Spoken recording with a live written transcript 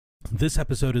This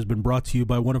episode has been brought to you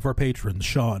by one of our patrons,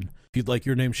 Sean. If you'd like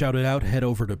your name shouted out, head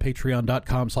over to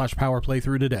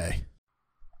patreon.com/powerplaythrough today.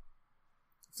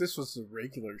 If this was a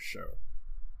regular show,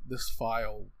 this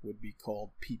file would be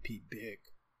called PP Big.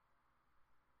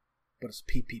 But it's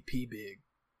PPP Big.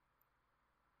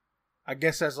 I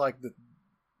guess that's like the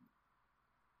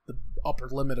upper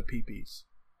limit of PPs.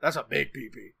 That's a big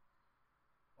PP.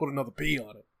 Put another P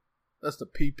on it. That's the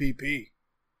PPP.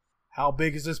 How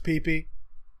big is this PP?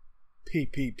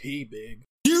 PPP big.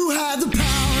 You had the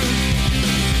power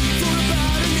for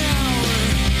about an hour.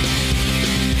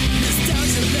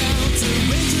 Nostalgia bound to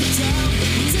Winter Town.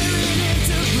 We're tearing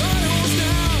into blood holes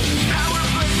now. Power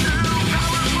playthrough,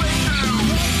 power playthrough.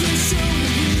 Like the show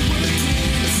when we were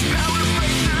kids. Power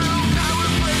playthrough, power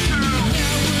playthrough.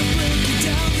 Now we're breaking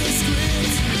down the script.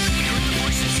 Hear the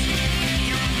voices.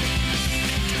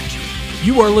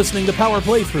 You are listening to Power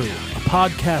Playthrough, a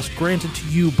podcast granted to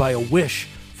you by a wish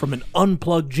from an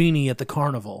unplugged genie at the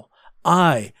carnival.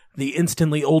 I, the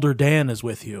instantly older Dan, is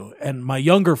with you, and my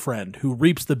younger friend who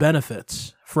reaps the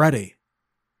benefits, Freddie.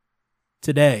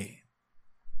 Today,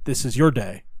 this is your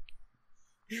day.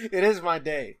 It is my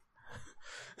day.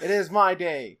 It is my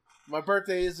day. My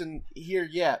birthday isn't here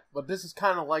yet, but this is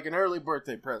kind of like an early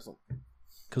birthday present.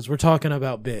 Because we're talking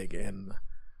about big, and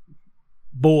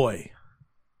boy,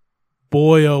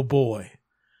 oh boy,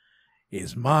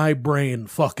 is my brain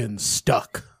fucking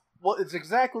stuck. Well, it's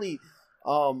exactly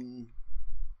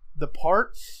the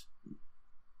parts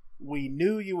we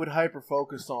knew you would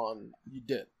hyper-focus on, you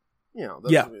did. You know,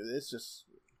 it's just,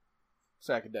 it's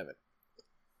academic.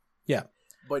 Yeah.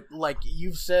 But like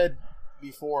you've said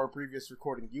before our previous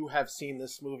recording, you have seen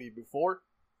this movie before?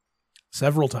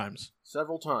 Several times.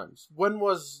 Several times. When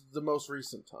was the most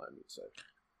recent time, you'd say?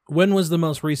 When was the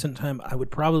most recent time? I would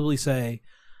probably say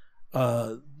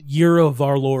year of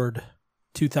our Lord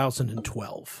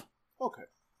 2012. Okay.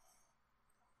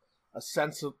 A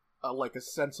sensible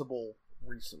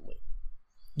recently.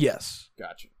 Yes.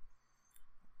 Gotcha.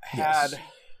 Yes. Had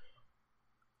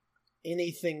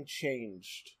anything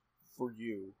changed for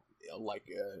you,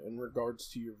 in regards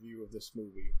to your view of this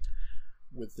movie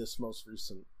with this most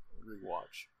recent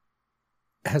rewatch?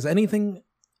 Has anything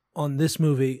on this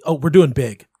movie... Oh, we're doing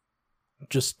big.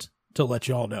 Just to let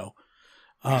you all know.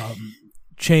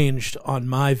 Changed on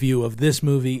my view of this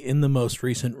movie in the most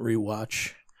recent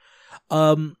rewatch.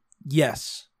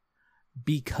 Yes.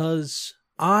 Because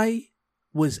I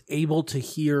was able to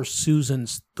hear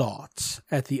Susan's thoughts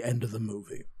at the end of the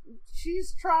movie.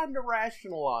 She's trying to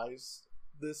rationalize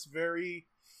this very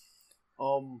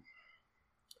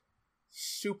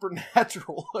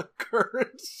supernatural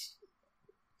occurrence.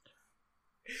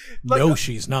 No,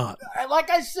 she's not. Like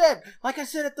I said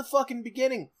at the fucking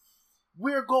beginning,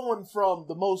 we're going from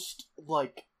the most,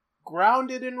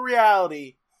 grounded in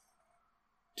reality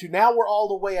to now we're all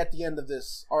the way at the end of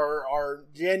this, our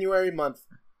January month.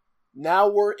 Now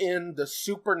we're in the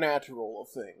supernatural of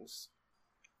things.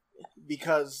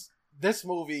 Because this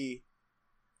movie,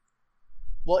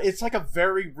 well, it's like a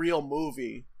very real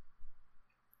movie,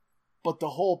 but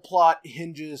the whole plot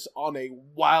hinges on a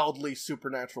wildly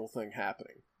supernatural thing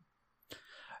happening.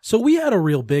 So we had a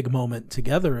real big moment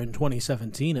together in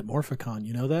 2017 at Morphicon,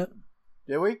 you know that?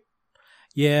 Did we?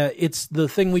 Yeah, it's the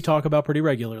thing we talk about pretty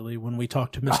regularly when we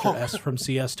talk to Mr. S from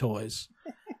CS Toys.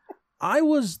 I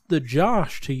was the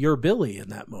Josh to your Billy in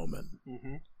that moment.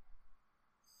 Mm-hmm.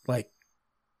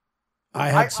 I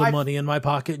had some money in my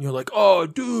pocket, and you're like, oh,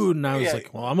 dude. And I was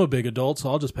like, well, I'm a big adult, so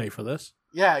I'll just pay for this.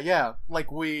 Yeah.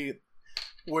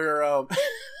 We're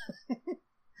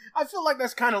I feel like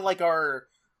that's kind of like our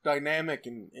dynamic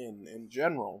in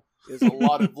general. Is a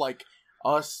lot of,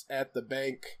 us at the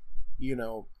bank,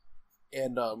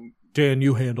 and... Dan,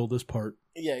 you handle this part.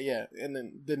 Yeah. And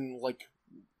then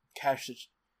cash it,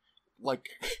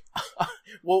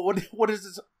 what is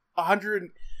this,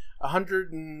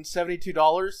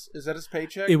 $172? Is that his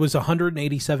paycheck? It was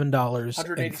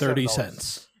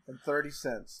 $187.30. And 30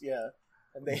 cents, yeah.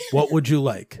 And what would you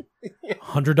like?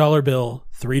 $100 bill,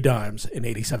 3 dimes, and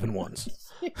 87 ones.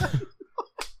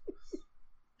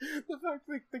 The fact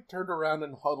they turned around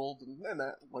and huddled and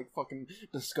fucking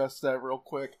discussed that real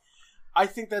quick. I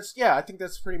think that's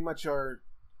pretty much our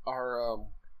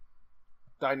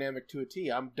dynamic to a T.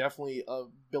 I'm definitely a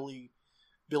Billy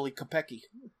Kopecky.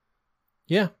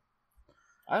 Yeah.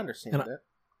 I understand that.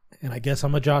 And I guess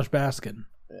I'm a Josh Baskin.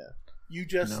 Yeah. You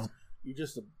just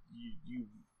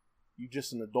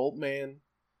an adult man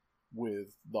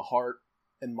with the heart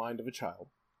and mind of a child.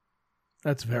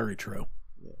 That's very true.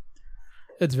 Yeah.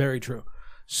 It's very true.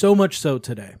 So much so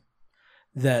today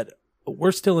that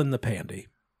we're still in the Pandy,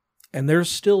 and there's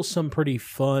still some pretty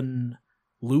fun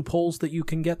loopholes that you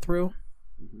can get through.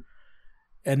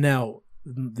 And now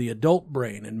the adult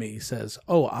brain in me says,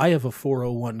 oh, I have a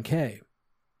 401k.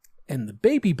 And the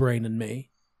baby brain in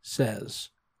me says,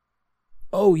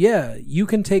 oh, yeah, you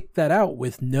can take that out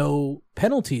with no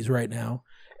penalties right now,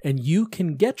 and you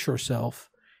can get yourself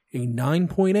a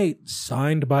 9.8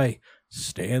 signed by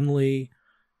Stan Lee,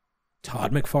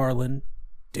 Todd McFarlane,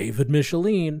 David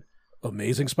Michelin,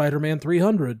 Amazing Spider-Man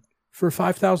 300 for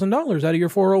 $5,000 out of your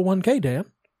 401k, Dan.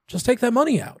 Just take that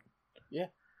money out. Yeah.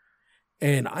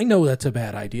 And I know that's a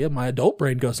bad idea. My adult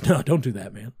brain goes, no, don't do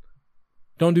that, man.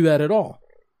 Don't do that at all.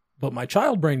 But my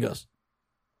child brain goes,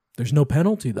 there's no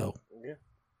penalty, though. Yeah.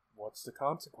 What's the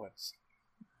consequence?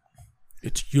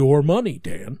 It's your money,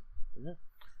 Dan. Yeah.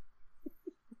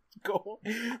 Go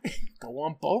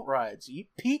on boat rides, eat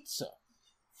pizza,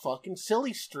 fucking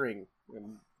silly string,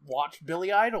 and watch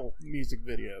Billy Idol music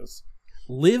videos.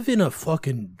 Live in a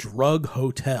fucking drug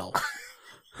hotel.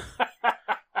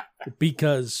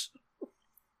 Because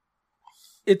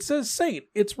it says saint.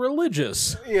 It's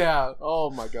religious. Yeah. Oh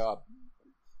my god.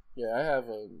 Yeah, I have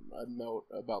a note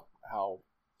about how.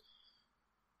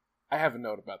 I have a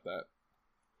note about that.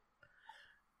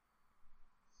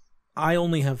 I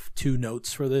only have 2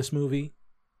 notes for this movie.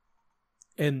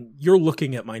 And you're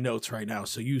looking at my notes right now,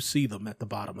 so you see them at the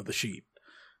bottom of the sheet.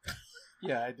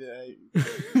 Yeah,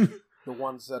 the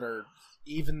ones that are,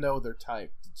 even though they're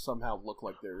typed, somehow look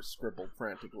like they're scribbled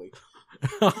frantically.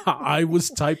 I was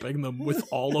typing them with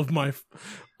all of my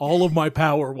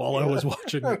power while I was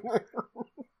watching it.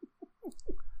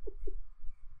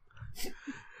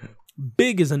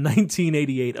 Big is a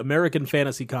 1988 American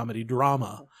fantasy comedy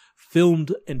drama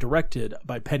filmed and directed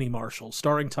by Penny Marshall,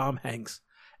 starring Tom Hanks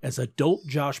as adult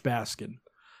Josh Baskin,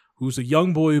 who's a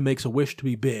young boy who makes a wish to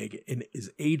be big and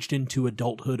is aged into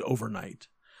adulthood overnight.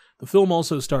 The film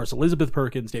also stars Elizabeth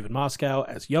Perkins, David Moscow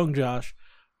as young Josh,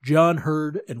 John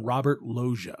Hurd, and Robert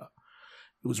Loggia.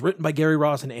 It was written by Gary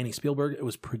Ross and Annie Spielberg. It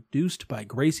was produced by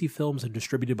Gracie Films and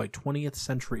distributed by 20th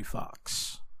Century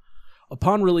Fox.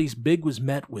 Upon release, Big was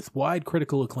met with wide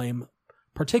critical acclaim,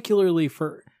 particularly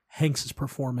for Hanks'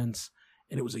 performance,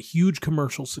 and it was a huge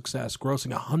commercial success,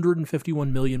 grossing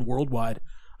 $151 million worldwide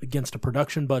against a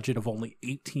production budget of only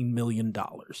 $18 million.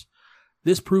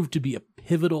 This proved to be a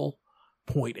pivotal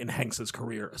point in Hanks'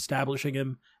 career, establishing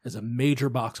him as a major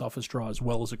box office draw as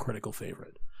well as a critical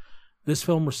favorite. This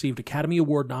film received Academy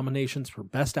Award nominations for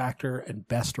Best Actor and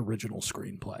Best Original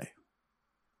Screenplay.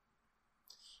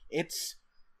 It's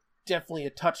definitely a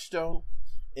touchstone.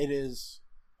 It is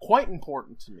quite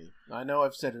important to me. I know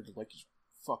I've said it like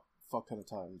fuck ton of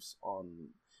times on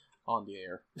the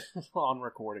air, on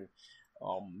recording.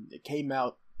 It came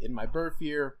out in my birth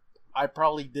year. I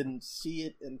probably didn't see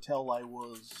it until I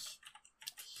was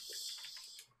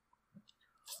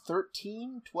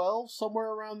 13, 12, somewhere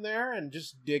around there, and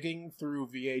just digging through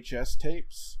VHS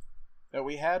tapes that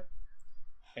we had,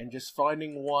 and just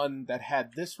finding one that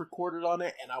had this recorded on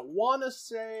it, and I want to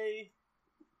say...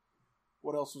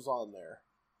 What else was on there?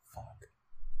 Fuck.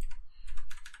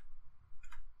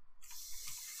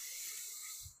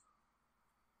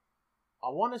 I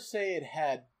want to say it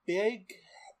had Big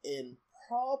and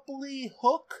probably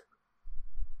Hook.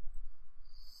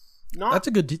 That's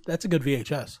a good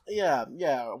VHS. Yeah.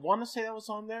 I want to say that was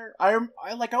on there. I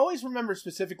always remember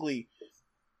specifically,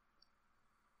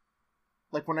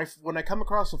 like when I come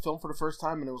across a film for the first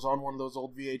time and it was on one of those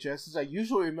old VHSs, I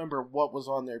usually remember what was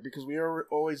on there because we are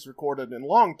always recorded in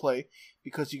long play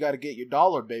because you got to get your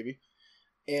dollar, baby.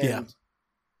 And yeah.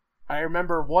 I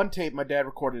remember one tape my dad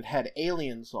recorded had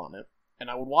Aliens on it, and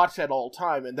I would watch that all the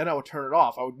time, and then I would turn it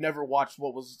off. I would never watch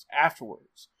what was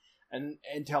afterwards, and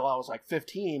until I was like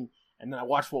 15. And then I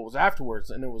watched what was afterwards,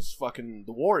 and it was fucking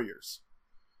The Warriors.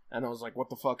 And I was like,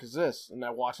 what the fuck is this? And I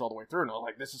watched all the way through, and I was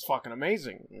like, this is fucking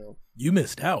amazing. You know? You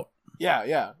missed out.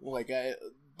 Yeah.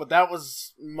 But that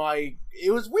was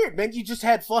it was weird, man. You just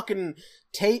had fucking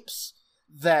tapes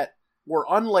that were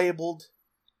unlabeled.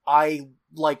 I,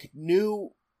 knew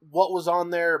what was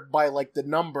on there by, the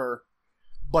number,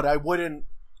 but I wouldn't,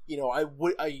 I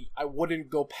wouldn't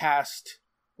go past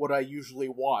what I usually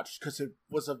watched, because it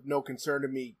was of no concern to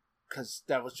me, because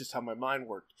that was just how my mind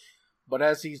worked. But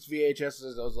as these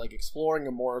VHSs, I was exploring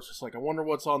them more. I was just I wonder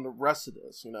what's on the rest of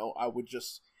this. I would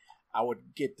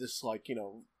get this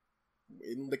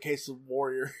in the case of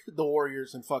the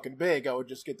Warriors and fucking Big, I would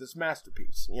just get this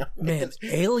masterpiece. Man,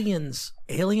 Aliens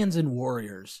and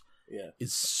Warriors,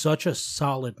 is such a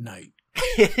solid night.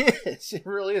 It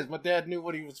really is. My dad knew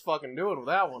what he was fucking doing with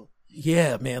that one.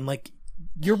 Yeah, man.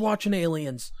 You're watching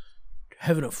Aliens,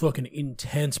 having a fucking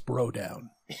intense bro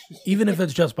down. Even if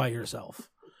it's just by yourself.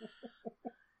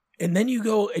 And then you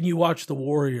go and you watch The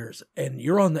Warriors, and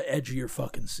you're on the edge of your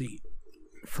fucking seat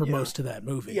for most of that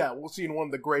movie. Yeah, we'll see in one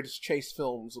of the greatest chase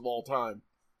films of all time.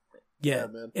 Yeah,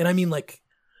 man. and I mean, like,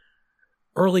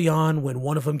 early on when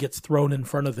one of them gets thrown in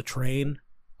front of the train,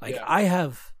 like, Yeah. I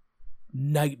have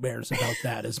nightmares about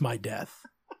that as my death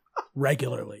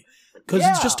regularly. Because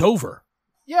it's Yeah. just over.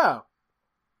 Yeah.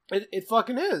 It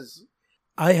fucking is.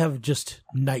 I have just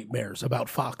nightmares about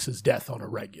Fox's death on the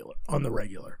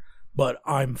regular. But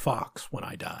I'm Fox when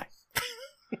I die.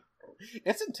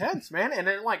 It's intense, man. And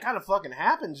it, like, kind of fucking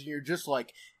happens. And you're just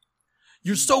like...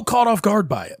 You're so caught off guard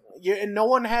by it. And no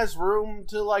one has room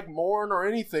to, like, mourn or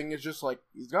anything. It's just like,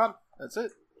 he's gone. That's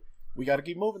it. We gotta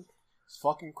keep moving. It's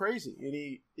fucking crazy.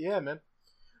 And yeah, man.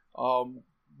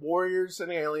 Warriors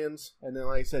and Aliens. And then,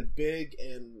 like I said, Big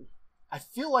and... I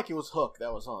feel like it was Hook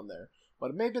that was on there. But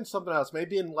it may have been something else.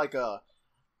 Maybe in, like, a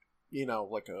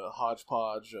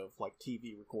hodgepodge of, like,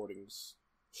 TV recordings,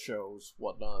 shows,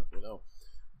 whatnot,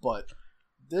 But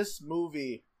this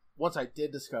movie, once I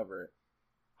did discover it,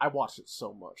 I watched it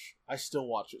so much. I still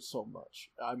watch it so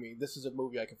much. I mean, this is a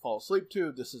movie I can fall asleep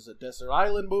to. This is a desert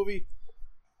island movie.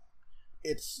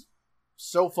 It's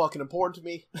so fucking important to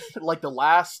me. Like, the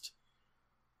last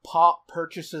pop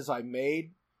purchases I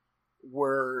made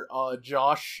were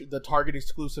Josh, the Target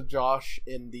exclusive Josh,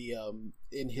 in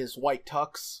his white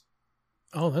tux.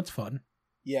 Oh, that's fun.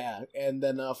 Yeah, and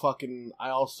then I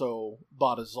also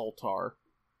bought a Zoltar,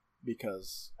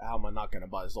 because how am I not going to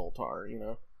buy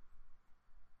Zoltar,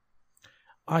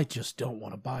 I just don't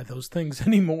want to buy those things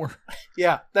anymore.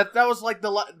 Yeah, that was like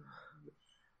the...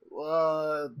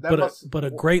 But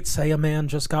a Great Saiyaman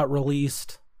just got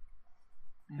released,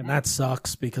 and that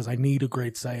sucks because I need a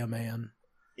Great Saiyaman.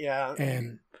 Yeah,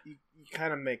 and you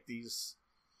kind of make these...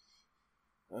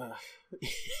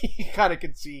 you kind of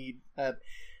concede at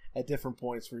different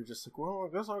points where you're just like, well,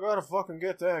 I guess I gotta fucking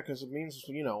get that because it means,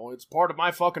 it's part of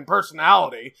my fucking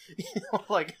personality.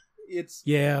 Like,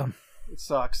 yeah, it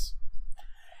sucks.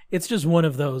 It's just one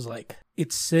of those, like,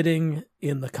 it's sitting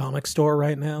in the comic store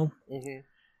right now. Mm-hmm.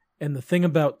 And the thing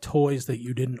about toys that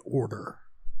you didn't order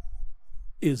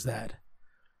is that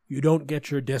you don't get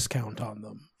your discount on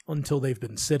them until they've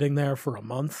been sitting there for a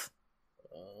month.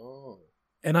 Oh.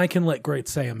 And I can let Great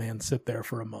Saiyaman sit there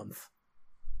for a month.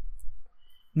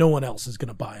 No one else is going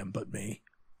to buy them but me.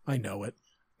 I know it.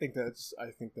 I think that's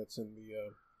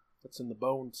in the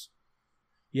bones.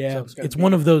 Yeah, it's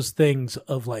one of those things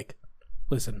of, like,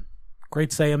 listen,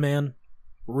 Great Saiyaman,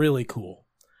 really cool.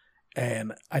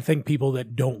 And I think people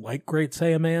that don't like Great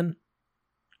Saiyaman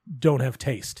don't have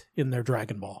taste in their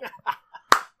Dragon Ball.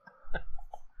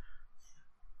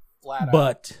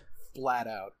 Flat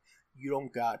out. You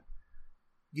don't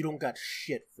got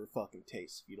shit for fucking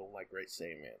taste if you don't like Great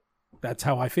Saiyaman. That's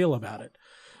how I feel about it.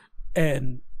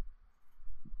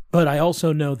 But I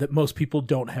also know that most people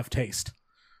don't have taste.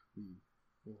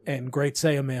 Mm-hmm. And Great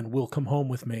Saiyaman will come home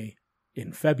with me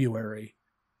in February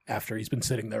after he's been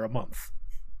sitting there a month.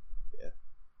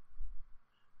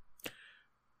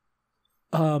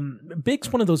 Yeah.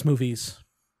 Big's one of those movies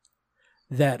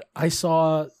that I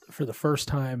saw for the first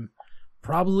time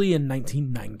probably in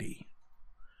 1990.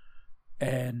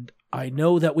 And I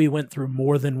know that we went through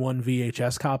more than one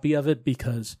VHS copy of it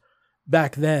because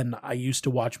back then I used to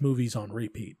watch movies on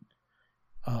repeat.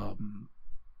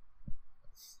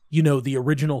 The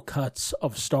original cuts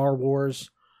of Star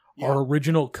Wars, our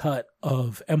original cut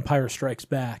of Empire Strikes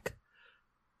Back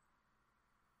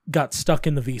got stuck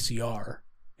in the VCR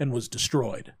and was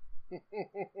destroyed.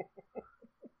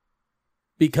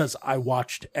 Because I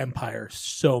watched Empire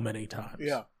so many times.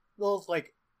 Yeah. Well, it's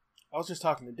like, I was just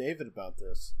talking to David about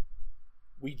this.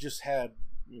 We just had,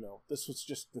 this was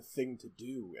just the thing to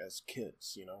do as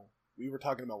kids, We were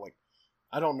talking about, like,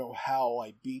 I don't know how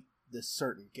I beat this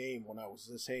certain game when I was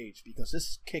this age, because this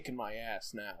is kicking my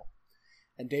ass now.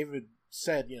 And David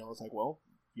said, it's like, well,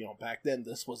 back then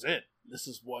this was it. This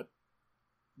is what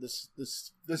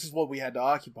we had to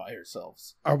occupy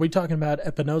ourselves. Are we talking about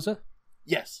Epinoza?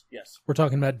 Yes. We're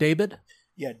talking about David?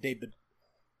 Yeah, David.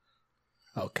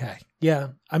 Okay.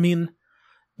 Yeah. I mean,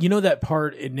 that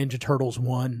part in Ninja Turtles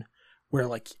 1 where,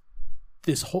 like,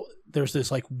 there's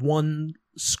this, like, one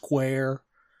square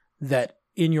that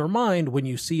in your mind, when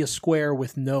you see a square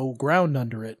with no ground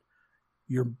under it,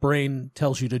 your brain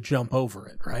tells you to jump over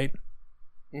it, right?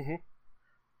 Mm-hmm.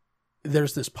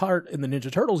 There's this part in the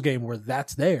Ninja Turtles game where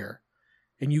that's there,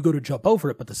 and you go to jump over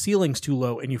it, but the ceiling's too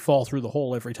low, and you fall through the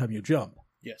hole every time you jump.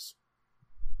 Yes.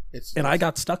 I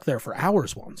got stuck there for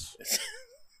hours once.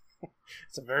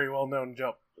 It's a very well-known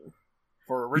jump.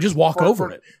 You just walk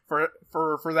over it.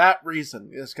 For that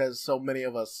reason, is because so many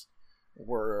of us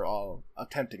were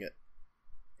attempting it.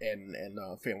 and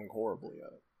failing horribly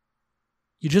at it.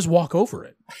 You just walk over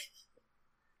it.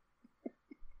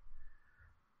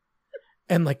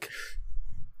 And like,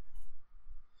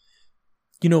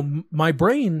 you know, my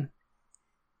brain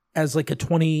as like a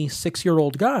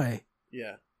 26-year-old guy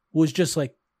Yeah. was just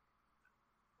like,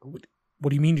 what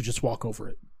do you mean you just walk over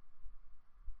it?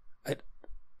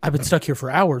 I've been stuck here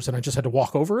for hours and I just had to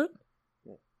walk over it?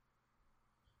 Yeah.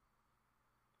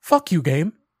 Fuck you,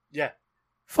 game. Yeah.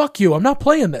 Fuck you. I'm not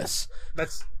playing this.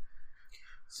 That's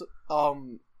so,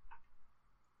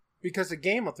 because the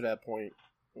game up to that point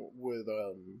with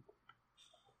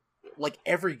like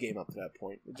every game up to that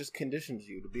point, it just conditions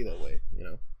you to be that way, you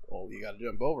know. Well, you got to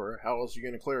jump over. How else are you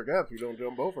going to clear a gap if you don't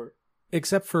jump over?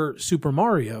 Except for Super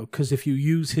Mario, because if you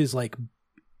use his like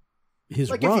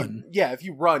run, if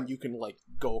you run, you can like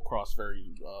go across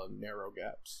very narrow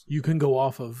gaps. you can go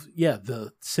off of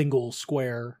the single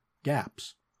square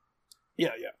gaps. Yeah.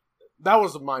 That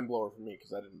was a mind blower for me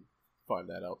because I didn't find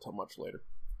that out till much later.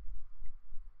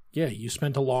 Yeah, you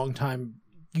spent a long time.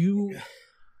 You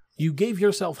gave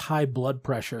yourself high blood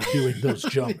pressure doing those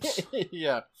jumps.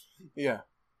 Yeah,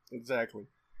 exactly.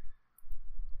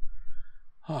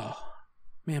 Oh,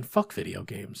 man, fuck video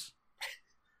games.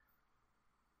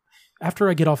 After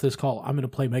I get off this call, I'm going to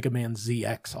play Mega Man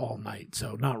ZX all night,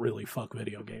 so not really fuck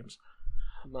video games.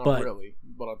 Not really,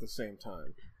 but at the same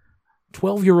time.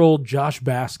 12-year-old Josh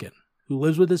Baskin, who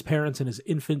lives with his parents and his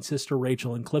infant sister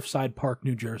Rachel in Cliffside Park,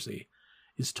 New Jersey,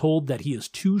 is told that he is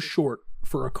too short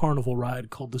for a carnival ride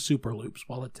called the Super Loops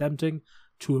while attempting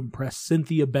to impress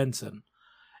Cynthia Benson,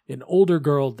 an older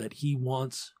girl that he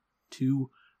wants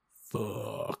to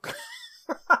fuck.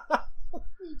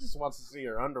 He just wants to see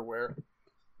her underwear.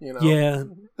 You know? Yeah.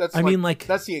 That's I mean, like,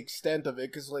 that's the extent of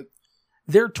it, because, like...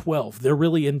 They're 12. They're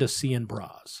really into seeing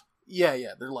bras. Yeah,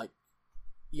 they're like,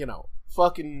 you know,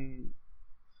 fucking...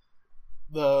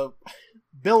 The...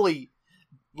 Billy,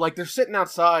 like, they're sitting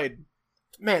outside.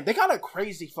 Man, they got a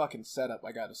crazy fucking setup,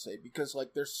 I gotta say, because,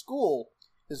 like, their school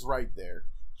is right there,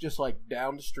 just, like,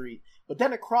 down the street. But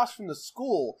then across from the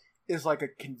school is, like, a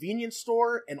convenience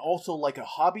store and also, like, a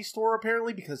hobby store,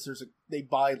 apparently, because they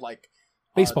buy, like...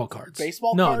 Baseball cards.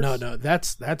 Baseball cards? No.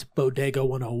 That's Bodega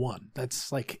 101.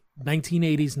 That's like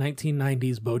 1980s,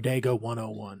 1990s Bodega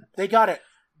 101. They got it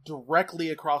directly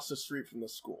across the street from the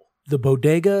school. The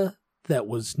bodega that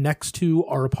was next to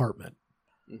our apartment.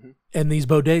 Mm-hmm. And these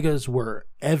bodegas were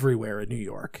everywhere in New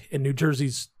York. And New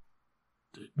Jersey's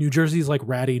like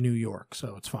ratty New York,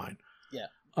 so it's fine. Yeah.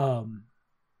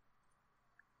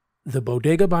 The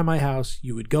bodega by my house,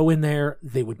 you would go in there,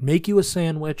 they would make you a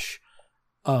sandwich.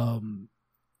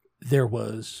 There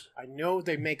was... I know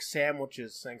they make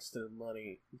sandwiches thanks to the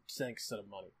money. Thanks to the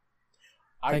money.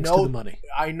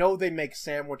 I know they make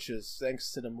sandwiches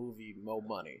thanks to the movie Mo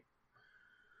Money.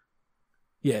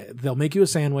 Yeah, they'll make you a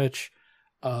sandwich.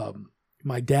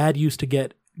 My dad used to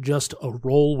get just a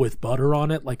roll with butter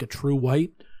on it, like a True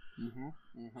White.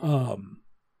 Mm-hmm, mm-hmm.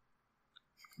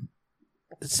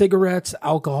 Cigarettes,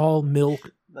 alcohol,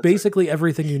 milk, basically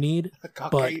everything you need.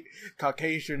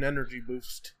 Caucasian energy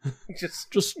boost.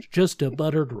 just a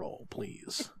buttered roll,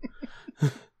 please.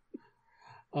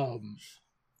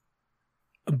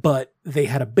 But they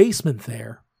had a basement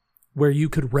there where you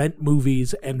could rent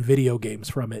movies and video games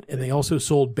from it, and they also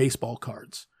sold baseball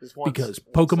cards because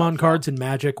Pokemon cards and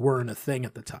Magic weren't a thing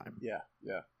at the time. Yeah.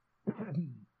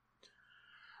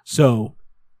 So,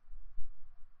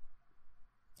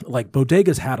 like,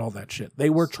 bodegas had all that shit. They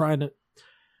were trying to...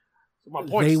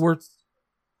 They were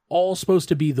all supposed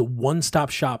to be the one-stop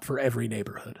shop for every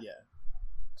neighborhood. Yeah.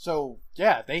 So,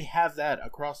 yeah, they have that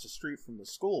across the street from the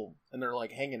school, and they're,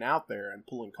 like, hanging out there and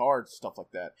pulling cards, stuff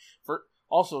like that.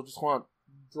 Also, just want to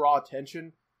draw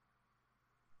attention.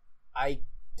 I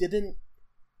didn't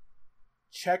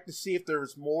check to see if there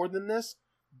was more than this,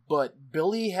 but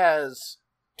Billy has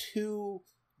 2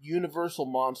 Universal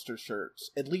Monster shirts.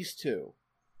 At least 2.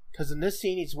 Because in this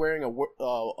scene, he's wearing a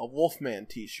Wolfman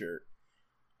t-shirt.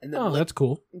 And then that's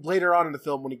cool. Later on in the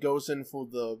film, when he goes in for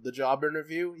the job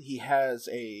interview, he has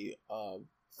a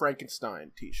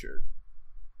Frankenstein t-shirt.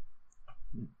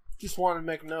 Just wanted to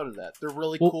make a note of that. They're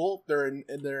really cool. They're in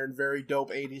very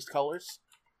dope 80s colors,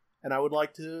 and I would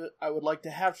like to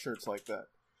have shirts like that.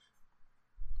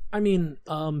 I mean,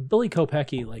 Billy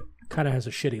Kopecki kind of has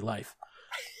a shitty life.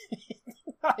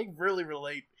 I really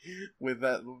relate with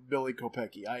that Billy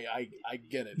Kopecki. I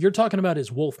get it. You're talking about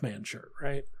his Wolfman shirt,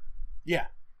 right? Yeah.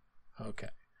 Okay.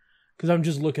 Because I'm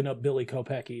just looking up Billy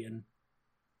Kopecki and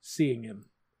seeing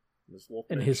him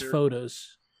and his shirt.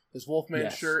 Photos. His Wolfman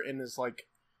shirt and his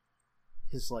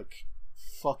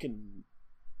fucking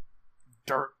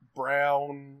dirt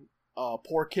brown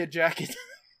poor kid jacket.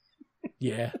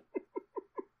 Yeah.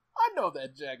 I know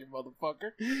that jacket,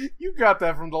 motherfucker. You got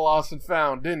that from the Lost and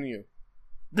Found, didn't you?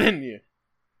 Didn't you?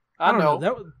 I don't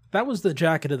know. That was the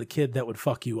jacket of the kid that would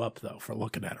fuck you up, though, for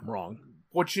looking at him wrong.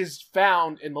 Which is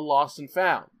found in the Lost and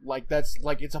Found. Like, that's,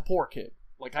 like, it's a poor kid.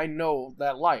 Like, I know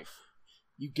that life.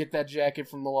 You get that jacket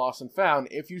from the Lost and Found.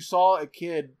 If you saw a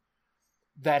kid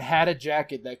that had a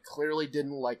jacket that clearly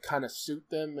didn't, like, kind of suit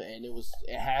them, and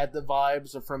it had the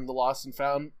vibes of from the Lost and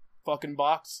Found fucking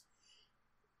box,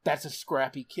 that's a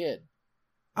scrappy kid.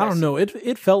 I don't know.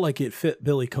 It felt like it fit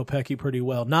Billy Kopecki pretty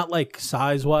well. Not like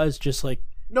size-wise, just like...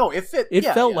 No, it fit. It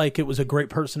felt like it was a great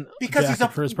person because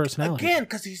jacket for his personality. Again,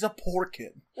 because he's a poor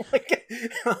kid. Like,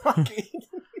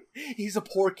 he's a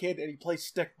poor kid and he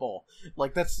plays stickball.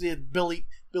 Like, that's it. Billy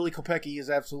Kopecki is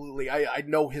absolutely. I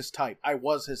know his type. I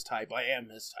was his type. I am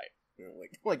his type. You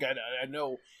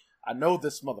know, I know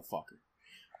this motherfucker.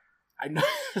 I know.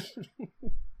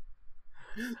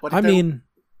 But I mean,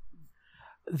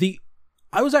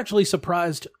 I was actually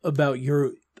surprised about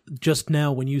your just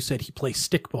now when you said he plays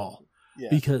stickball. Yeah.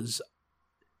 Because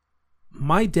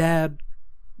my dad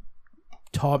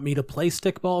taught me to play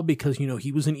stickball because, you know,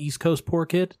 he was an East Coast poor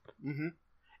kid. Mm-hmm.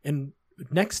 And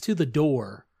next to the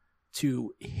door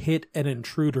to hit an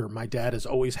intruder, my dad has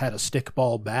always had a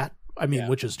stickball bat. I mean,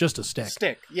 which is just a stick.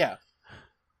 Stick, yeah.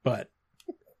 But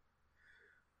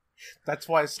that's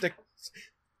why a stick,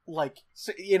 like,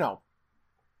 you know,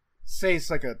 say it's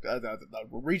like a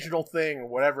regional thing or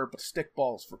whatever, but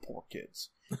stickball is for poor kids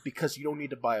because you don't need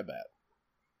to buy a bat.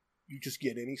 You just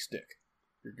get any stick.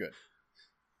 You're good.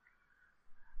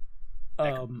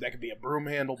 That could be a broom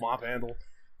handle, mop handle.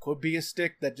 Could be a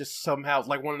stick that just somehow,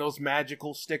 like one of those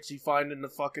magical sticks you find in the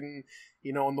fucking,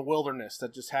 you know, in the wilderness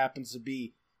that just happens to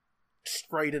be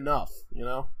straight enough, you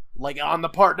know? Like on the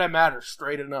part that matters,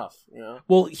 straight enough, you know?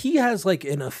 Well, he has like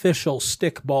an official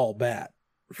stickball bat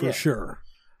for sure.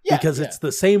 Yeah, because it's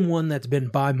the same one that's been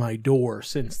by my door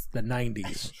since the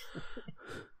 90s.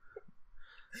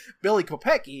 Billy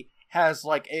Kopecki has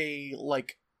probably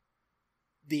like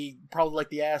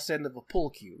the ass end of a pull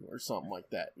cue or something like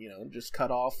that, you know, just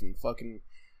cut off and fucking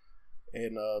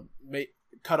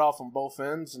cut off on both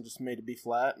ends and just made it be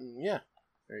flat, and yeah,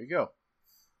 there you go.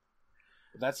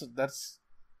 That's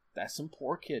some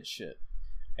poor kid shit,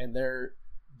 and they're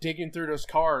digging through those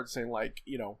cards and, like,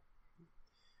 you know,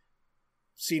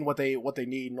 seeing what they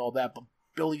need and all that, but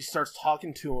Billy starts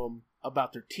talking to him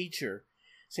about their teacher,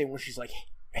 saying when she's like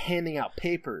handing out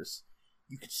papers,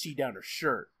 you could see down her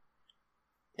shirt.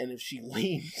 And if she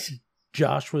leans...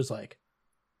 Josh was like,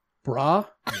 "Brah?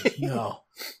 No.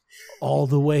 All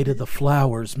the way to the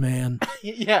flowers, man."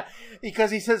 Yeah,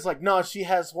 because he says, like, no, she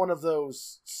has one of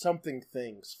those something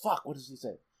things. Fuck, what does he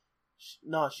say?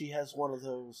 No, she has one of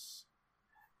those...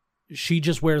 She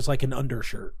just wears like an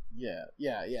undershirt. Yeah.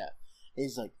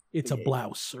 He's like... It's a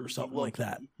blouse or something like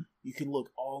that. You can look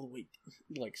all the way,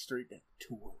 like, straight to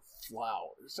her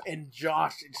flowers. And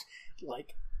Josh is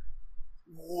like...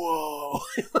 Whoa.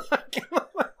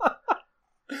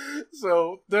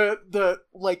 So the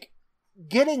like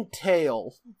getting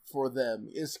tail for them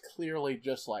is clearly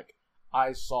just like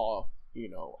I saw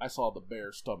the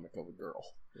bare stomach of a girl.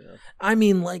 Yeah. I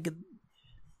mean, like,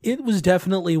 it was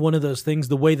definitely one of those things.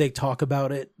 The way they talk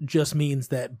about it just means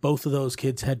that both of those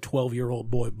kids had 12-year-old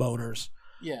boy boners.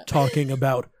 Yeah. Talking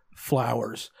about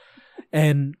flowers.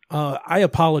 And I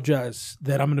apologize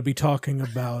that I'm going to be talking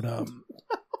about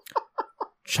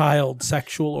child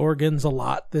sexual organs a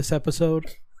lot this episode.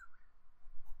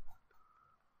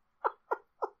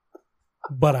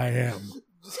 But I am.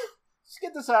 Just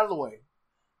get this out of the way.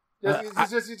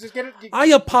 Just get it. I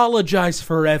apologize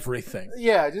for everything.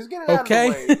 Yeah, just get it out of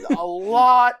the way. A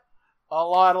lot.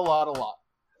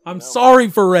 I'm sorry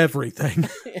for everything.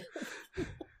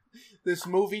 This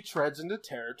movie treads into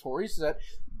territories that,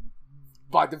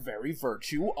 by the very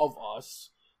virtue of us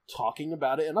talking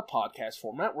about it in a podcast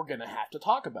format, we're going to have to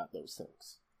talk about those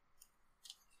things.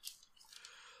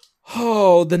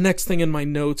 Oh, the next thing in my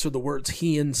notes are the words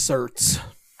 "he inserts."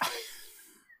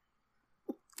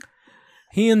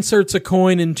 He inserts a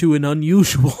coin into an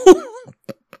unusual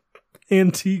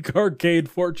antique arcade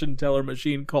fortune teller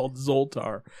machine called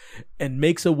Zoltar and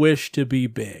makes a wish to be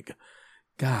big.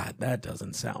 God, that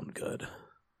doesn't sound good.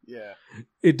 Yeah.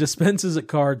 It dispenses a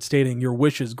card stating your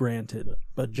wish is granted,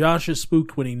 but Josh is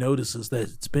spooked when he notices that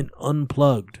it's been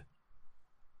unplugged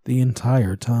the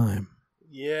entire time.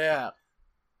 Yeah.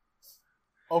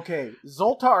 Okay,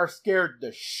 Zoltar scared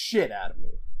the shit out of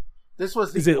me. This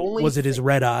was Was it his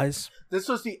red eyes? This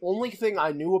was the only thing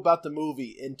I knew about the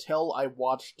movie until I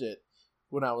watched it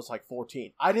when I was like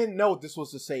 14. I didn't know this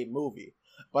was the same movie,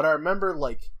 but I remember,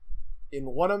 like, in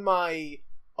one of my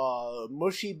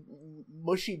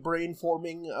mushy brain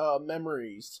forming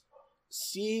memories.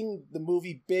 Seeing the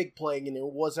movie Big playing, and it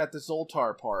was at the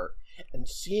Zoltar part, and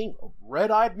seeing a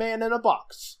red-eyed man in a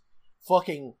box,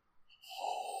 fucking,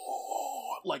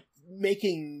 like,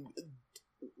 making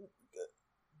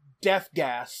death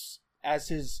gas as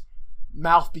his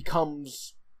mouth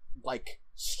becomes, like,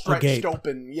 stretched Agape.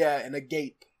 open, yeah, and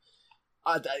agape.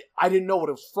 I didn't know what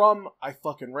it was from. I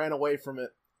fucking ran away from it.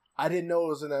 I didn't know it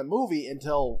was in that movie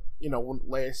until,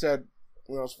 like I said,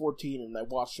 when I was 14 and I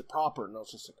watched it proper, and I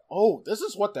was just like, oh, this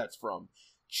is what that's from.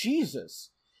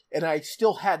 Jesus. And I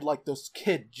still had, like, those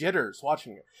kid jitters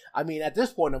watching it. I mean, at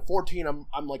this point, I'm 14,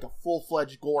 I'm like a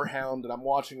full-fledged gore hound, and I'm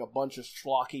watching a bunch of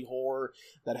schlocky horror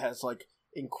that has, like,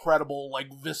 incredible, like,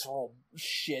 visceral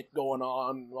shit going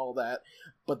on and all that.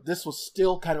 But this was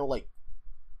still kind of like,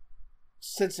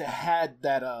 since it had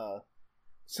that,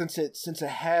 since it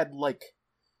had, like,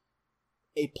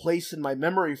 a place in my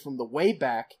memory from the way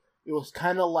back, it was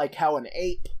kind of like how an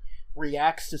ape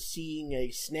reacts to seeing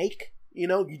a snake.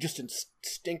 You just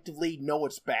instinctively know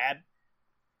it's bad.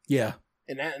 Yeah.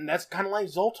 And that's kind of like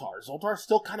Zoltar. Zoltar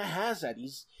still kind of has that.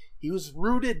 He was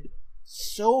rooted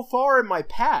so far in my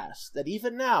past that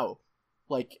even now,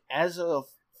 like, as a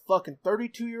fucking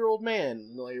 32-year-old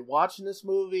man, like, watching this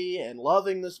movie and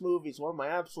loving this movie, it's one of my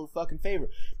absolute fucking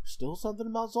favorite. There's still something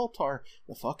about Zoltar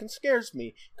that fucking scares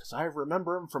me, because I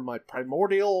remember him from my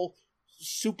primordial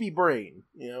soupy brain.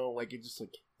 Like, it's just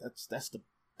like, that's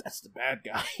the bad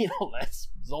guy. That's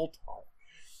Zoltar.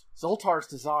 Zoltar's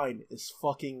design is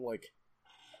fucking, like,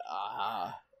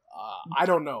 I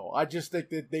don't know. I just think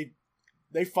that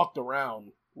they fucked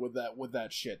around with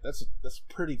that shit. That's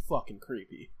pretty fucking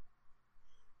creepy.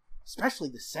 Especially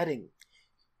the setting.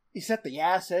 He set the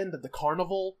ass end of the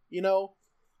carnival,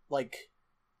 like,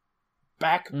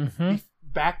 back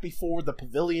before the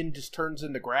pavilion just turns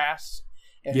into grass.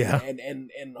 And, Yeah. and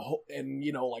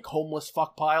like, homeless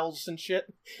fuck piles and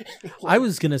shit. I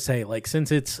was gonna say, like,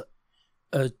 since it's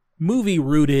a movie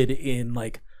rooted in,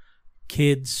 like,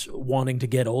 kids wanting to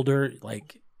get older,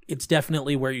 like, it's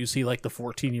definitely where you see, like, the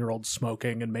 14-year-olds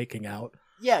smoking and making out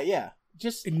Yeah.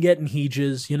 Just and getting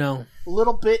heeges, a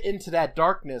little bit into that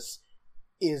darkness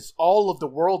is all of the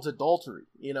world's adultery,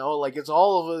 like, it's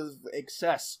all of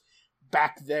excess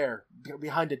back there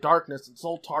behind the darkness, and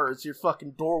Zoltar is your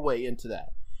fucking doorway into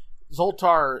that.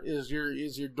 Zoltar is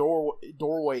your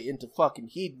doorway into fucking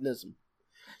hedonism.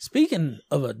 Speaking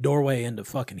of a doorway into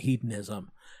fucking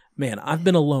hedonism, man, I've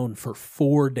been alone for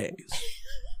 4 days.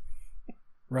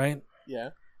 Right? Yeah.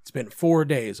 It's been 4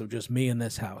 days of just me in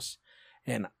this house.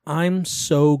 And I'm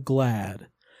so glad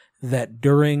that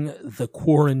during the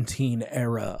quarantine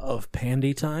era of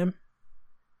Pandy Time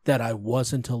that I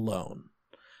wasn't alone.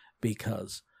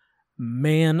 Because,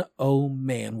 man, oh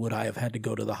man, would I have had to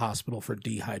go to the hospital for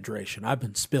dehydration. I've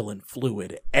been spilling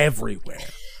fluid everywhere.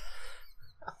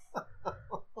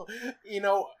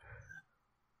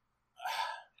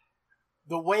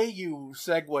 The way you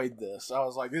segued this, I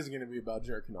was like, this is going to be about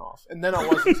jerking off. And then I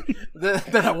wasn't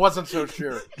then I wasn't so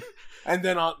sure. And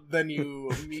then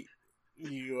you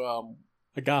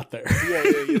I got there.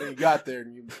 you got there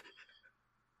and you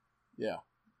yeah.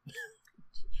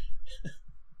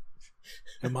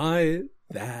 Am I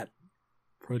that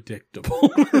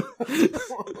predictable?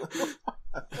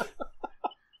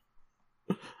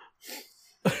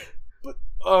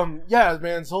 Yeah,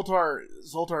 man,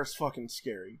 Zoltar's fucking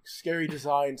scary. Scary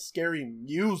design, scary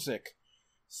music,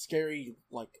 scary,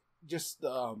 like, just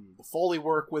the Foley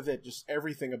work with it, just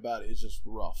everything about it is just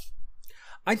rough.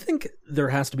 I think there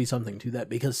has to be something to that,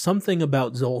 because something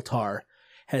about Zoltar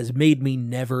has made me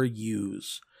never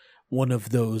use one of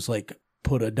those, like,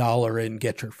 put $1 in,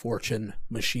 get your fortune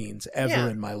machines ever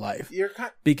in my life.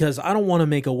 Because I don't want to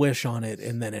make a wish on it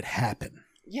and then it happen.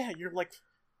 Yeah, you're like,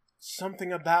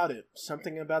 something about it,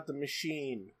 something about the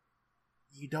machine.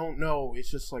 You don't know.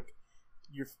 It's just like,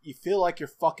 you feel like you're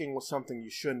fucking with something you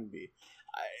shouldn't be.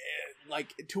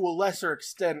 Like, to a lesser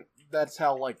extent, that's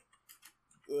how, like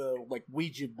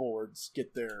Ouija boards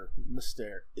get their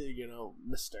mystere.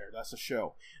 Mystere, that's a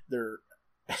show. They're...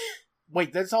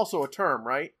 Wait, that's also a term,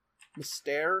 right?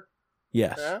 Mystere?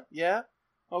 Yes. Yeah?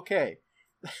 Okay.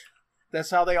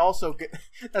 That's how they also get...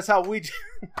 That's how Ouija...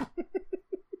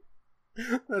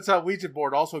 That's how Ouija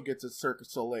board also gets its Cirque du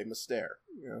Soleil Mystere.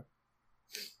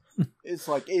 It's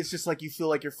just like you feel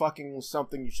like you're fucking with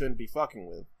something you shouldn't be fucking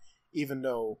with. Even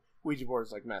though Ouija board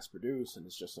is, like, mass produced and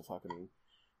it's just a fucking...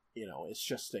 it's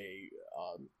just a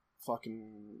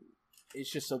fucking...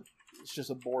 It's just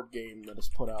a board game that is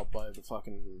put out by the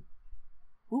fucking...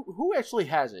 Who actually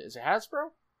has it? Is it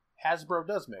Hasbro? Hasbro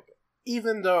does make it.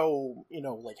 even though,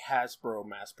 like Hasbro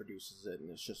mass produces it and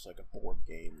it's just like a board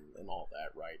game and all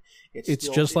that, right? It's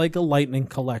just like a Lightning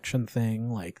collection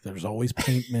thing. Like, there's always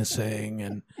paint missing,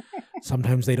 and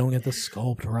sometimes they don't get the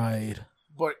sculpt right.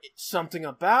 But something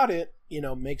about it,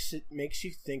 makes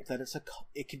you think that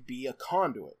it could be a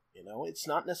conduit. It's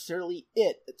not necessarily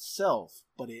it itself,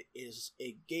 but it is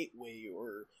a gateway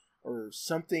or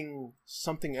something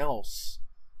else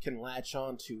can latch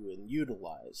onto and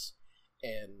utilize.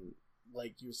 And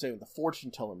like you were saying with the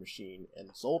fortune teller machine and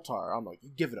Zoltar, I'm like,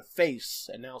 you give it a face,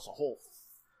 and now it's a whole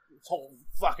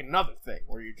fucking another thing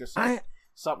where you're just like,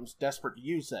 something's desperate to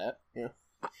use that. Yeah.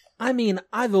 I mean,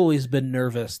 I've always been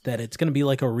nervous that it's going to be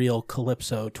like a real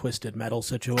Calypso Twisted Metal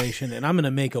situation, and I'm going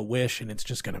to make a wish, and it's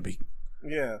just going to be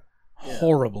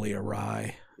horribly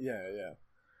awry. Yeah.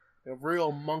 A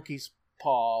real monkey's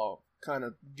paw kind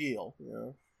of deal,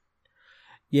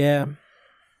 Yeah.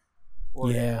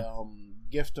 Or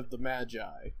Gift of the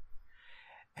Magi.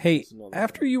 Hey,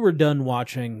 after you were done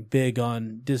watching Big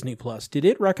on Disney Plus, did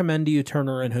it recommend to you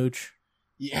Turner and Hooch?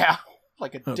 Yeah,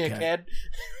 like a dickhead.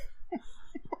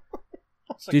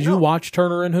 Did you watch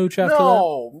Turner and Hooch after that?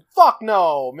 No, fuck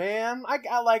no, man.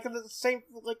 I like the same.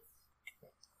 Like,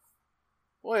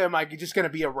 what am I just gonna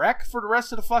be a wreck for the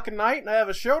rest of the fucking night? And I have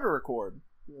a show to record.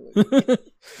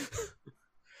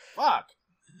 Fuck.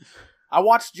 I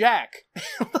watched Jack.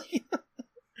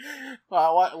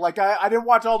 I didn't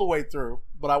watch all the way through,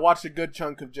 but I watched a good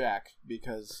chunk of Jack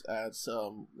because that's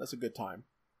a good time.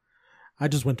 I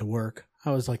just went to work.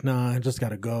 I was like, nah, I just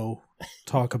gotta go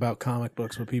talk about comic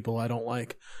books with people I don't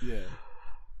like. Yeah.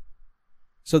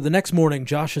 So the next morning,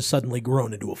 Josh has suddenly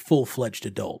grown into a full-fledged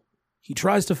adult. He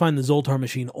tries to find the Zoltar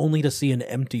machine only to see an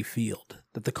empty field,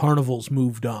 that the carnival's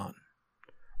moved on.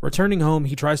 Returning home,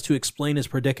 he tries to explain his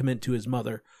predicament to his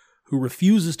mother, who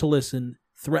refuses to listen,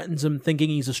 threatens him, thinking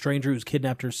he's a stranger who's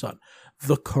kidnapped her son.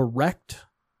 The correct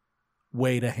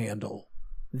way to handle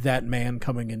that man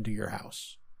coming into your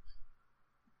house.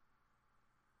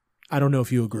 I don't know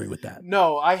if you agree with that.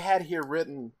 No, I had here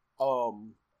written,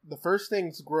 the first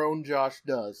things grown Josh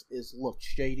does is look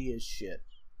shady as shit.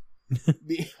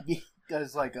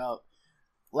 Because, like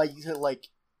you said, like,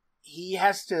 he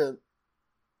has to...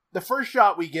 The first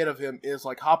shot we get of him is,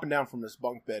 like, hopping down from his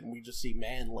bunk bed, and we just see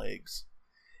man legs.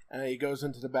 And he goes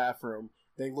into the bathroom,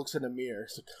 then he looks in the mirror,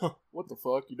 he's like, huh, what the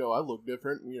fuck, I look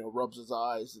different, and, rubs his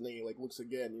eyes, and then he, like, looks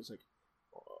again, and he's like,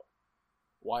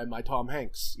 why am I Tom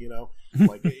Hanks,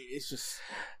 Like, it's just...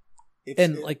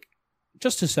 like,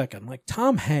 just a second, like,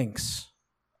 Tom Hanks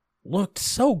looked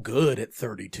so good at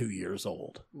 32 years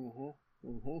old. Mm-hmm.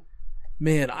 Mm-hmm.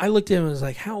 Man, I looked at him and was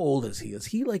like, how old is he? Is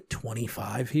he, like,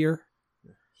 25 here?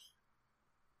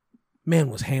 Man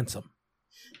was handsome.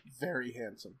 Very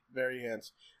handsome. Very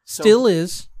handsome. Still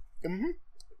is. Mm-hmm.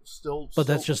 Still. But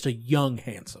that's just a young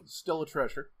handsome. Still a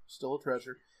treasure. Still a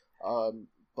treasure.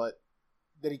 But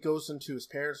then he goes into his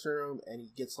parents' room and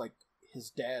he gets like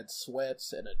his dad's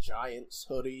sweats and a Giants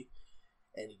hoodie,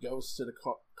 and he goes to the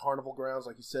carnival grounds,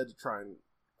 like you said, to try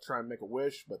and make a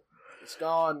wish, but it's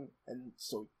gone. And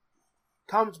so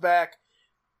he comes back,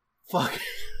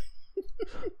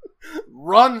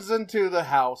 runs into the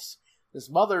house. His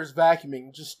mother's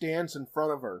vacuuming, just stands in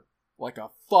front of her like a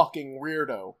fucking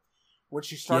weirdo. When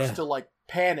she starts to, like,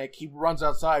 panic, he runs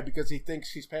outside because he thinks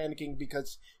she's panicking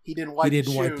because he didn't wipe his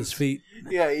shoes. He didn't wipe his feet.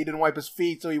 Yeah, he didn't wipe his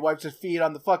feet, so he wipes his feet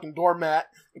on the fucking doormat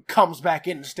and comes back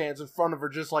in and stands in front of her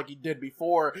just like he did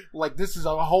before. Like, this is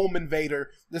a home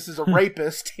invader. This is a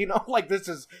rapist. Like, this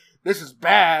is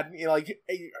bad. Like,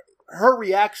 her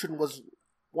reaction was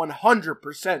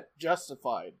 100%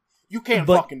 justified. You can't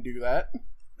fucking do that.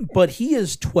 But he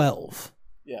is 12.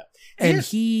 Yeah.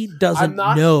 He doesn't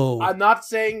know. I'm not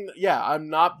saying, I'm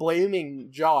not blaming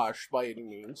Josh by any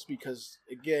means, because,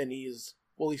 again, he's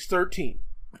 13.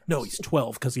 No, he's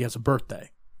 12 because he has a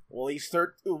birthday. Well, he's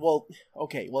 13. Well,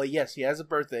 okay. Well, yes, he has a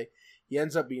birthday. He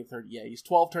ends up being 13. Yeah, he's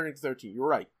 12 turning 13. You're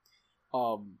right.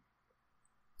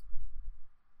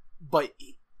 But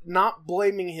not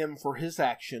blaming him for his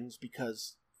actions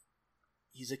because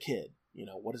he's a kid.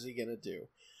 What is he going to do?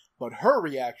 But her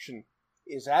reaction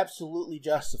is absolutely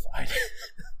justified.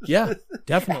 Yeah,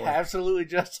 definitely. Absolutely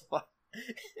justified.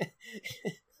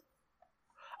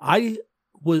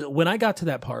 When I got to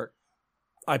that part,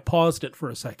 I paused it for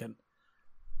a second.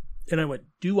 And I went,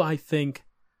 do I think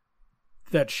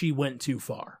that she went too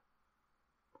far?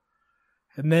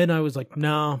 And then I was like,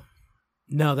 no,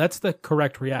 that's the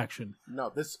correct reaction.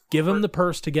 No, give him the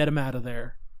purse to get him out of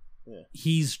there. Yeah.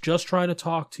 He's just trying to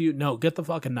talk to you. No, get the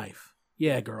fucking knife.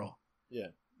 Yeah, girl.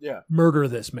 Yeah. Murder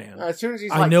this man. As soon as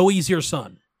he's I know he's your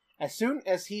son. As soon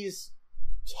as he's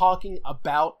talking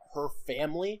about her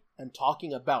family and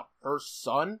talking about her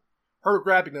son, her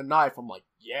grabbing a knife, I'm like,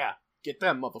 yeah, get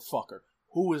that motherfucker.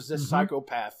 Who is this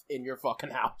psychopath in your fucking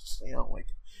house? You know, like,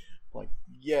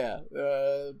 yeah,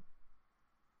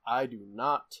 I do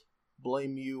not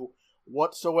blame you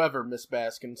whatsoever, Miss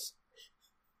Baskins.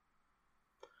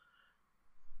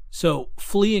 So,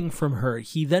 fleeing from her,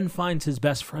 he then finds his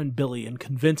best friend Billy and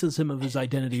convinces him of his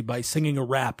identity by singing a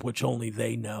rap which only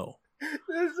they know.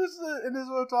 And this is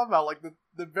what I'm talking about. Like,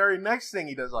 the very next thing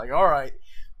he does, like, all right,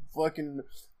 fucking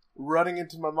running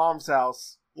into my mom's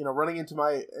house, you know, running into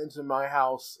my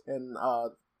house and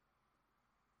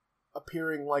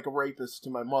appearing like a rapist to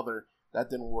my mother. That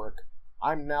didn't work.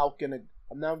 I'm now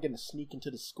gonna sneak into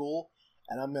the school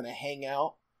and I'm gonna hang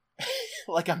out.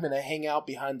 Like, I'm gonna hang out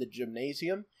behind the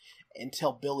gymnasium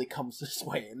until Billy comes this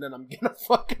way, and then I'm gonna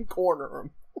fucking corner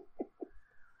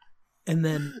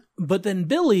him. But then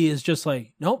Billy is just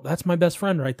like, nope, that's my best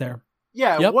friend right there.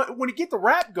 Yeah, Yep. when you get the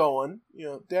rap going, you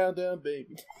know, down, down,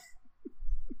 baby.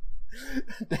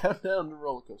 down the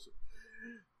roller coaster.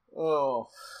 Oh.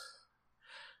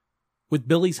 With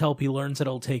Billy's help, he learns that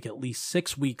it'll take at least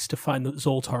 6 weeks to find the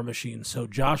Zoltar machine, so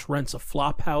Josh rents a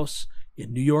flop house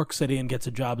in New York City and gets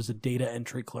a job as a data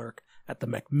entry clerk at the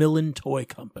Macmillan Toy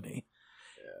Company.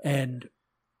 Yeah. And,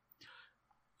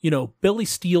 you know, Billy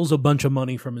steals a bunch of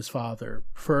money from his father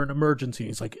for an emergency.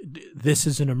 He's like, this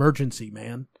is an emergency,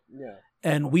 man. Yeah.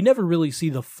 And we never really see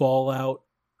the fallout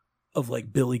of,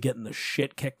 like, Billy getting the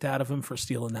shit kicked out of him for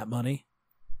stealing that money.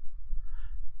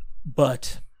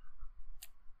 But,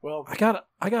 well, I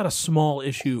got a small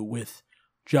issue with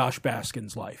Josh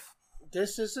Baskin's life.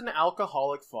 This is an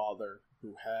alcoholic father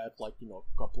who had, like, you know,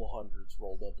 a couple of hundreds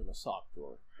rolled up in a sock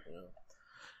drawer. You know?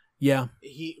 Yeah.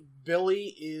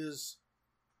 Billy is,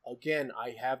 again,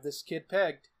 I have this kid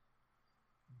pegged.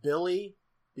 Billy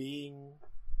being...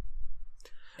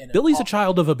 Billy's a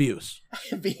child of abuse.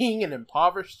 Being an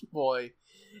impoverished boy,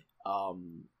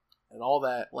 and all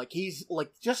that. Like, he's,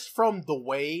 like, just from the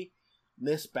way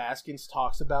Miss Baskins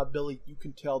talks about Billy, you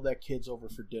can tell that kid's over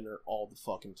for dinner all the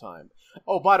fucking time.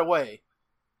 Oh, by the way,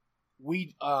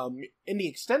 we, in the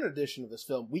extended edition of this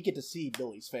film, we get to see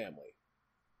Billy's family.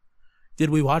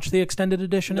 Did we watch the extended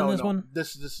edition in this one?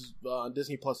 This is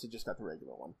Disney Plus. They just got the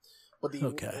regular one, but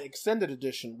the extended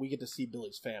edition, we get to see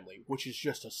Billy's family, which is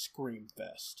just a scream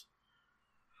fest.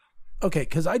 Okay,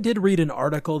 because I did read an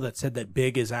article that said that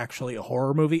Big is actually a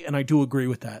horror movie, and I do agree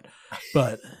with that.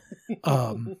 But,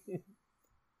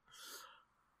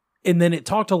 and then it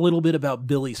talked a little bit about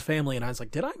Billy's family, and I was like,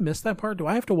 did I miss that part? Do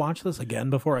I have to watch this again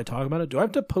before I talk about it? Do I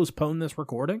have to postpone this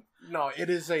recording? No,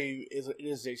 it is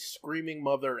a screaming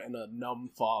mother and a numb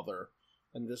father,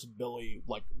 and this Billy,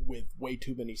 like, with way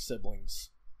too many siblings.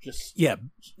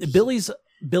 Billy's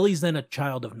then a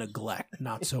child of neglect,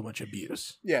 not so much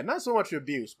abuse. Yeah, not so much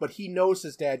abuse, but he knows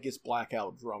his dad gets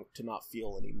blackout drunk to not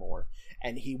feel anymore,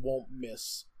 and he won't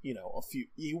miss, you know,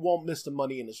 he won't miss the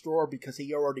money in his drawer because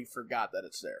he already forgot that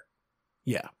it's there.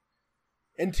 Yeah.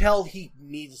 Until he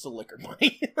needs the liquor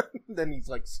money. Then he's,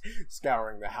 like,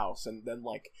 scouring the house, and then,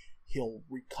 like, he'll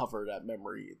recover that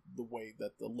memory the way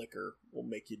that the liquor will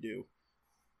make you do.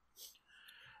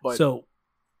 But so,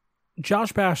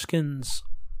 Josh Baskin's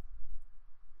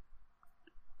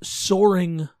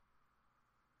soaring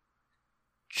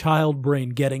child brain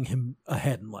getting him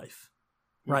ahead in life,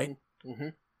 right? Mm-hmm.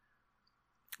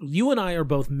 You and I are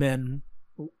both men,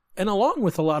 and along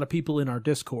with a lot of people in our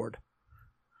Discord,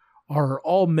 are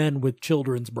all men with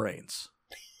children's brains.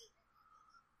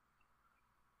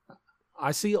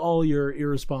 I see all your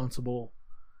irresponsible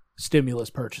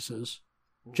stimulus purchases.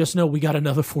 Just know we got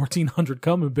another 1,400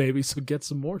 coming, baby, so get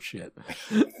some more shit.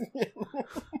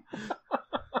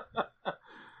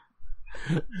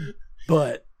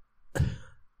 But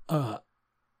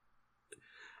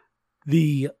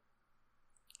the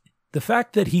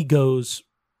fact that he goes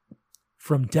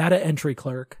from data entry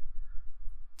clerk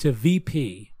to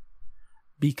VP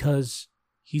because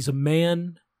he's a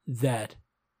man that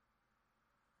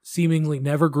seemingly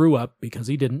never grew up, because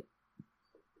he didn't,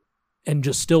 and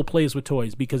just still plays with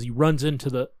toys because he runs into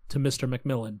Mr.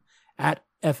 McMillan at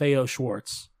FAO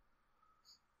Schwartz.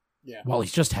 Yeah. While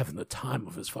he's just having the time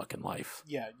of his fucking life.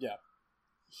 Yeah.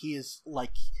 He is,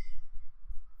 like,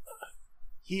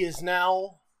 he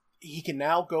can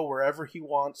now go wherever he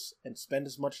wants and spend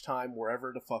as much time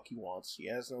wherever the fuck he wants. He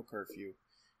has no curfew.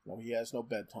 No, he has no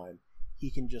bedtime. He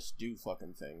can just do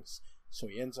fucking things. So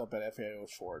he ends up at FAO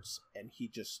Schwartz, and he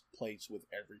just plays with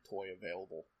every toy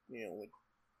available. You know, like,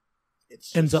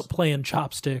 ends up playing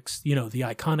chopsticks, you know, the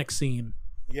iconic scene.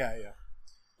 Yeah.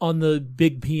 On the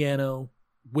big piano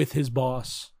with his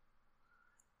boss.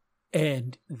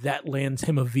 and that lands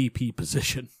him a VP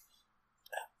position.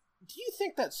 Do you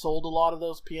think that sold a lot of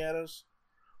those pianos?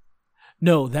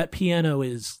 No, that piano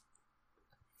is...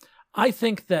 I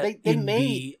think that They in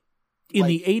made,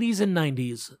 the 80s and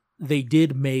 90s, they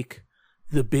did make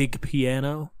the big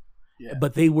piano, Yeah.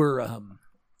 but they were...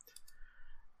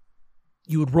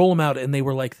 you would roll them out and they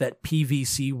were like that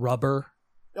PVC rubber.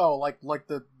 Oh, like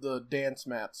the dance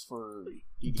mats for DDR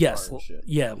Yes, and shit.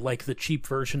 yeah, like the cheap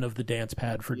version of the dance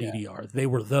pad for Yeah. DDR. They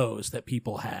were those that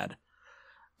people had.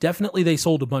 Definitely they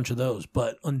sold a bunch of those,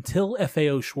 but until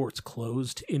FAO Schwartz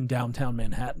closed in downtown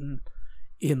Manhattan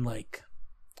in like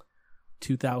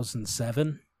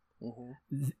 2007, Mm-hmm.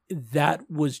 that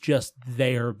was just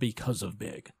there because of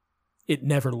Big. It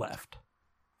never left.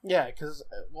 Yeah, because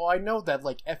I know that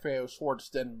like FAO Schwartz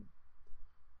then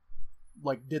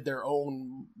like did their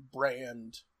own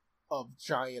brand of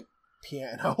giant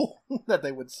piano that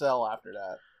they would sell after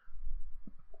that.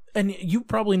 And you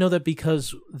probably know that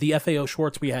because the FAO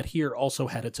Schwartz we had here also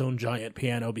had its own giant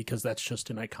piano because that's just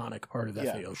an iconic part of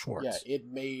FAO Schwartz. Yeah, it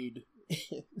made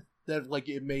that like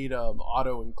it made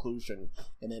auto inclusion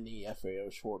in any FAO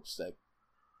Schwartz that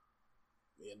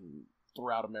in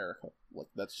throughout America. Like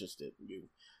that's just it.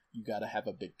 You got to have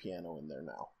a big piano in there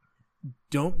now.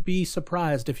 Don't be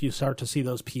surprised if you start to see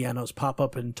those pianos pop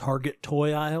up in Target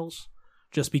toy aisles,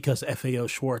 just because FAO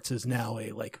Schwartz is now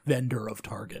a like vendor of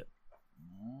Target.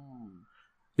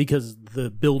 Because the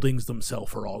buildings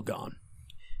themselves are all gone.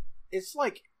 It's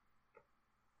like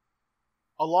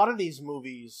a lot of these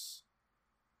movies,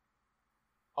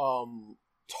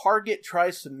 Target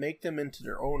tries to make them into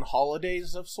their own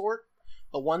holidays of sort.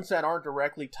 The ones that aren't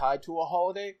directly tied to a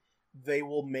holiday, they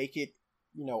will make it,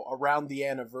 around the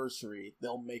anniversary,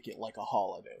 they'll make it like a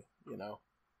holiday,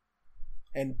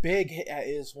 And Big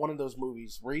is one of those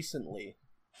movies recently,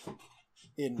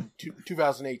 in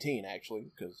 2018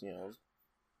 actually, because,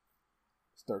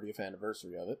 it's 30th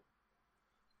anniversary of it.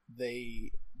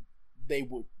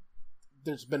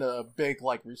 There's been a big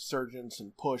like resurgence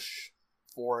and push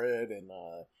for it, and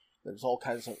there's all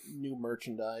kinds of new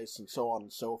merchandise and so on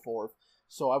and so forth.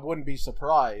 So I wouldn't be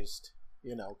surprised,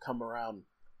 come around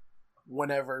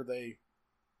whenever they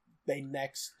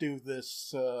next do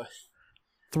this.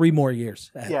 3 more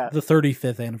years. Yeah. The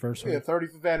 35th anniversary.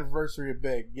 35th anniversary of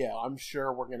Big. Yeah, I'm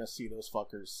sure we're gonna see those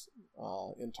fuckers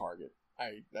in Target.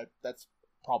 That's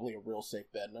probably a real safe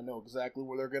bet, and I know exactly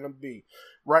where they're gonna be,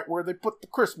 right where they put the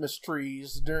Christmas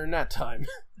trees during that time.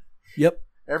 Yep.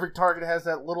 Every Target has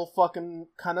that little fucking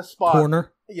kind of spot.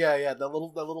 Corner. Yeah, that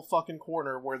little fucking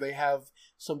corner where they have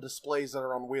some displays that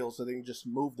are on wheels, so they can just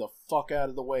move the fuck out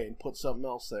of the way and put something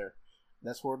else there.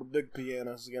 That's where the big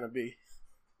piano is gonna be.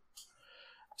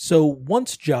 So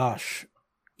once Josh,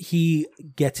 he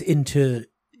gets into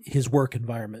his work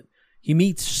environment, he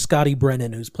meets Scotty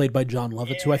Brennan, who's played by John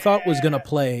Lovitz, who I thought was going to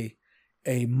play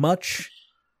a much,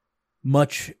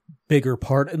 much bigger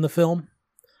part in the film.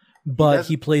 But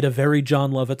he played a very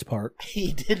John Lovitz part.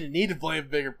 He didn't need to play a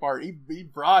bigger part. He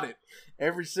brought it.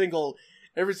 Every single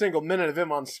minute of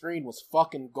him on screen was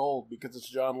fucking gold because it's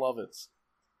John Lovitz.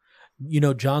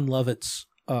 John Lovitz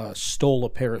stole a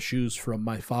pair of shoes from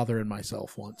my father and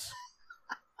myself once.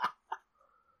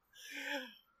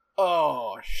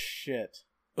 Oh, shit.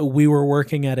 We were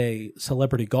working at a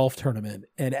celebrity golf tournament,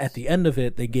 and at the end of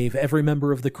it, they gave every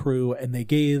member of the crew, and they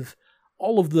gave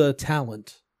all of the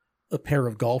talent a pair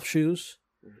of golf shoes.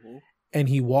 Mm-hmm. And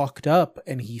he walked up,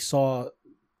 and he saw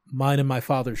mine and my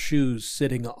father's shoes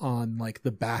sitting on, like,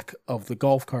 the back of the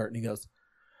golf cart, and he goes,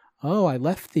 "Oh, I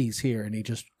left these here," and he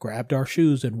just grabbed our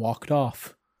shoes and walked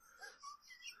off.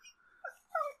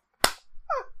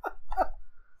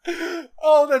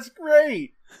 Oh, that's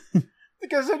great.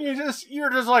 Because then you're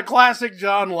just like classic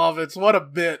John Lovitz. What a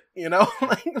bit,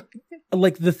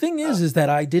 Like, the thing is that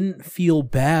I didn't feel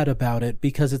bad about it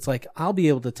because it's like, I'll be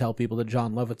able to tell people that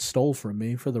John Lovitz stole from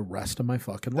me for the rest of my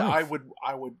fucking life.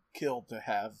 I would kill to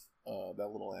have that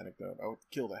little anecdote. I would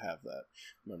kill to have that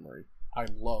memory. I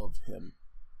love him.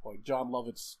 Like, John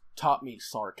Lovitz taught me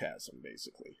sarcasm,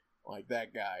 basically. Like,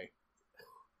 that guy.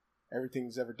 Everything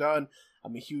he's ever done.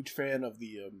 I'm a huge fan of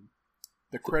the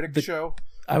Critic show.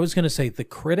 I was going to say, The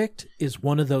Critic is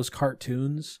one of those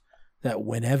cartoons that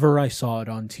whenever I saw it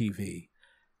on TV,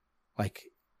 like,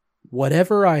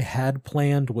 whatever I had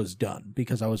planned was done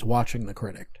because I was watching The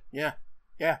Critic. Yeah,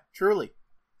 truly.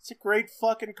 It's a great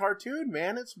fucking cartoon,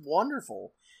 man. It's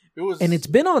wonderful. And it's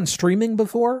been on streaming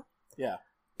before. Yeah.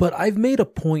 But I've made a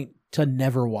point to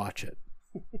never watch it.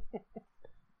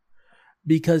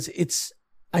 Because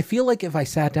I feel like if I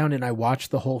sat down and I watched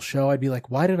the whole show, I'd be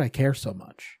like, why did I care so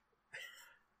much?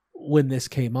 when this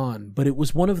came on, but it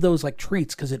was one of those like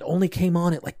treats because it only came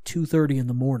on at like 2:30 in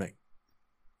the morning.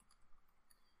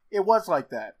 It was like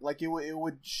that. Like it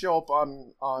would show up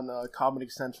on Comedy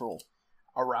Central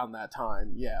around that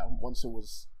time. Yeah, once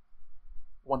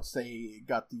they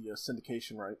got the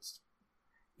syndication rights.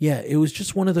 Yeah, it was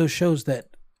just one of those shows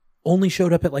that only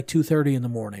showed up at like 2:30 in the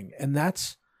morning, and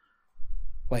that's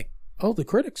like, oh, the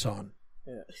Critic's on.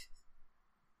 Yeah.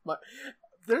 But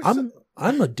there's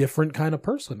I'm a different kind of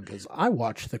person because I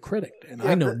watch The Critic, and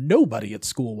Yeah, I know nobody at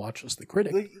school watches The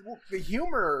Critic. the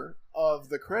humor of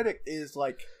The Critic is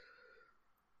like,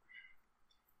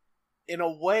 in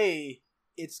a way,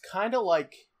 it's kind of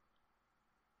like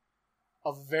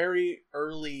a very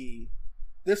early.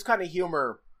 This kind of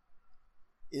humor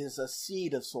is a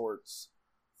seed of sorts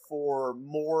for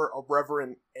more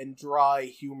irreverent and dry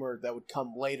humor that would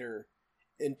come later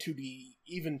into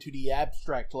the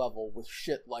abstract level with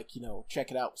shit like,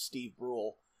 Check It Out with Steve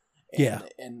Brule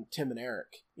and Tim and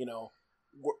Eric.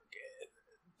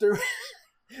 There,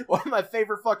 one of my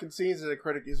favorite fucking scenes in The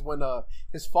Critic is when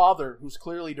his father, who's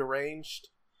clearly deranged,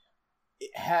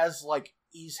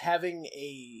 he's having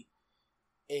a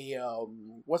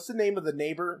what's the name of the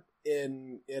neighbor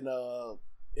in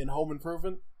Home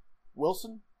Improvement?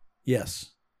 Wilson?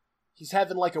 Yes. He's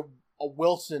having like a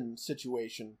Wilson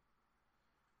situation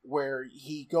where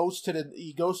he goes to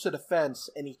the fence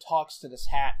and he talks to this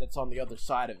hat that's on the other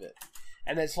side of it.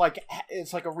 And it's like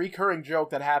a recurring joke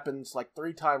that happens like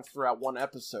 3 times throughout one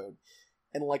episode.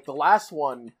 And like the last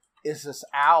one is this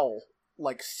owl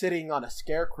like sitting on a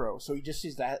scarecrow. So he just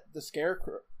sees the hat of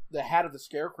the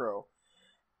scarecrow.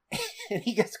 And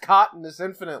he gets caught in this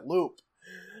infinite loop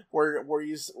where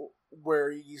he's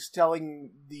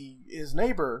telling his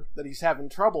neighbor that he's having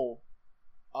trouble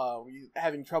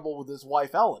with his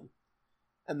wife Ellen,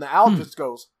 and the owl just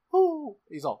goes, "Ooh!"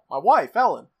 He's all, "My wife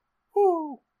Ellen,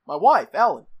 ooh, my wife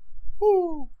Ellen,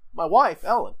 ooh, my wife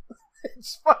Ellen."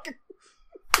 It's fucking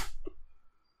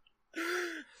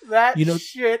that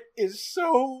shit is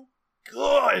so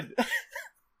good.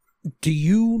 Do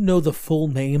you know the full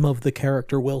name of the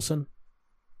character Wilson?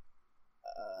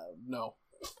 No.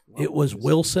 It was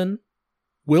Wilson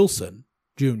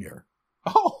Jr.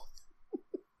 Oh,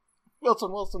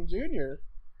 Wilson Jr.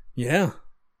 Yeah.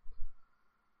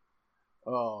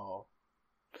 Oh.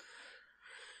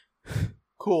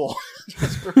 Cool.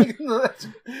 I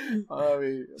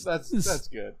mean, that's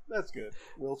good. That's good.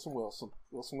 Wilson.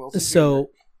 So,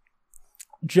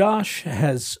 Jr. Josh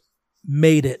has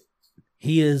made it.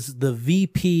 He is the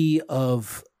VP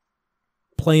of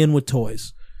Playing with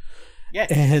Toys. Yeah,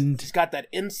 and he's got that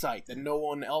insight that no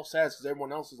one else has because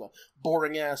everyone else is a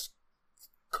boring-ass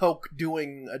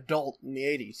coke-doing adult in the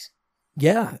 80s.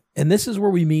 Yeah, and this is where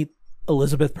we meet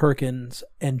Elizabeth Perkins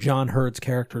and John Hurd's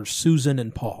characters, Susan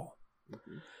and Paul.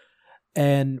 Mm-hmm.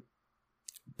 And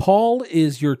Paul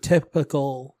is your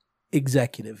typical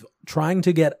executive trying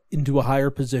to get into a higher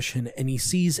position, and he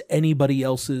sees anybody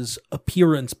else's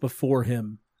appearance before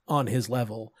him on his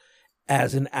level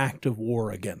as an act of war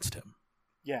against him.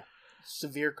 Yeah.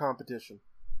 Severe competition.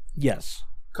 Yes.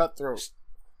 Cutthroat.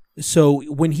 So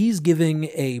when he's giving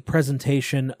a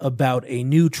presentation about a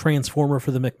new transformer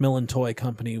for the Macmillan Toy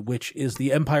Company, which is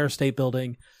the Empire State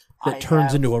Building that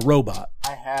turns into a robot.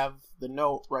 I have the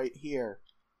note right here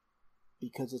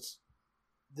because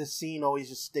this scene always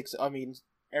just sticks. I mean,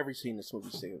 every scene in this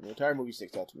movie sticks. The entire movie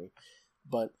sticks out to me.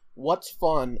 But what's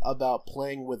fun about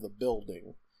playing with a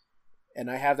building? And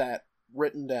I have that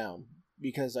written down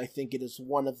because I think it is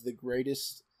one of the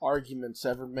greatest arguments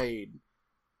ever made.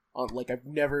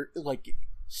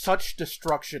 Such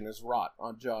destruction is wrought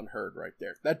on John Hurd right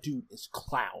there. That dude is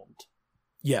clowned.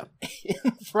 Yeah.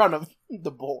 In front of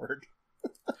the board.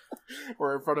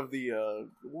 Or in front of the,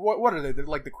 what are they? They're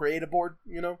like the creative board,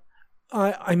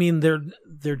 I mean,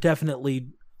 they're definitely,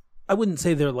 I wouldn't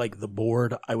say they're like the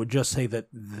board. I would just say that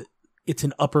it's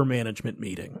an upper management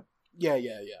meeting. Yeah.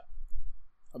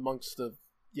 Amongst the,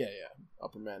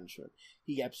 upper management.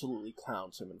 He absolutely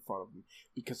clowns him in front of him.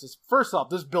 Because first off,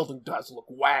 this building does look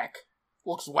whack.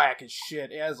 Looks whack as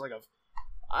shit. It has like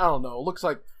I don't know, it looks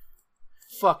like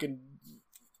fucking...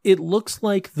 It looks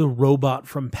like the robot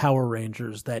from Power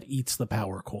Rangers that eats the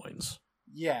power coins.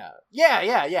 Yeah.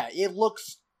 It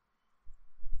looks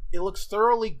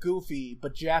thoroughly goofy,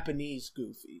 but Japanese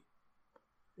goofy.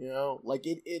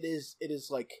 It is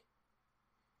like...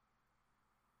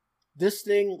 This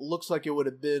thing looks like it would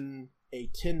have been a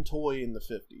tin toy in the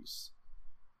 50s.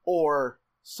 Or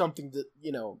something that,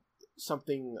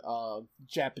 something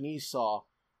Japanese saw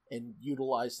and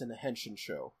utilized in a Henshin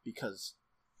show. Because,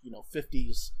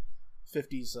 50s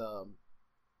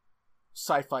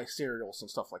sci-fi serials and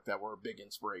stuff like that were a big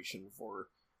inspiration for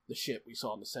the shit we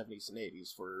saw in the 70s and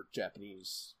 80s for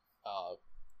Japanese,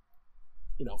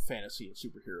 fantasy and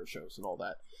superhero shows and all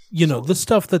that. The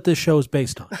stuff that this show is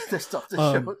based on. The stuff this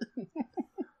show.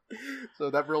 So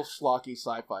that real schlocky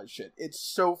sci-fi shit. It's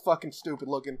so fucking stupid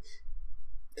looking.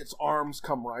 Its arms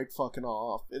come right fucking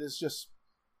off. It is just,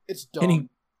 it's dumb.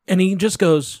 And he just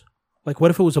goes, like, what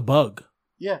if it was a bug?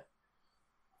 Yeah.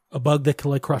 A bug that could,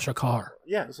 like, crush a car.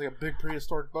 Yeah, it's like a big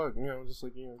prehistoric bug, just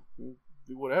like, do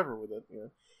whatever with it,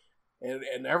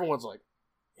 And everyone's like,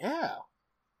 yeah,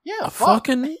 a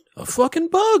fucking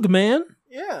bug, man.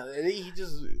 Yeah, and he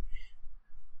just,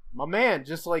 my man,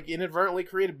 just like inadvertently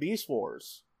created Beast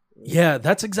Wars. Yeah,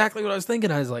 that's exactly what I was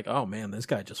thinking. I was like, oh man, this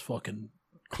guy just fucking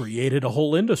created a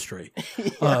whole industry.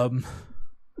 Yeah.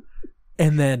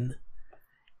 And then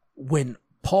when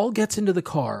Paul gets into the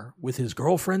car with his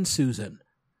girlfriend Susan,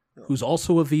 who's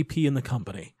also a VP in the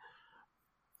company,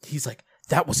 he's like,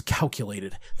 that was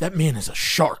calculated. That man is a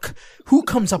shark. Who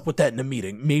comes up with that in a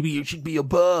meeting? Maybe it should be a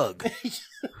bug.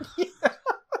 Yeah.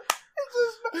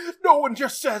 No one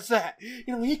just says that.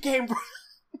 He came from...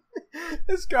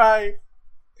 This guy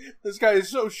is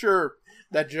so sure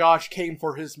that Josh came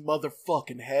for his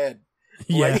motherfucking head.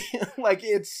 Yeah. Like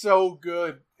it's so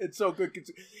good. It's so good.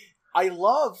 I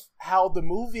love how the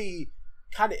movie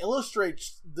kind of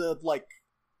illustrates the, like,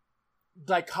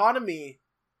 dichotomy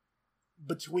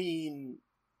between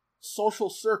social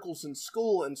circles in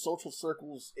school and social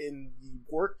circles in the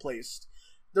workplace.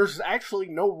 There's actually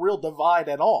no real divide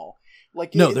at all.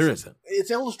 Like, no, there isn't. It's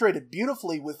illustrated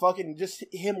beautifully with fucking just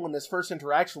him when his first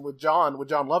interaction with John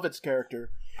Lovett's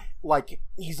character. Like,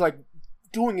 he's like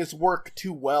doing his work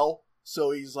too well,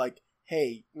 so he's like,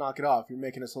 hey, knock it off. You're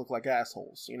making us look like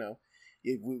assholes,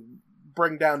 We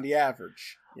bring down the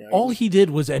average. All he did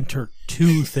was enter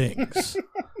two things.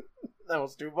 That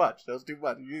was too much. You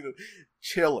need to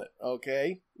chill it,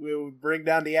 okay? We'll bring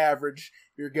down the average.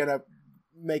 You're gonna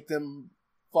make them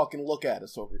fucking look at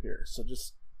us over here. So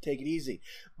just take it easy.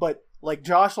 But, like,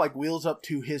 Josh, like, wheels up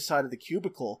to his side of the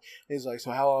cubicle. And he's like,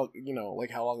 so how long,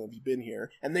 how long have you been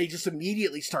here? And they just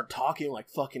immediately start talking like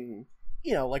fucking,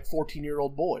 like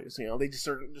 14-year-old boys. They just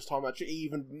start just talking about shit. He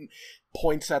even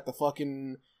points at the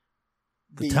fucking...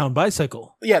 The town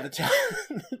bicycle. Yeah,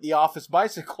 the office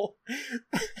bicycle.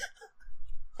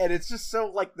 And it's just so,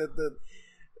 like,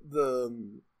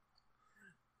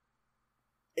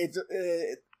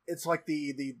 it's like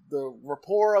the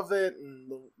rapport of it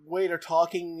and the way they're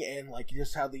talking and, like,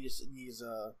 just how these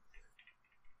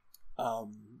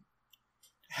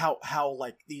how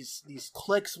like these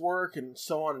cliques work and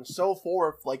so on and so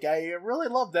forth. Like, I really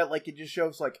love that. Like, it just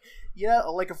shows, like,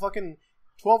 like a fucking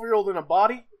 12-year-old in a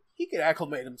body, he could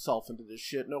acclimate himself into this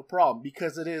shit, no problem,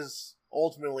 because it is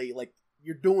ultimately, like,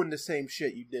 you're doing the same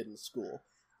shit you did in school.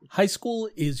 High school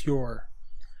is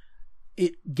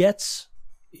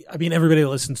everybody that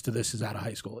listens to this is out of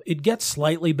high school. It gets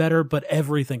slightly better, but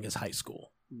everything is high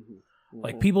school. Mm-hmm. Mm-hmm.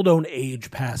 Like, people don't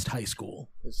age past high school.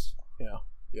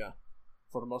 Yeah.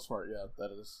 For the most part, yeah,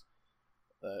 that is.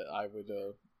 I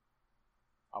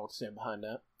would stand behind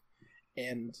that.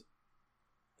 And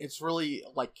it's really,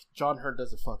 like, John Hurt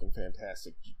does a fucking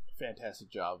fantastic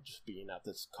job just being out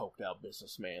this coked out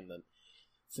businessman that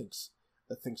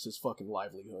thinks his fucking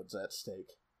livelihood's at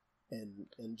stake.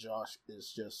 And Josh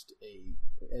is just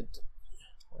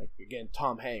like, again,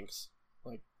 Tom Hanks,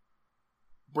 like,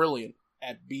 brilliant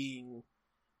at being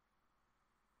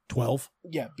 12.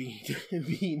 Yeah,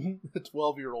 being a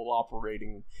 12-year-old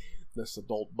operating this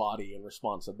adult body and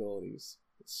responsibilities.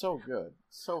 It's so good.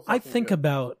 So I think good.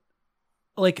 About,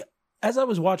 like, as I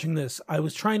was watching this, I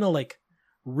was trying to, like,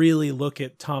 really look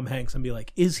at Tom Hanks and be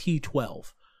like, is he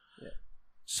 12? Yeah.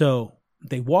 So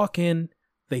they walk in,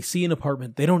 they see an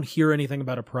apartment, they don't hear anything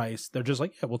about a price. They're just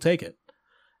like, yeah, we'll take it.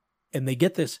 And they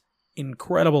get this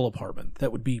incredible apartment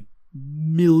that would be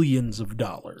millions of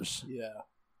dollars. Yeah.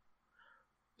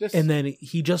 And then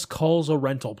he just calls a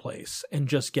rental place and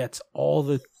just gets all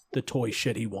the toy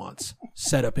shit he wants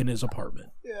set up in his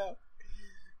apartment. Yeah.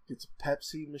 Gets a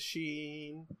Pepsi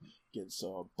machine, gets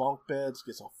bunk beds,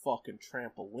 gets a fucking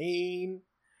trampoline.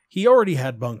 He already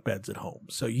had bunk beds at home,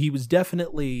 so he was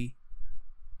definitely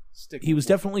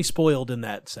definitely spoiled in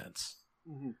that sense.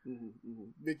 Mm-hmm, mm-hmm,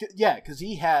 mm-hmm. Yeah, because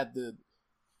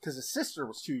his sister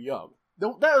was too young.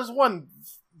 That was one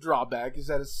drawback, is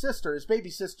that his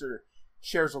baby sister,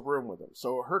 shares a room with him,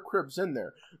 so her crib's in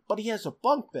there. But he has a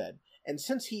bunk bed, and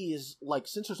since there's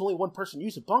only one person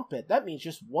using a bunk bed, that means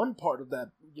just one part of that,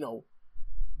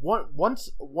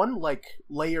 one like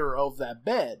layer of that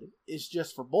bed is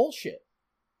just for bullshit.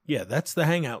 Yeah, that's the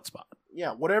hangout spot.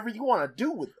 Yeah, whatever you want to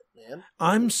do with it. man.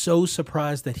 I'm so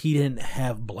surprised that he didn't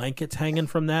have blankets hanging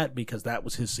from that because that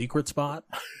was his secret spot.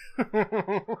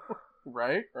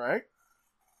 Right.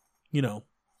 You know,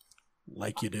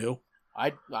 like you do.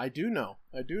 I do know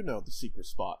the secret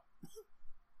spot.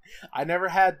 I never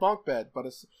had bunk bed, but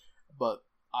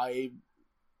I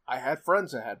had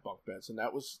friends that had bunk beds, and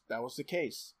that was the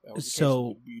case.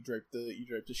 So you draped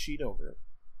the sheet over it.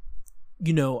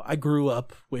 You know, I grew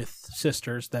up with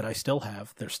sisters that I still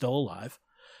have. They're still alive.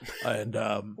 And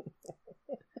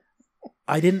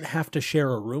I didn't have to share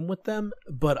a room with them,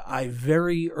 but I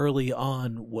very early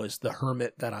on was the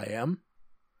hermit that I am.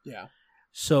 Yeah.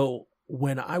 So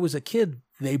when I was a kid,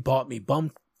 they bought me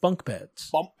bunk beds.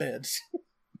 Bump beds.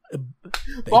 They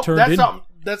Bump, turned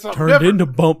that's something turned different. into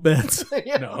bump beds.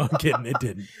 Yeah. No, I'm kidding.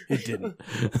 It didn't.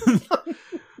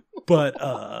 But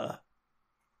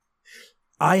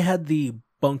I had the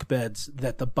bunk beds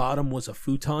that the bottom was a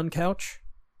futon couch.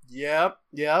 Yep.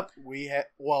 We had.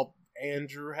 Well,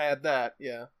 Andrew had that.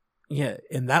 Yeah. Yeah,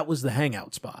 and that was the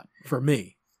hangout spot for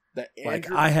me. That Like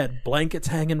Andrew. I had blankets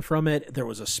hanging from it. There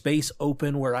was a space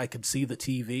open where I could see the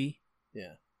TV.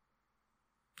 Yeah.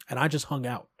 And I just hung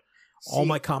out. All See,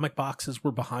 my comic boxes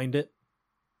were behind it.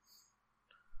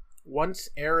 Once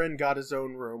Aaron got his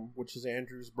own room, which is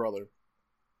Andrew's brother,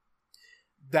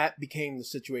 that became the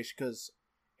situation because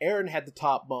Aaron had the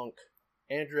top bunk,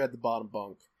 Andrew had the bottom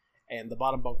bunk, and the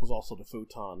bottom bunk was also the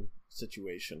futon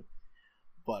situation.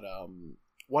 But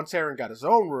once Aaron got his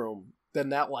own room,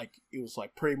 then it was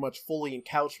like pretty much fully in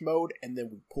couch mode, and then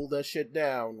we pull that shit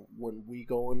down when we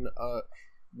go in,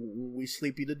 we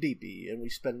sleepy to deepy, and we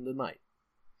spend the night.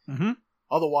 Mm-hmm.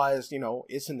 Otherwise,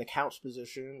 it's in the couch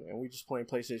position, and we just playing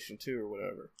PlayStation 2 or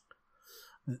whatever.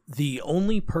 The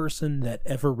only person that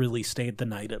ever really stayed the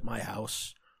night at my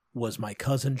house was my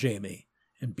cousin Jamie.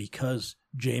 And because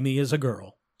Jamie is a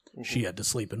girl, Mm-hmm. she had to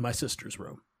sleep in my sister's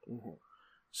room. Mm-hmm.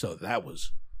 So that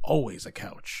was always a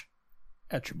couch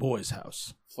at your boy's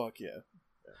house. Fuck yeah.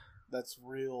 That's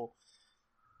real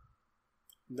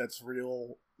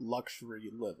luxury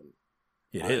living.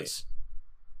 It is.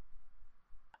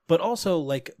 But also,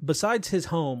 like, besides his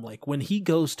home, like, when he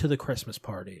goes to the Christmas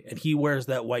party and he wears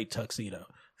that white tuxedo,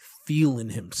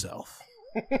 feeling himself.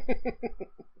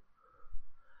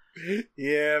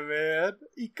 Yeah, man.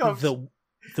 He comes.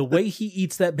 The way he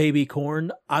eats that baby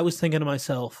corn, I was thinking to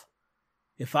myself,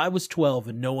 if I was 12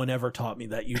 and no one ever taught me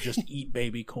that you just eat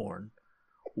baby corn,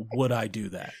 would I do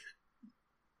that?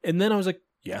 And then I was like,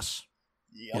 yes.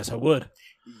 Yep. Yes, I would.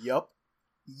 Yup.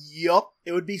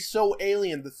 It would be so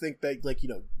alien to think that,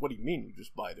 what do you mean you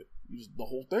just bite it? You just the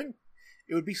whole thing?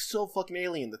 It would be so fucking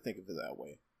alien to think of it that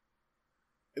way.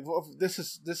 This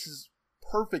is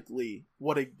perfectly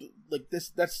what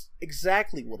that's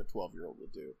exactly what a 12-year-old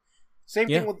would do. Same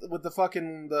thing with the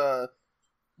fucking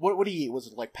what do you eat? Was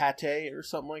it like pate or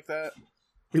something like that?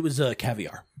 It was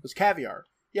caviar. It was caviar.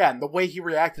 Yeah, and the way he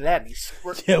reacted to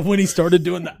that, Yeah, when he started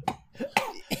doing that.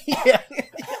 yeah.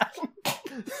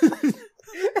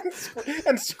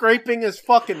 and scraping his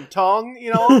fucking tongue,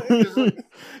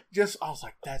 just I was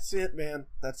like, that's it, man.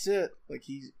 That's it. Like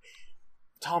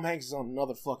Tom Hanks is on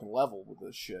another fucking level with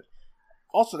this shit.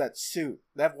 Also, that suit,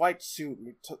 that white suit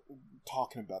we're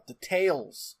talking about, the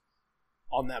tails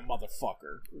on that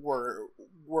motherfucker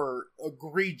were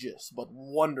egregious but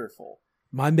wonderful.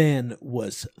 My man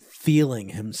was feeling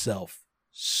himself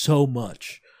so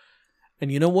much.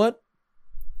 And you know what?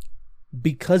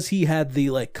 Because he had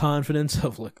the confidence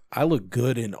of I look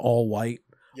good in all white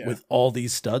with all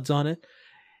these studs on it.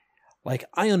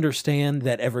 I understand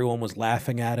that everyone was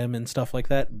laughing at him and stuff like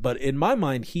that, but in my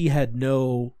mind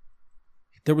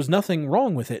there was nothing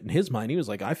wrong with it in his mind. He was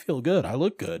like, I feel good, I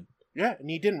look good. Yeah, and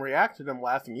he didn't react to them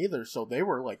laughing either, so they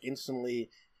were instantly,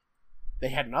 they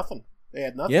had nothing. They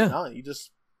had nothing. Yeah. No, you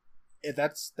just,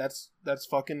 that's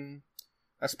fucking,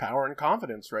 that's power and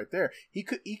confidence right there. He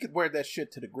could wear that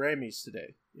shit to the Grammys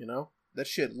today, That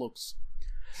shit looks...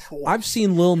 I've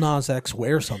seen Lil Nas X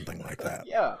wear something like that.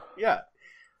 Yeah.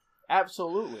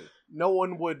 Absolutely. No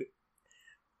one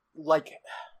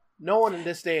in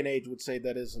this day and age would say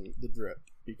that isn't the drip.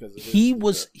 Because he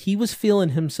was feeling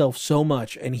himself so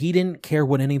much, and he didn't care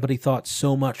what anybody thought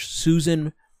so much.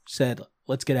 Susan said,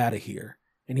 let's get out of here.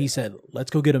 And he said, let's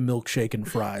go get a milkshake and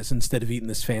fries instead of eating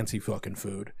this fancy fucking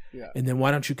food. Yeah. And then why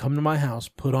don't you come to my house,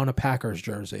 put on a Packers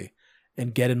jersey,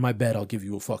 and get in my bed, I'll give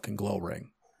you a fucking glow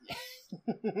ring.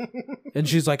 And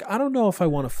she's like, I don't know if I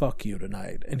want to fuck you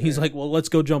tonight. And he's like, well, let's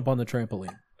go jump on the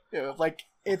trampoline. Yeah,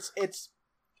 it's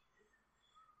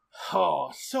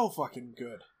oh, so fucking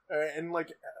good. And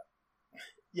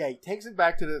he takes it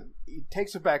back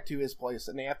to his place,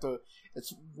 and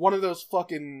it's one of those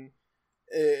fucking,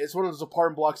 It's one of those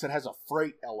apartment blocks that has a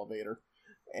freight elevator,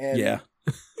 and Yeah.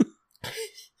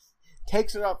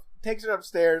 takes it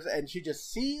upstairs, and she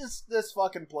just sees this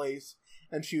fucking place,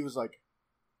 and she was like,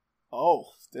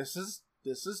 "Oh, this is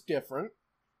different.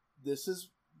 This is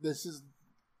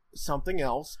something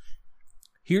else."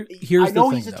 Here's I know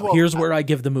the he's thing, a though. 12 Here's where I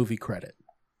give the movie credit.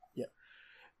 Yeah.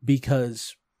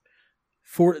 Because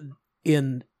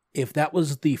if that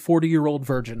was the 40-year-old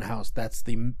virgin house, that's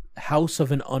the house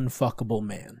of an unfuckable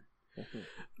man. Mm-hmm.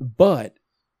 But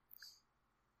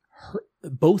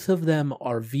both of them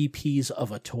are VPs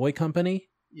of a toy company.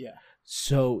 Yeah.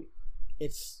 So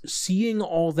It's seeing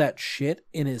all that shit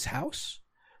in his house,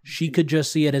 she could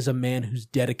just see it as a man who's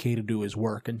dedicated to his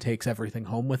work and takes everything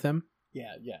home with him.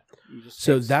 yeah. You just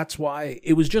So that's why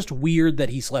it was just weird that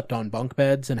he slept on bunk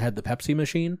beds and had the Pepsi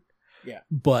machine. Yeah.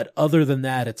 But other than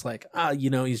that, it's like,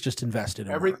 he's just invested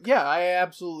in work. Yeah, I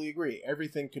absolutely agree.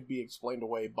 Everything could be explained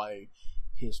away by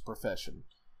his profession,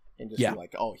 and just be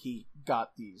like, oh, he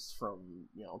got these from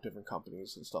different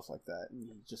companies and stuff like that, and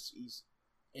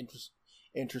he's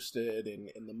interested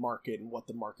in the market and what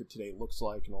the market today looks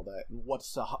like and all that, and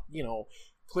what's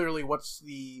clearly what's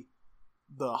the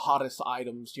hottest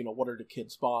items, what are the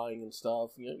kids buying and stuff.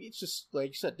 It's just like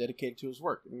you said, dedicated to his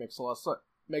work. It makes a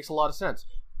lot of sense.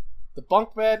 The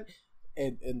bunk bed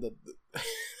and the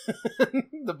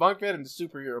the bunk bed and the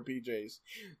superhero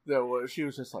PJs. She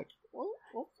was just like, well,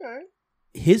 okay.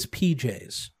 His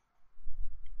PJs.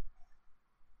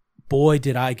 Boy,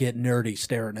 did I get nerdy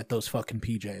staring at those fucking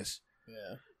PJs.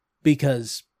 Yeah.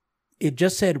 Because it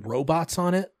just said robots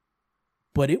on it,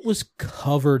 but it was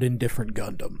covered in different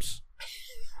Gundams.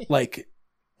 Like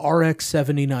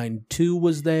RX-79-2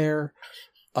 was there.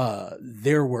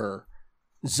 There were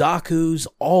Zaku's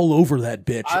all over that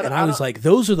bitch. I was like,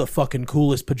 those are the fucking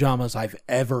coolest pajamas I've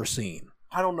ever seen.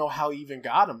 I don't know how he even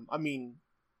got them. I mean,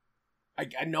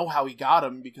 I know how he got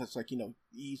them because,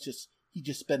 he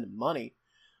just spending money.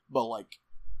 But,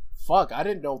 fuck, I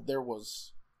didn't know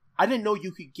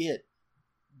you could get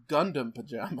Gundam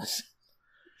pajamas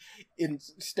in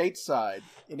stateside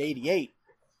in 88.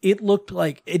 It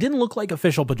didn't look like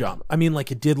official pajamas. I mean,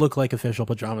 it did look like official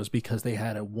pajamas because they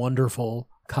had a wonderful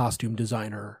costume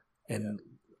designer and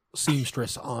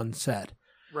seamstress on set.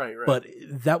 Right. But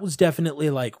that was definitely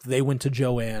they went to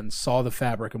Joann's, saw the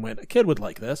fabric, and went, a kid would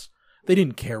like this. They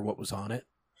didn't care what was on it.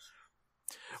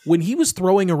 When he was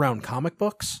throwing around comic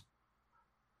books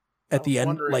at the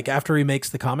end, after he makes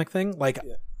the comic thing,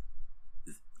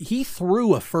 he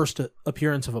threw a first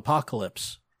appearance of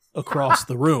Apocalypse across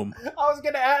the room. I was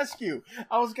going to ask you.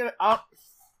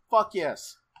 Fuck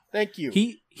yes. Thank you.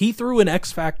 He threw an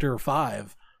X Factor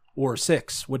 5 or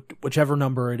 6, whichever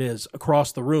number it is,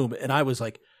 across the room, and I was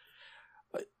like,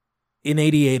 in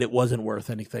 88 it wasn't worth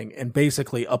anything, and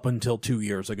basically up until 2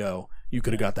 years ago, you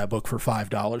could have got that book for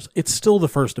 $5. It's still the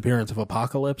first appearance of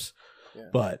Apocalypse,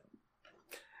 but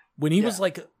when he was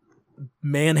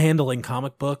manhandling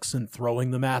comic books and throwing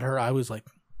them at her, I was like,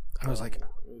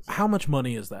 how much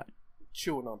money is that?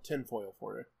 Chewing on tinfoil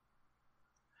for you.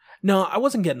 No, I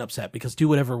wasn't getting upset because do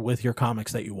whatever with your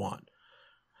comics that you want.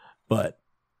 But,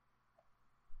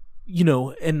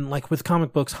 and with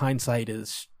comic books, hindsight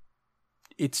it's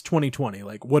 2020.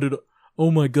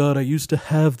 Oh my God, I used to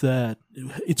have that.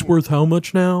 It's worth how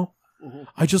much now? Mm-hmm.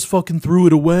 I just fucking threw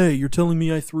it away. You're telling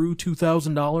me I threw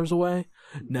 $2,000 away?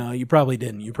 No, you probably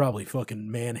didn't. You probably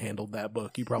fucking manhandled that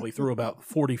book. You probably threw about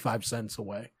 45 cents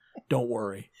away. Don't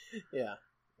worry. Yeah.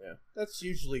 That's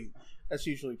usually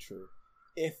true.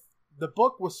 If the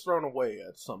book was thrown away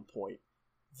at some point,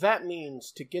 that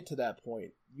means to get to that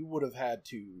point, you would have had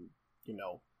to,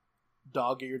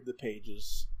 dog-eared the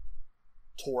pages,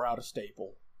 tore out a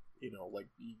staple, you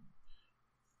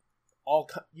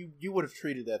would have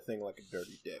treated that thing like a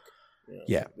dirty dick.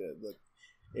 Yeah.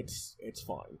 It's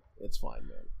fine. It's fine,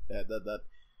 man.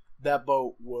 That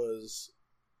boat was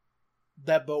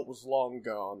long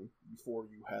gone before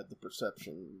you had the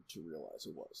perception to realize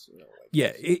it was.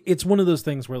 It's one of those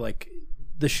things where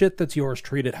the shit that's yours,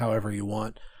 treat it however you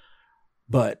want,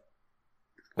 but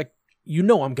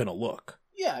I'm gonna look.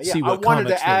 Yeah. See I what wanted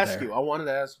to comics were ask there. you.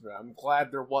 I'm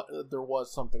glad there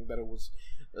was something that it was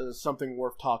something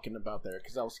worth talking about there,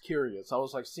 because I was curious. I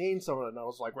was seeing some of it, and I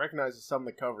was recognizing some of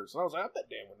the covers, and I was like, I bet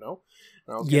Dan would know.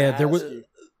 And I was there was you.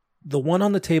 the one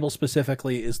on the table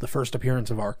specifically is the first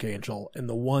appearance of Archangel, and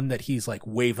the one that he's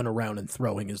waving around and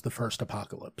throwing is the first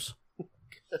Apocalypse.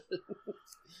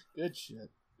 Good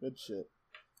shit. Let's see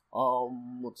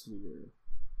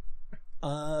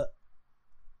here.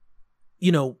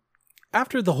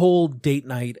 After the whole date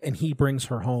night and he brings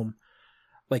her home,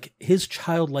 his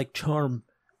childlike charm,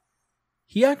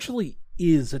 he actually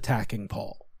is attacking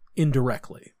Paul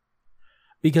indirectly.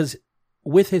 Because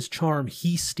with his charm,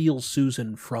 he steals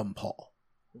Susan from Paul.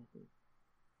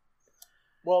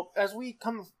 Well, as we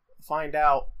come find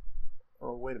out...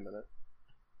 Oh, wait a minute.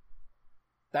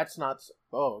 That's not...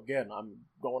 Oh, again, I'm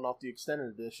going off the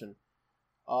extended edition.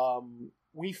 In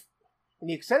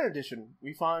the extended edition,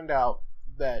 we find out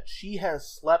that she has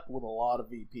slept with a lot of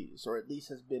VPs, or at least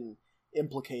has been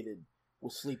implicated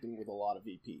with sleeping with a lot of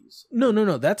VPs.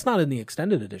 No. That's not in the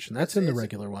extended edition. That's in the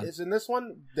regular one. Is in this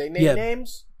one? They name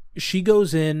names? She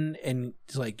goes in and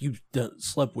it's like, you've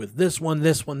slept with this one,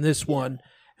 this one, this one.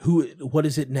 What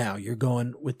is it now? You're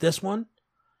going with this one?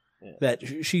 Yeah.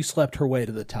 That she slept her way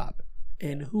to the top.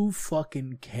 And who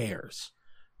fucking cares?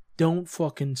 Don't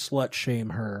fucking slut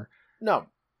shame her. No.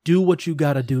 Do what you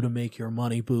gotta do to make your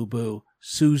money, boo-boo.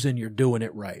 Susan, you're doing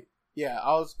it right. Yeah,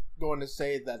 I was going to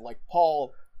say that, like,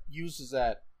 Paul uses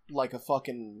that like a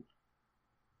fucking...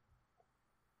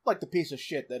 like the piece of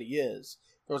shit that he is.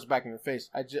 Throws it back in her face.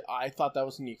 I thought that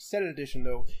was in the extended edition,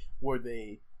 though, where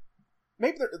they...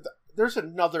 Maybe there's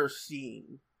another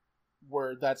scene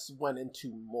where that's went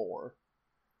into more.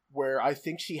 Where I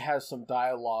think she has some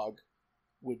dialogue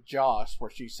with Josh,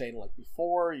 where she's saying, like,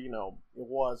 before, it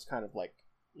was kind of like,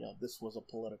 this was a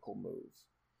political move.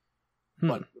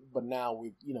 But now,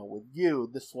 with you,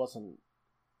 this wasn't...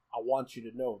 I want you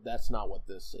to know that's not what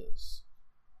this is.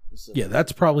 Yeah,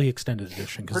 that's probably extended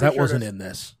edition, because that wasn't in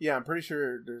this. Yeah, I'm pretty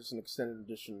sure there's an extended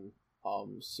edition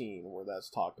scene where that's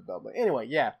talked about. But anyway,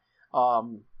 yeah.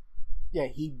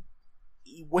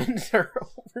 He wins her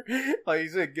over. Like you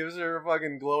said, gives her a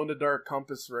fucking glow-in-the-dark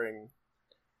compass ring.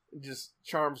 Just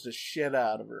charms the shit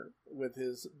out of her with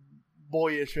his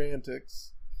boyish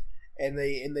antics. And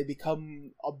they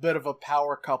become a bit of a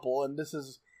power couple, and this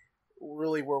is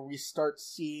really where we start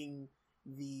seeing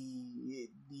the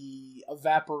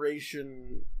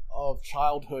evaporation of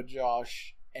childhood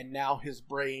Josh, and now his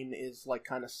brain is like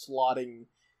kind of slotting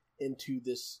into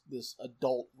this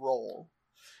adult role.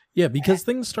 Yeah, because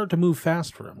things start to move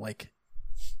fast for him. Like,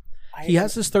 he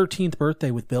has his 13th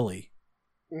birthday with Billy,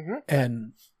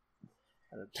 and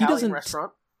at an he doesn't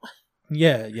restaurant.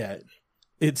 Yeah.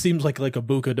 It seems like a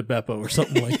Buca de Beppo or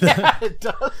something like that. Yeah, it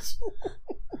does.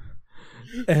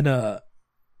 And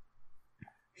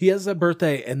he has that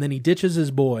birthday, and then he ditches his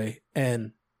boy,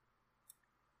 and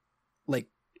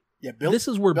this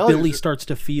is where Billy starts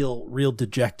to feel real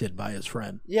dejected by his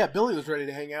friend. Yeah, Billy was ready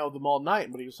to hang out with him all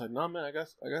night, but he was like, "No, man, I got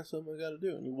something I got to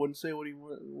do," and he wouldn't say what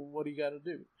he got to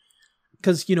do.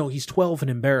 Because he's 12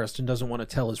 and embarrassed and doesn't want to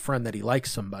tell his friend that he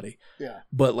likes somebody. Yeah,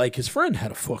 but his friend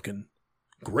had a fucking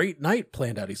great night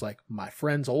planned out. He's like, "My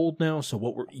friend's old now, so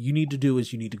what you need to do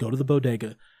is you need to go to the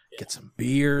bodega, get some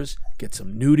beers, get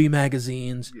some nudie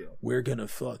magazines. Yeah. We're gonna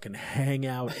fucking hang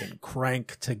out and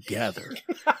crank together.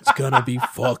 It's gonna be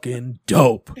fucking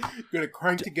dope. Gonna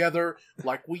crank together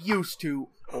like we used to,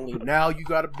 only now you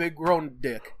got a big grown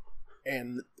dick,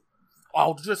 and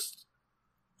I'll just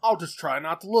try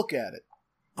not to look at it.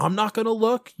 I'm not gonna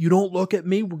look. You don't look at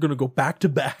me. We're gonna go back to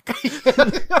back."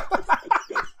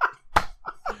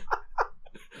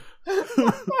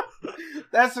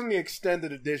 That's in the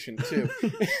extended edition, too.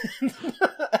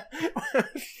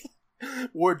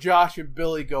 Where Josh and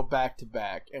Billy go back to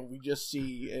back, and we just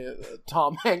see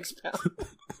Tom Hanks.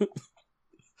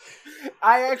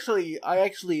 I actually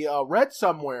read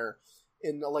somewhere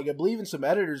in I believe in some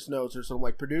editor's notes or some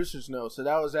producer's notes that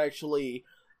was actually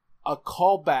a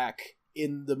callback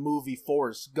in the movie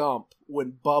Forrest Gump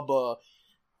when Bubba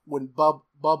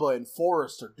and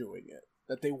Forrest are doing it.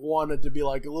 That they wanted to be a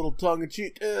little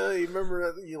tongue-in-cheek. You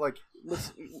remember that?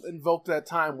 Let's invoke that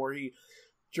time where he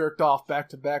jerked off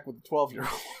back-to-back with a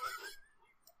 12-year-old.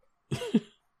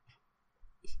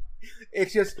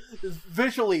 It's just,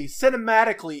 visually,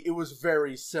 cinematically, it was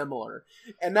very similar.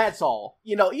 And that's all.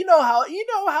 You know how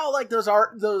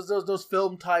those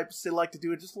film types, they like to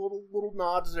do it, just little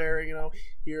nods there,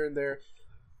 here and there.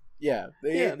 Yeah,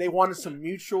 they wanted some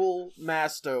mutual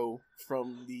masto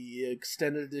from the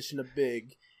extended edition of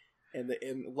Big,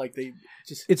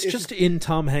 it's just in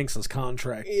Tom Hanks's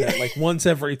contract that once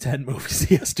every 10 movies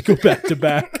he has to go back to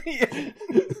back.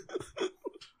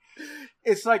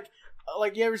 It's like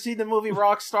you ever seen the movie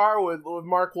Rockstar with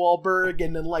Mark Wahlberg,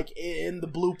 and then in the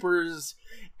bloopers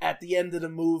at the end of the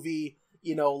movie,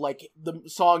 the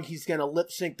song he's gonna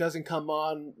lip sync doesn't come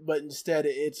on, but instead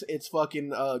it's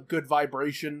fucking Good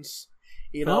Vibrations.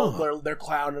 They're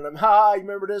clowning him. Ha! You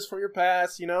remember this from your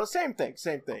past? Same thing.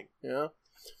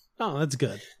 Oh, that's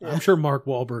good. Yeah. I'm sure Mark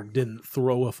Wahlberg didn't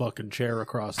throw a fucking chair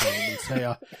across him and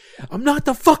say, "I'm not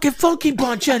the fucking Funky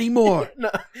Bunch anymore."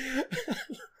 No.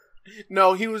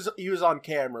 No, he was on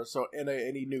camera, so and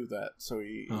he knew that, so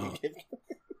he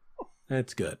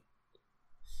That's good.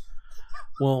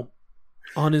 Well,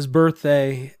 on his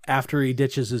birthday, after he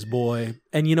ditches his boy,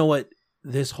 and you know what?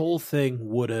 This whole thing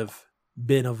would have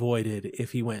been avoided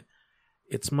if he went,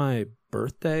 it's my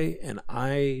birthday, and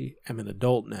I am an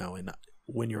adult now, and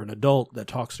when you're an adult that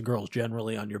talks to girls,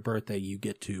 generally on your birthday, you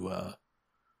get to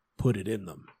put it in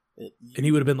them. And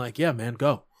he would have been like, yeah, man,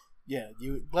 go. Yeah,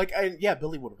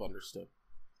 Billy would have understood.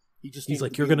 He's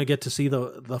like, you're going to get to see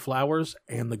the flowers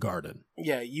and the garden.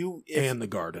 Yeah, and the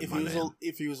garden,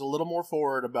 if he was a little more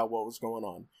forward about what was going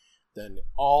on, then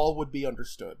all would be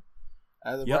understood.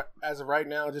 As of right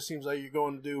now, it just seems like you're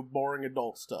going to do boring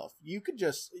adult stuff. You could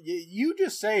just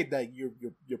say that your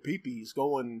pee-pee is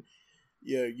going,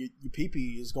 your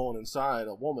pee-pee is going inside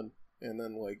a woman, and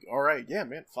then like, all right, yeah,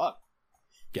 man, fuck,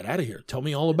 get out of here. Tell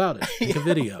me all about it. Take a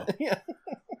video. Yeah.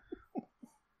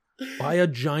 Buy a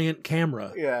giant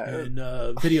camera. Yeah. And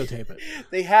videotape it.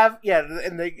 They have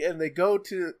and they go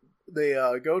to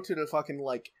the fucking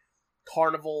like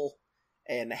carnival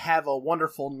and have a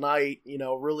wonderful night. You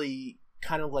know, really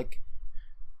kind of like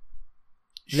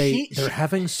they're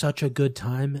having such a good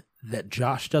time that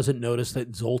Josh doesn't notice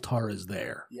that Zoltar is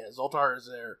there. Yeah, Zoltar is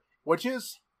there, which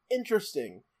is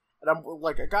interesting. And I'm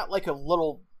like, I got like a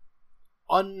little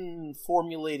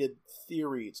unformulated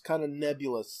theory. It's kind of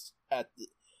nebulous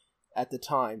at the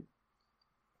time,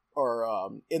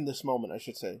 or in this moment, I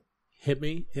should say. Hit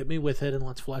me with it, and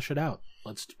let's flesh it out.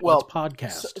 Let's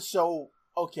podcast.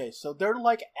 So they're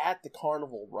like at the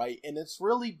carnival, right? And it's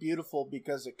really beautiful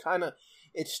because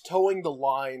it's towing the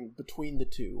line between the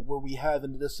two, where we have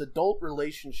this adult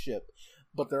relationship,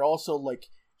 but they're also like,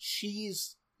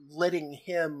 she's letting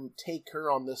him take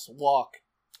her on this walk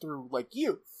through like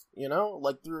youth, you know,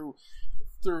 like through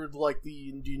like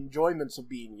the enjoyments of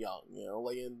being young, you know,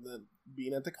 like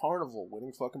being at the carnival,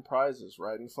 winning fucking prizes,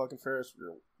 riding fucking Ferris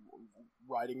wheel,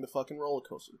 riding the fucking roller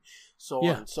coaster, so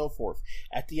on and so forth.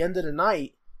 At the end of the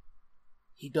night,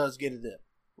 he does get it in,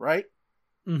 right?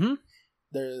 Mm-hmm.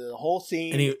 The whole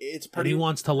scene, it's pretty. And he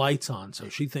wants the lights on, so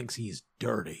she thinks he's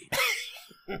dirty.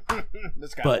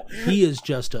 But he is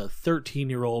just a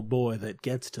 13-year-old boy that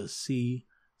gets to see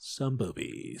some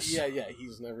boobies. Yeah,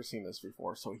 he's never seen this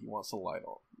before, so he wants the light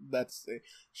on.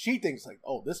 She thinks like,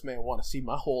 oh, this man want to see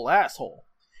my whole asshole,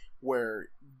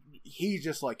 where he's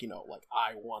just like, you know, like,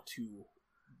 I want to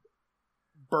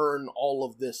burn all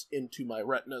of this into my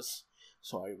retinas,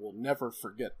 so I will never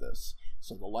forget this.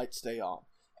 So the lights stay on.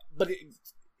 But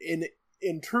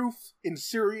in truth, in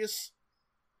serious,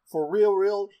 for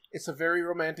real, it's a very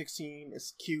romantic scene.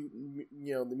 It's cute, and,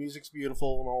 you know, the music's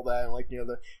beautiful and all that. And like, you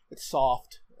know, it's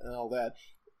soft and all that.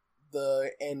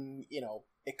 And you know,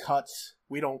 it cuts.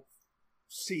 We don't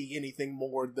see anything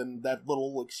more than that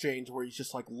little exchange where he's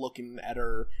just like looking at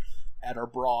her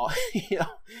bra. You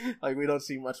know, like, we don't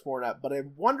see much more of that. But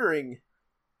I'm wondering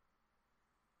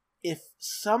if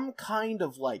some kind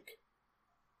of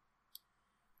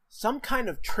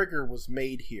trigger was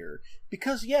made here,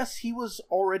 because yes, he was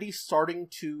already starting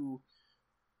to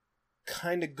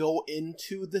kind of go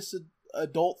into this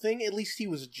adult thing. At least he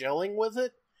was gelling with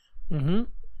it. Mm-hmm.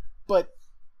 But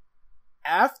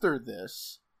after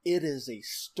this, it is a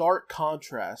stark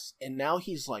contrast, and now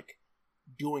he's like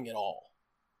doing it all.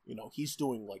 You know, he's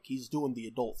doing the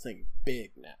adult thing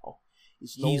big now.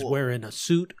 He's wearing a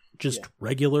suit just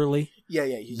regularly. Yeah.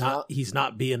 He's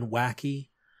not being wacky.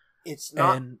 It's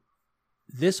not. And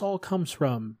this all comes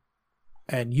from,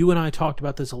 and you and I talked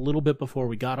about this a little bit before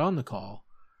we got on the call,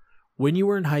 when you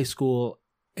were in high school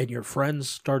and your friends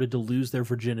started to lose their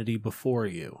virginity before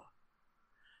you,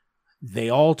 they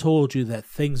all told you that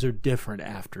things are different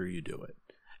after you do it.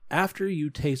 After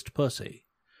you taste pussy,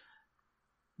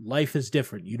 life is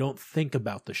different. You don't think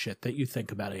about the shit that you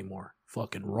think about anymore.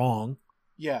 Fucking wrong.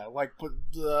 Yeah, like,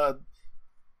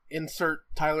 insert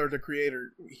Tyler, the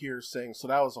Creator, here saying, so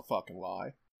that was a fucking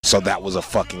lie. So that was a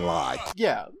fucking lie.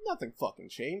 Yeah, nothing fucking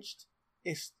changed.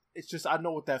 It's just, I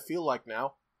know what that feel like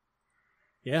now.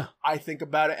 Yeah. I think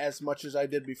about it as much as I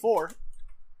did before,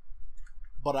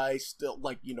 but I still,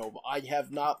 like, you know, I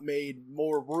have not made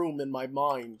more room in my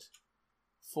mind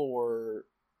for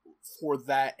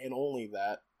that and only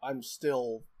that. I'm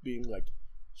still being like,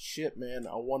 shit, man,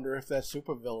 I wonder if that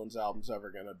Supervillains album's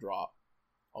ever gonna drop.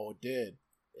 Oh, it did.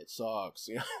 It sucks.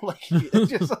 You know, like, it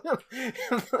just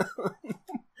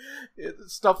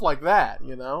stuff like that,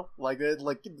 you know?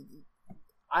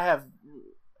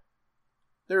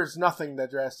 There's nothing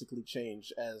that drastically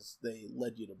changed as they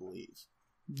led you to believe.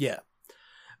 Yeah.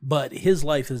 But his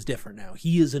life is different now.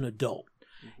 He is an adult.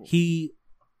 Mm-hmm.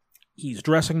 He's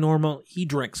dressing normal. He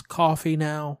drinks coffee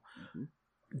now.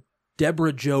 Mm-hmm.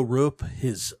 Deborah Jo Rupp,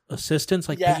 his assistant's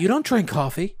like, Yeah. "But you don't drink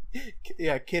coffee."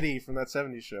 Yeah, Kitty from that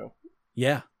 70s show.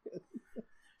 Yeah.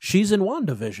 She's in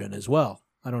WandaVision as well.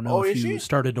 I don't know Oh, if is you she?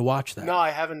 started to watch that. No, I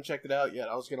haven't checked it out yet.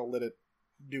 I was going to let it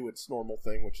do its normal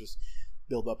thing, which is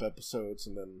build up episodes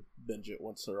and then binge it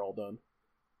once they're all done.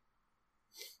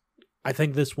 I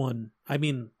think this one, I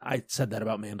mean, I said that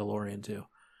about Mandalorian too.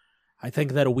 I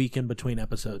think that a week in between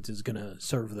episodes is going to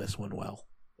serve this one well.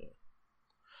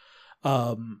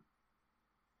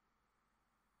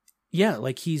 Yeah,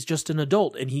 like he's just an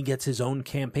adult and he gets his own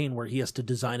campaign where he has to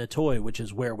design a toy, which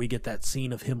is where we get that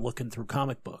scene of him looking through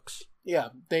comic books. Yeah,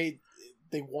 they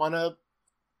want to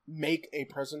make a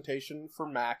presentation for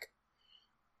Mac,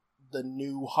 the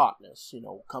new hotness,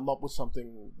 come up with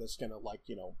something that's going to, like,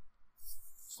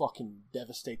 fucking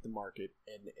devastate the market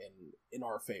and in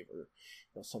our favor.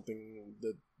 Something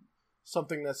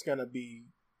that's going to be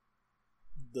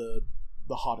the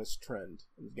hottest trend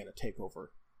and is going to take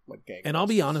over like gangbusters. And I'll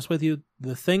be honest with you,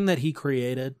 the thing that he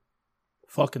created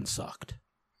fucking sucked.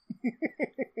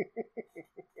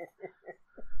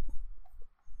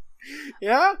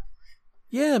 Yeah?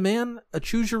 Yeah, man, a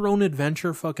choose your own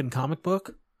adventure fucking comic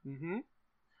book Mm-hmm.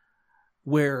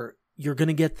 where you're going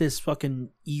to get this fucking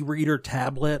e-reader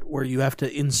tablet where you have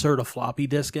to insert a floppy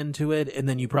disk into it, and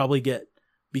then you probably get,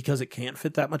 because it can't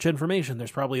fit that much information,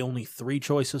 there's probably only 3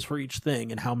 choices for each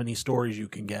thing and how many stories you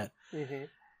can get. Mm-hmm.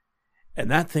 And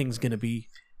that thing's going to be,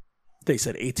 they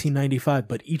said $18.95,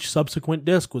 but each subsequent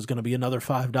disc was going to be another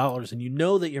 $5, and you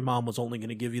know that your mom was only going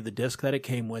to give you the disc that it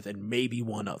came with and maybe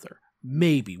one other.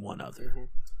 Maybe one other. Mm-hmm.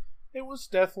 It was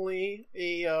definitely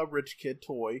a rich kid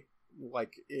toy,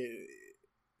 like,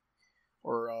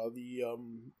 or the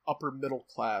upper middle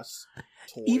class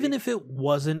toy. Even if it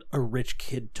wasn't a rich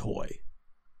kid toy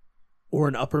or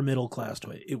an upper middle class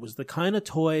toy, it was the kind of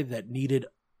toy that needed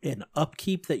an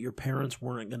upkeep that your parents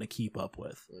weren't going to keep up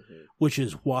with, which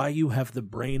is why you have the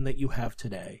brain that you have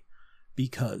today,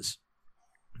 because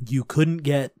you couldn't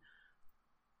get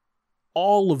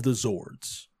all of the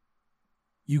Zords.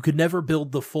 You could never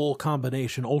build the full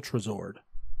combination Ultra Zord.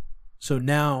 So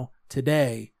now,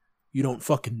 today, you don't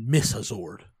fucking miss a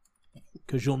Zord,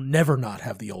 because you'll never not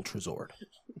have the Ultra Zord.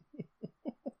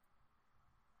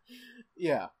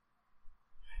 Yeah.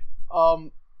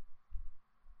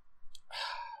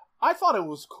 I thought it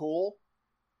was cool,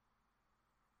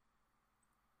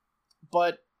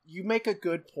 but you make a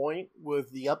good point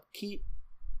with the upkeep.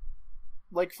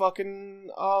 Like fucking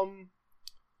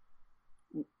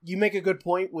you make a good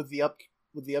point with the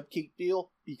upkeep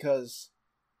deal, because,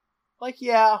 like,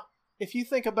 yeah, if you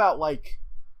think about like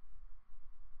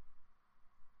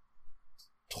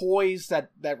toys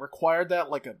that required that,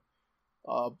 like a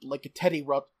Teddy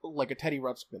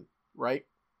Ruxpin, right?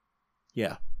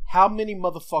 Yeah. How many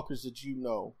motherfuckers did you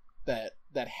know that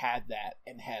had that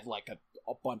and had like a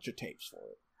bunch of tapes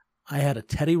for it? I had a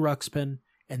Teddy Ruxpin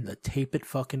and the tape it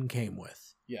fucking came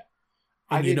with. Yeah.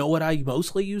 And you know what I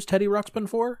mostly used Teddy Ruxpin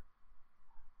for?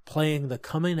 Playing the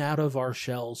Coming Out of Our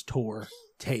Shells tour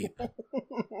tape.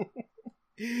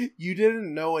 You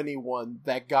didn't know anyone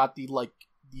that got the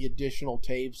additional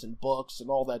tapes and books and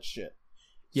all that shit.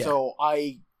 Yeah. So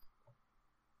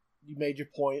you made your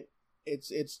point.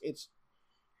 It's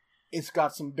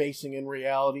got some basing in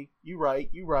reality. You right.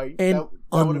 And That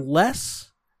would've-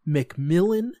 unless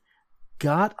Macmillan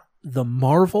got the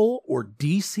Marvel or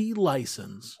DC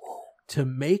license to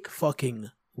make fucking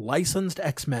licensed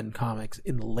X-Men comics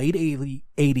in the late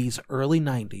 80s, early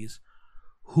 90s,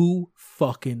 who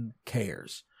fucking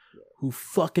cares? Who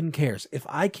fucking cares? If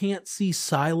I can't see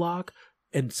Psylocke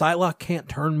and Psylocke can't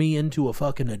turn me into a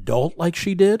fucking adult like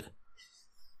she did,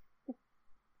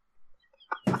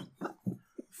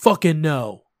 fucking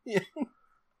no.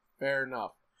 Fair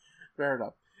enough.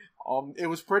 It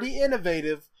was pretty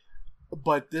innovative,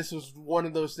 but this was one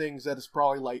of those things that is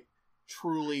probably like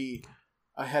truly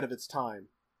ahead of its time.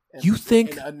 And You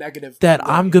think in a negative that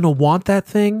way. I'm going to want that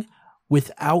thing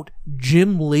without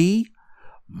Jim Lee,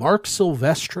 Mark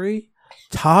Silvestri,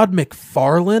 Todd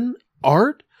McFarlane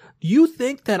art? You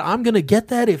think that I'm going to get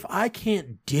that if I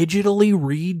can't digitally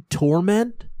read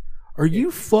Torment? Are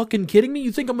you fucking kidding me?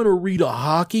 You think I'm going to read a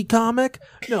hockey comic?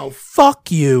 No,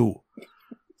 fuck you.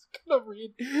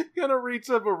 Gonna read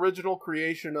some original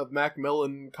creation of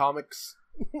Macmillan comics.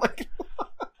 Like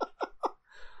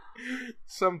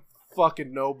some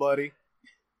fucking nobody.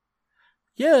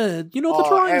 Yeah, you know, the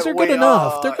drawings and are good wait,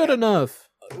 enough. They're good enough.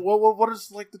 What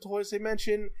is like the toys they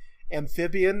mentioned?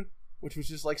 Amphibian, which was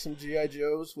just like some G.I.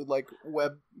 Joes with like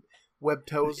web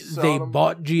toes. They on them.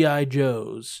 bought G.I.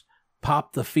 Joes,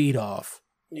 popped the feet off,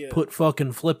 Yeah. put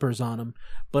fucking flippers on them.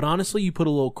 But honestly, you put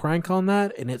a little crank on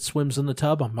that and it swims in the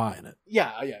tub, I'm buying it.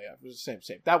 Yeah. Same.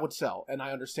 That would sell, and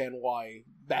I understand why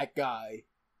that guy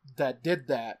that did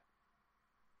that,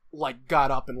 like,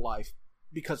 got up in life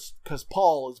because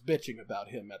Paul is bitching about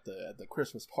him at the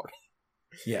Christmas party.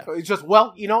 Yeah. It's just,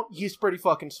 well, he's pretty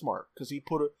fucking smart because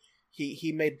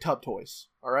he made tub toys.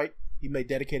 All right, he made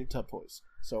dedicated tub toys.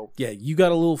 So Yeah, you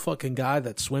got a little fucking guy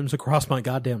that swims across my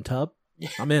goddamn tub?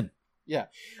 I'm in. yeah,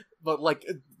 but like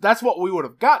that's what we would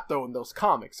have got though in those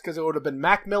comics because it would have been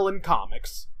Macmillan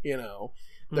Comics. They're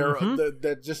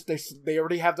they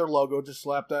already have their logo. Just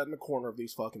slap that in the corner of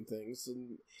these fucking things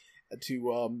and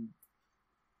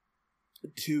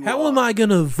How am I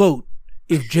gonna vote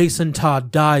if Jason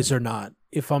Todd dies or not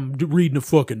if I'm reading a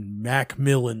fucking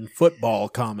Macmillan football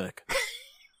comic?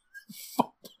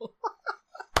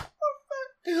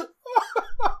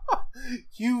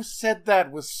 You said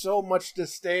that with so much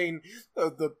disdain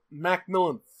of the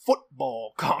Macmillan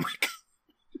football comic.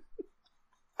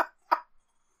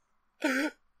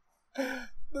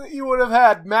 You would have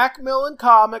had Macmillan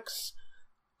Comics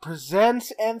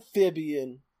presents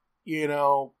Amphibian,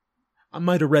 I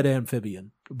might have read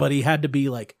Amphibian, but he had to be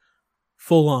like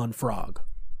full on frog.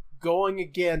 going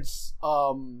against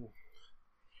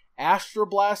Astro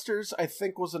Blasters, I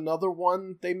think was another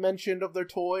one they mentioned of their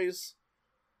toys.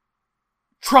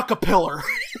 Truckapillar.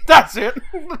 That's it.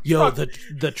 Yo, the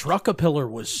Truckapillar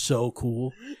was so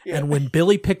cool. Yeah. And when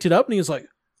Billy picked it up and he was like,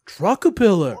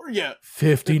 Truckapillar, Yeah.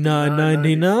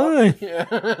 $59.99. Yeah.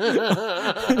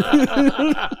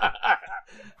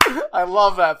 I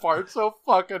love that part so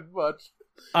fucking much.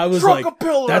 I was like,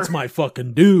 Truckapillar. that's my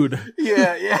fucking dude.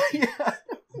 Yeah.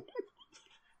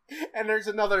 And there's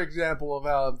another example of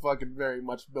how I'm fucking very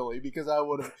much Billy, because I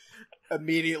would have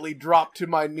immediately dropped to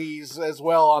my knees as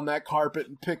well on that carpet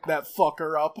and picked that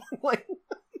fucker up. Like,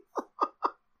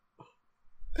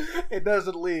 it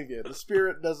doesn't leave you. The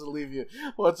spirit doesn't leave you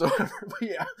whatsoever. But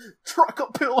yeah,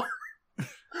 Truckapillar.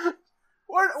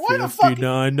 Why the fuck?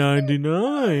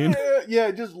 $59.99.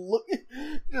 Yeah, just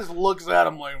looks at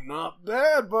him like, not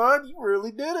bad, bud. You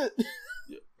really did it.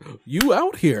 You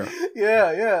out here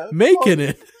Yeah. making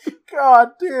it. God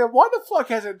damn, why the fuck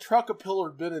hasn't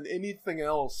Truckapillar been in anything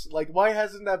else? Like, why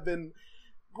hasn't that been,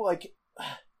 like,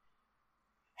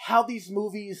 how these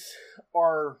movies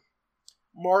are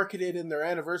marketed in their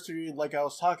anniversary, like I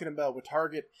was talking about with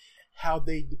Target, how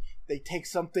they take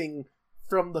something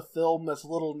from the film that's a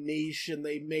little niche and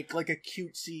they make, like, a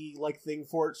cutesy, like, thing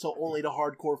for it so only the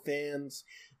hardcore fans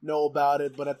know about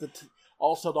it, but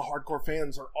also the hardcore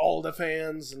fans are all the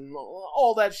fans and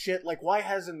all that shit. Like, why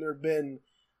hasn't there been,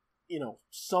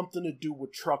 something to do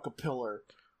with Truckapillar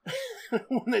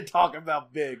when they talk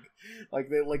about Big? Like,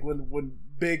 when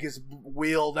Big is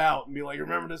wheeled out and be like,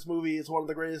 remember this movie? It's one of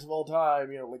the greatest of all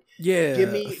time. Yeah,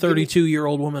 give me- a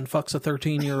 32-year-old woman fucks a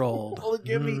 13-year-old. Well,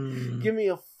 give me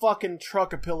a fucking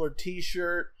Truckapillar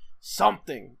t-shirt,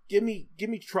 something. Give me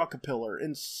Truckapillar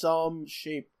in some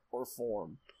shape or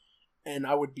form, and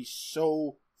I would be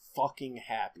so fucking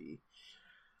happy.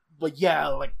 But yeah,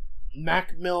 like,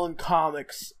 Macmillan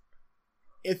Comics.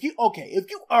 All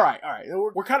right.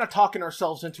 We're kind of talking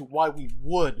ourselves into why we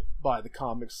would buy the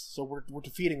comics, so we're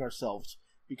defeating ourselves,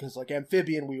 because, like,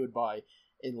 Amphibian we would buy,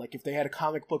 and, like, if they had a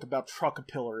comic book about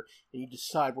Truckapillar and you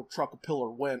decide where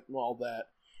Truckapillar went and all that,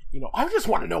 I just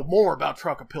want to know more about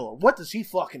Truckapillar. What does he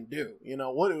fucking do?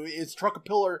 What is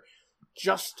Truckapillar?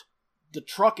 Just the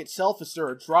truck itself? Is there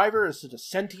a driver? Is it a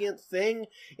sentient thing?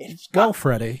 Well,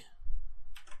 Freddie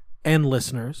and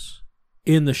listeners,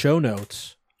 in the show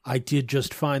notes, I did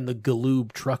just find the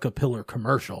Galoob Truckapillar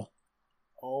commercial.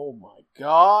 Oh my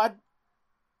god.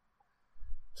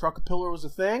 Truckapillar was a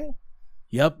thing?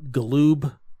 Yep,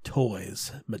 Galoob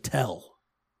Toys, Mattel.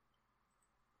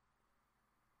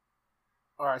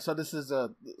 Alright, so this is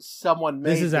someone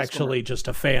made This is actually just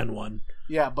a fan one.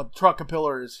 Yeah, but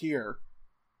Truckapillar is here.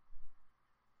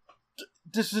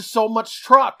 This is so much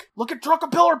truck. Look at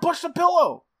Truckapillar push the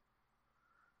pillow.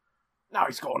 Now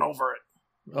he's going over it.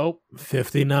 Oh,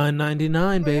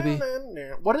 $59.99, baby.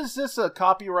 What is this, a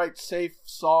copyright safe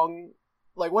song?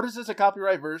 Like, what is this, a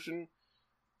copyright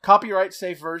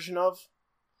safe version of?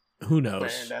 Who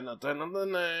knows?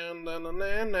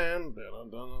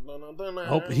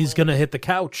 Oh, he's gonna hit the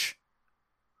couch.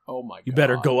 Oh my god. You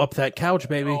better go up that couch,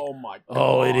 baby. Oh my god.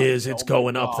 Oh, it is. It's Oh my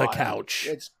going up the God. couch.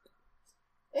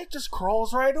 It just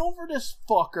crawls right over this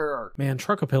fucker. Man,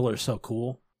 Truckapillar is so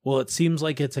cool. Well, it seems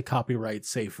like it's a copyright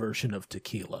safe version of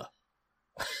tequila.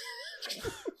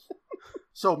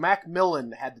 So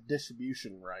Macmillan had the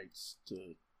distribution rights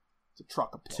to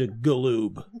Truckapillar. To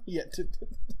Galoob. Yeah, to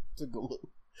Galoob.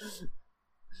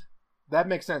 That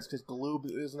makes sense because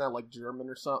Galoob, isn't that like German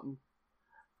or something?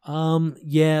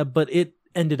 Yeah, but it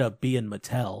ended up being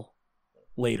Mattel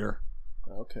later.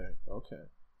 Okay.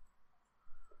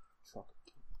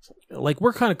 Like,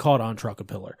 we're kind of caught on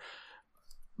Truckapillar.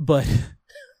 But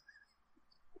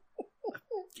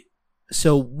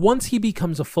so once he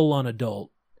becomes a full-on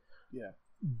adult, Yeah.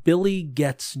 Billy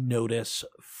gets notice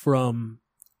from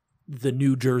the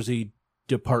New Jersey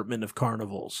Department of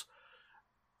Carnivals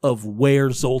of where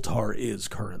Zoltar is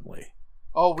currently.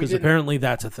 Oh, Because apparently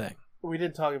that's a thing. we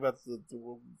didn't talk about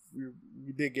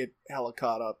we did get hella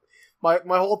caught up. My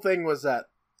whole thing was that,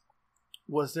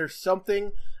 was there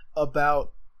something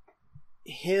about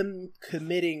him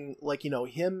committing, like,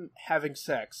 him having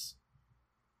sex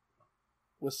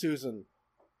with Susan?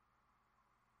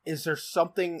 Is there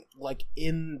something, like,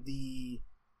 in the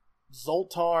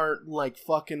Zoltar, like,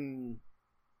 fucking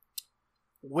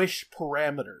wish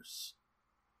parameters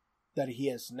that he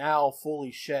has now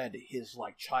fully shed his,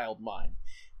 like, child mind?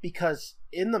 Because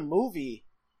in the movie,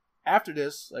 after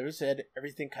this, like I said,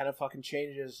 everything kind of fucking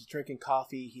changes. He's drinking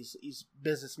coffee. He's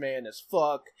businessman as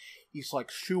fuck. He's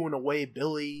like shooing away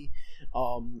Billy.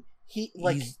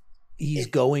 He's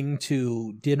going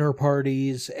to dinner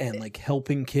parties and like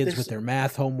helping kids with their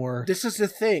math homework. This is the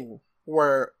thing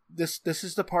where this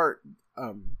is the part.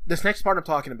 This next part I'm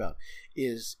talking about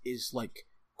is like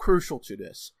crucial to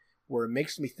this, where it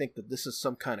makes me think that this is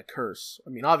some kind of curse. I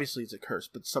mean, obviously it's a curse,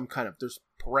 but some kind of, there's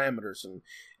parameters and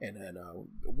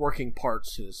working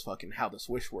parts to this fucking how this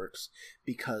wish works,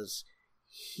 because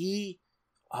he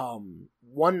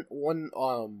one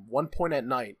point at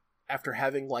night, after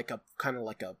having like a kind of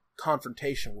like a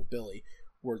confrontation with Billy,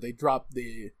 where they drop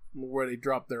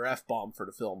their F-bomb for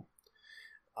the film,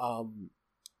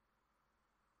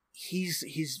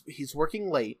 he's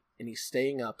working late and he's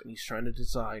staying up and he's trying to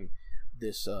design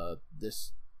this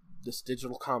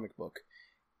digital comic book,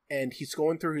 and he's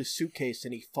going through his suitcase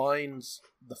and he finds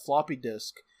the floppy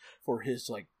disk for his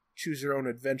like choose your own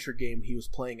adventure game he was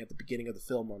playing at the beginning of the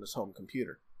film on his home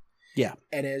computer. Yeah.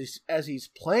 And as he's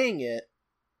playing it,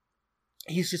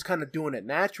 he's just kind of doing it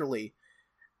naturally,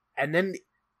 and then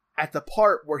at the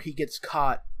part where he gets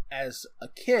caught as a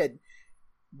kid,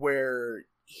 where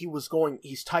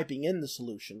he's typing in the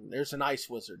solution. There's an ice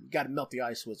wizard. You got to melt the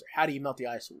ice wizard. How do you melt the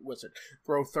ice wizard?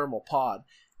 Throw thermal pod.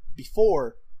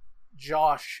 Before,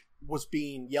 Josh was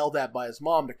being yelled at by his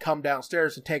mom to come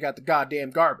downstairs and take out the goddamn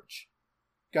garbage.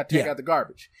 Got to take out the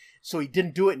garbage. So he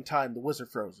didn't do it in time. The wizard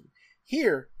froze him.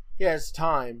 Here, he has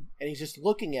time, and he's just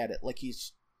looking at it like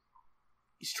he's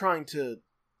trying to...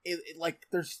 like,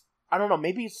 there's... I don't know,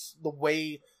 maybe it's the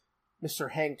way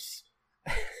Mr. Hanks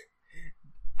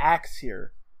acts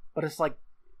here, but it's like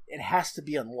it has to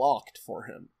be unlocked for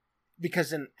him,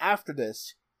 because then after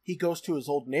this he goes to his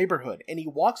old neighborhood and he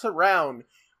walks around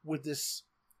with this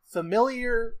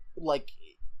familiar, like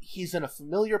he's in a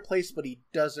familiar place but he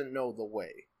doesn't know the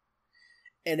way,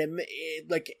 and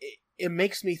it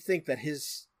makes me think that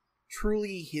his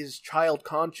child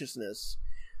consciousness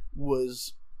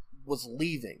was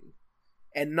leaving,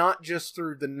 and not just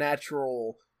through the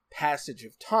natural passage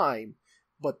of time,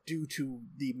 but due to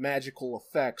the magical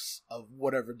effects of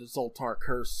whatever the Zoltar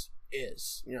curse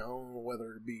is,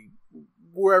 whether it be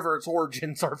wherever its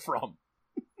origins are from.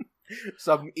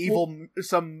 Some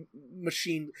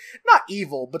machine, not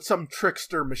evil, but some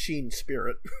trickster machine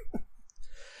spirit.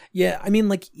 Yeah, I mean,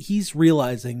 like, he's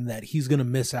realizing that he's going to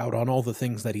miss out on all the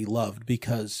things that he loved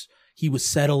because he was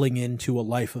settling into a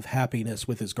life of happiness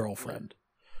with his girlfriend.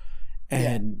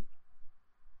 And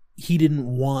he didn't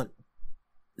want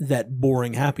that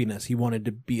boring happiness. He wanted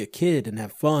to be a kid and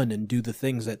have fun and do the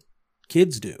things that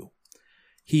kids do.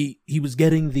 He was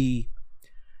getting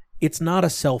it's not a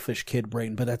selfish kid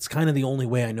brain, but that's kind of the only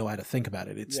way I know how to think about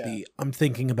it. It's I'm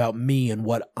thinking about me and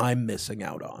what I'm missing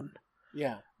out on.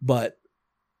 Yeah. But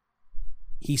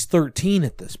he's 13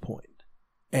 at this point,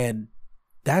 and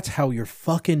that's how your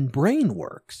fucking brain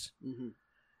works. Mm-hmm.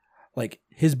 Like,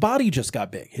 his body just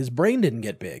got big. His brain didn't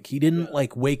get big. He didn't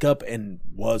like wake up and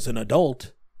was an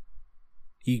adult.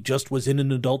 He just was in an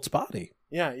adult's body.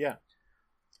 Yeah.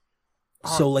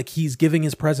 So like, he's giving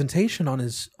his presentation on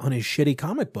his shitty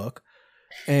comic book,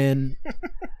 and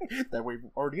that we've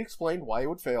already explained why it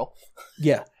would fail.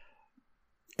 Yeah.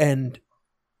 And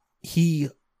he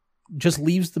just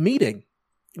leaves the meeting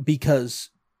because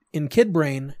in kid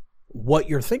brain, what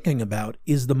you're thinking about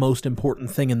is the most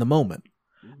important thing in the moment.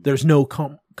 There's no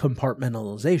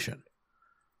compartmentalization.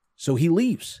 So he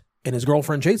leaves, and his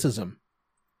girlfriend chases him.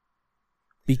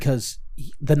 Because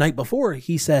the night before,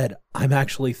 he said, I'm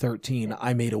actually 13.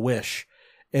 I made a wish.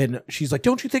 And she's like,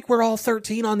 don't you think we're all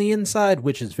 13 on the inside?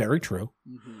 Which is very true.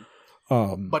 Mm-hmm.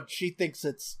 But she thinks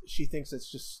it's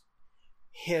just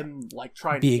him like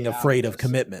trying being to get afraid out of this.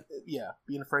 commitment. Yeah,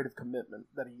 being afraid of commitment.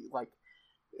 That he like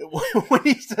when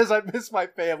he says I miss my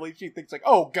family, she thinks like,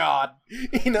 oh God,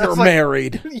 you know, You're it's like,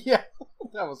 married. yeah,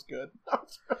 that was good.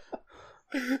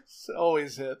 It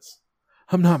always hits.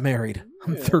 I'm not married.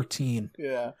 I'm Yeah. 13.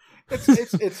 Yeah,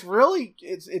 it's really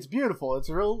it's beautiful. It's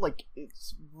real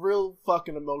it's real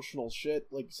fucking emotional shit.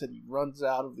 Like you said, he runs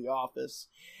out of the office,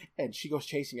 and she goes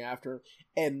chasing after him,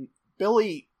 and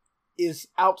Billy is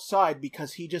outside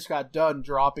because he just got done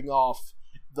dropping off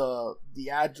the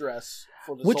address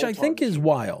for the Which I Zoltar think is machine.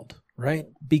 wild, right?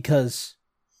 Because,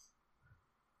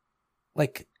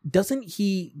 like, doesn't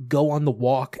he go on the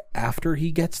walk after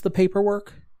he gets the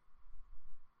paperwork?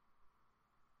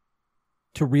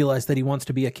 To realize that he wants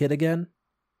to be a kid again?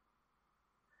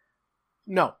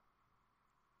 No.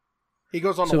 He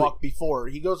goes on the So- walk before.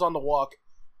 He goes on the walk.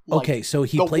 like, Okay, so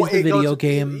he the plays wa- the he video goes-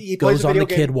 game, he plays goes the on the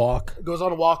video kid game, walk. goes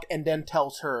on a walk, and then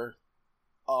tells her,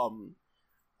 I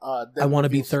want to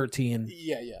be reveals- 13.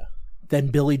 Yeah, yeah. Then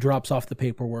Billy drops off the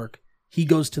paperwork. He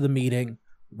goes to the meeting,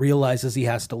 realizes he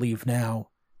has to leave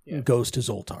now, Yeah. and goes to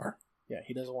Zoltar. Yeah,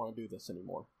 he doesn't want to do this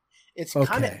anymore. It's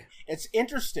kind of Okay. it's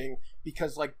interesting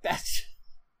because like that's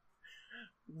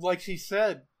like she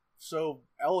said so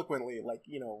eloquently, like,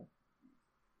 you know,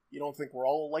 you don't think we're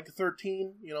all like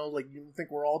 13, you know, like you think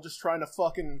we're all just trying to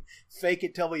fucking fake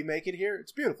it till we make it here.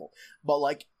 It's beautiful. But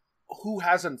like, who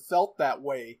hasn't felt that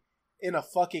way in a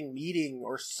fucking meeting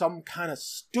or some kind of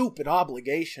stupid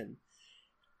obligation?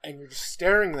 And you're just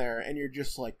staring there and you're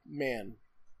just like, man,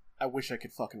 I wish I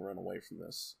could fucking run away from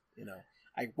this, you know?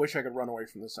 I wish I could run away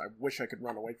from this. I wish I could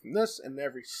run away from this and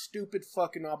every stupid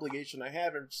fucking obligation I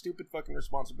have, every stupid fucking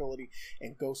responsibility,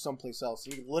 and go someplace else.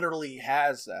 He literally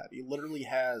has that. He literally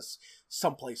has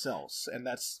someplace else, and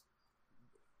that's...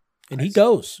 And he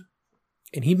goes.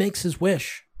 And he makes his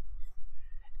wish.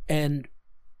 And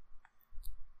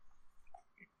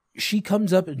she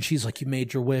comes up and she's like, you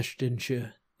made your wish, didn't you?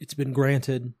 It's been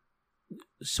granted.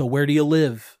 So where do you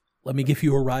live? Let me give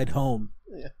you a ride home.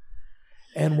 Yeah.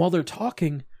 And while they're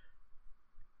talking,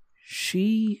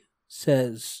 she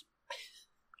says,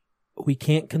 we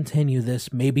can't continue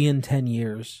this. Maybe in 10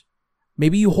 years.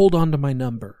 Maybe you hold on to my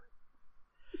number.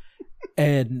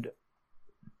 And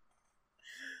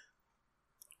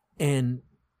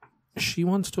she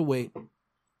wants to wait.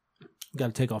 Got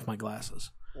to take off my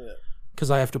glasses. Yeah. Because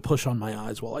I have to push on my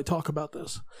eyes while I talk about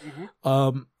this.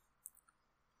 Mhm.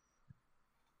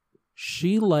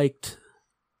 She liked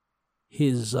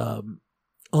his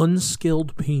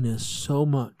unskilled penis so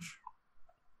much.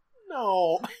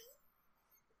 No.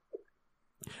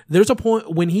 There's a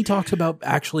point when he talks about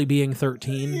actually being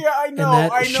 13. Yeah, I know. And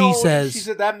that I know. she says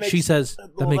that makes,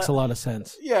 that makes a lot of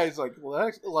sense. Yeah, he's like,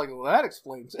 well, that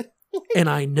explains it. And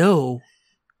I know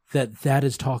that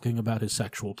is talking about his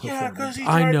sexual Yeah, performance. because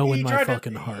I know in my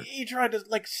fucking heart. He tried to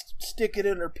like stick it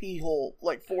in her pee hole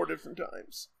like 4 different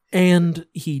times. And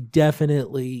he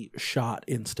definitely shot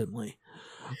instantly.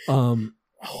 Oh,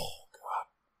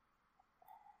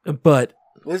 But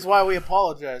this is why we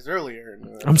apologized earlier.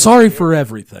 I'm sorry for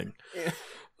everything.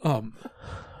 Yeah.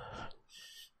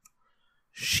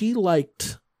 She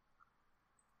liked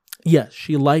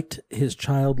his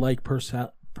childlike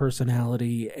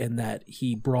personality, and that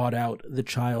he brought out the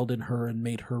child in her and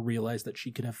made her realize that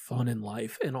she could have fun in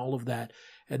life and all of that.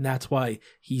 And that's why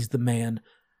he's the man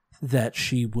that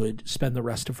she would spend the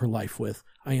rest of her life with.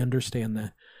 I understand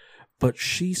that. But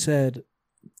she said,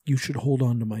 you should hold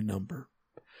on to my number,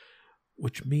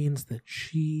 which means that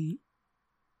she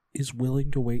is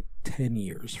willing to wait 10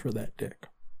 years for that dick.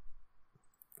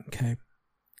 Okay?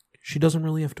 She doesn't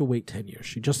really have to wait 10 years.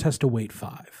 She just has to wait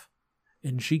 5.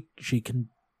 And she can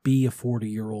be a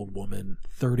 40-year-old woman,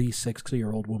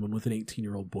 36-year-old woman with an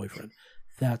 18-year-old boyfriend.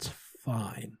 That's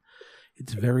fine.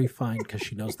 It's very fine because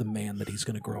she knows the man that he's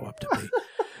going to grow up to be.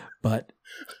 But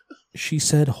she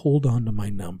said, hold on to my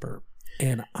number.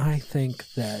 And I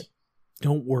think that,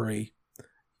 don't worry,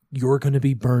 you're going to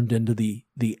be burned into the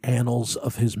annals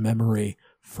of his memory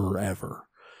forever.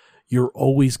 You're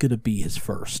always going to be his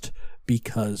first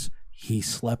because he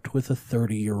slept with a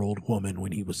 30-year-old woman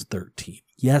when he was 13.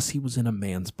 Yes, he was in a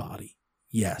man's body.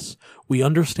 Yes, we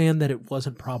understand that it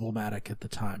wasn't problematic at the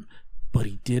time, but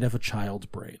he did have a child's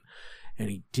brain. And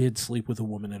he did sleep with a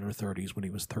woman in her 30s when he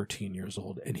was 13 years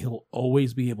old. And he'll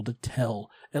always be able to tell,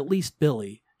 at least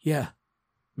Billy, yeah,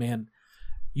 man,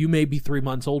 you may be 3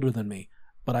 months older than me,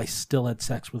 but I still had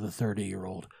sex with a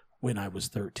 30-year-old when I was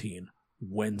 13.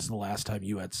 When's the last time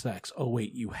you had sex? Oh,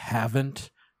 wait, you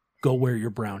haven't? Go wear your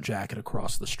brown jacket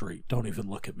across the street. Don't even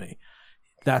look at me.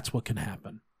 That's what can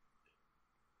happen.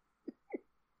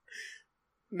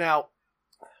 Now,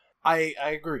 I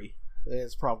agree that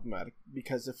it's problematic,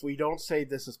 because if we don't say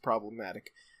this is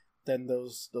problematic, then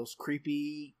those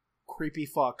creepy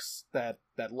fucks that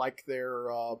like their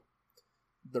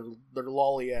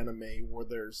lolly anime where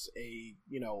there's a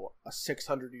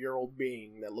 600-year-old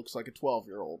being that looks like a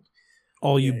 12-year-old.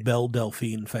 All you Belle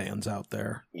Delphine fans out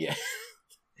there. Yeah.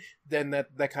 Then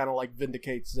that kind of like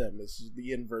vindicates them. It's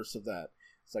the inverse of that.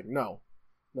 It's like, no.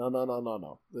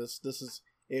 This is,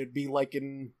 it'd be like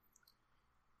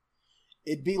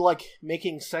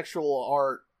making sexual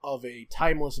art of a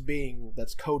timeless being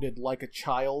that's coded like a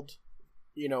child,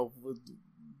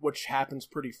 which happens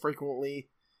pretty frequently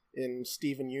in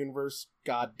Steven Universe.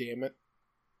 God damn it.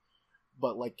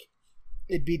 But like,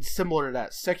 it'd be similar to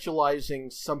that.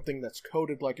 Sexualizing something that's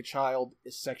coded like a child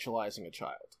is sexualizing a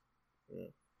child. Yeah.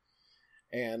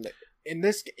 And in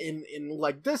this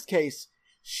case,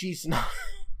 she's not.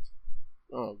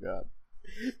 Oh god.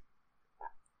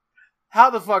 How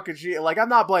the fuck is she? Like, I'm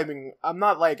not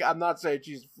saying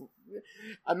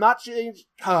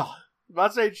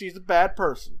she's a bad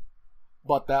person.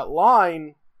 But that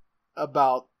line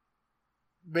about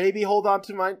maybe hold on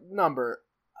to my number.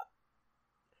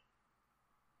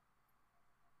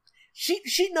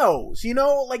 She knows, she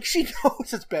knows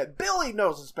it's bad. Billy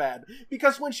knows it's bad.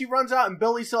 Because when she runs out and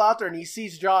Billy's still out there and he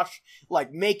sees Josh,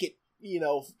 like, make it,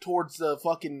 towards the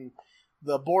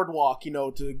boardwalk,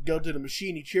 to go to the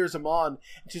machine, he cheers him on.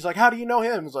 And she's like, how do you know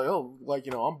him? He's like, oh, like,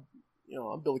 I'm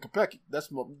Billy Kopecki.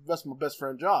 That's my best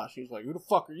friend Josh. He's like, who the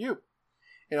fuck are you?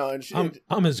 And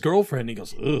I'm his girlfriend. He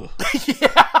goes, ugh.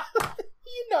 Yeah.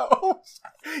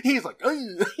 He's like,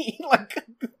 ugh. He like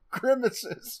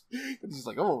grimaces. And he's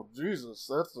like, oh, Jesus,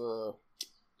 that's,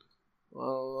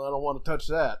 well, I don't want to touch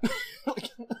that.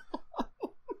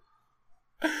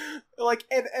 Like,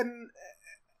 and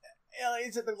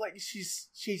it's like,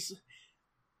 she's,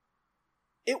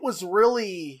 it was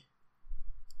really,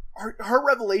 her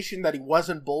revelation that he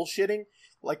wasn't bullshitting,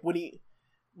 like, when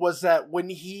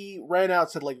he ran out,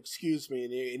 said, like, excuse me,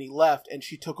 and he left, and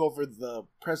she took over the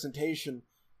presentation,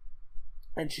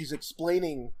 and she's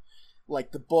explaining,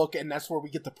 like, the book, and that's where we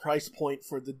get the price point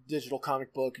for the digital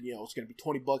comic book, and, it's going to be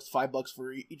 $20, $5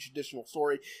 for each additional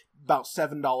story, about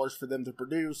 $7 for them to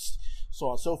produce, so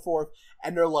on and so forth,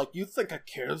 and they're like, you think a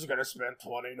kid's going to spend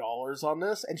 $20 on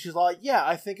this? And she's like, yeah,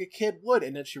 I think a kid would,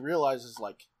 and then she realizes,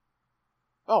 like,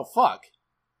 oh, fuck.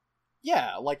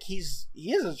 Yeah, like, he is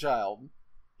a child.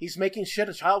 He's making shit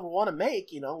a child would want to make,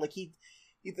 like,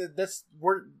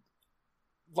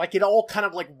 like, it all kind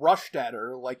of, like, rushed at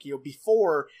her, like,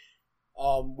 before,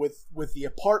 with the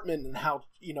apartment and how,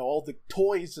 all the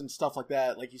toys and stuff like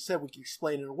that, like you said, we can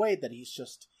explain in a way that he's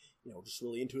just, just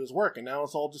really into his work, and now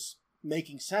it's all just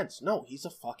making sense. No, he's a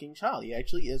fucking child. He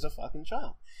actually is a fucking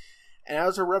child. And that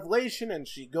was her revelation, and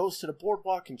she goes to the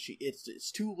boardwalk, and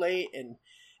it's too late, and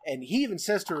he even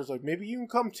says to her, like, maybe you can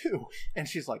come too. And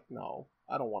she's like, no,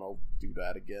 I don't want to do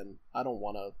that again. I don't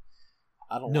want to.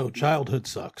 No, childhood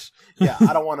sucks. Yeah,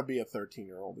 I don't want to be a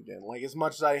 13-year-old again. Like, as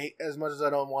much as I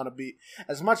don't want to be,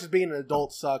 as much as being an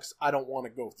adult sucks, I don't want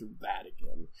to go through that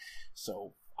again.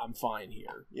 So I'm fine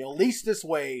here. At least this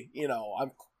way,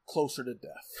 I'm closer to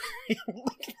death.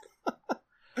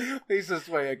 At least this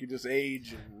way I can just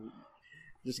age and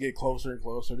just get closer and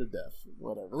closer to death.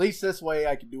 Whatever. At least this way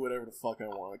I can do whatever the fuck I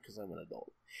want because I'm an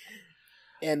adult.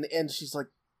 And she's like,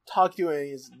 talk to you,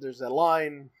 and there's that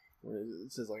line.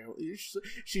 It says, like,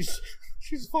 she's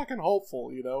fucking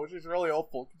hopeful, she's really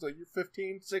hopeful. It's like, you're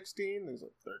 15, 16? And he's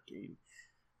like, 13.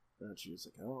 And she's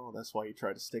like, oh, that's why you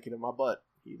tried to stick it in my butt.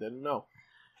 He didn't know.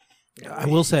 I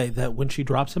will say that when she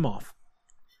drops him off,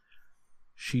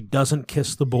 she doesn't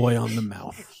kiss the boy on the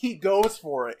mouth. He goes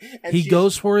for it. And he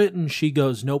goes for it, and she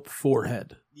goes, nope,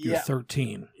 forehead. You're Yeah.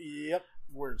 13. Yep,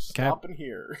 we're stopping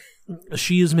here.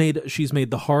 She's made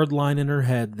the hard line in her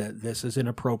head that this is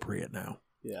inappropriate now.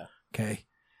 Yeah. Okay.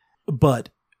 But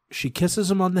she kisses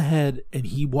him on the head, and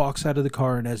he walks out of the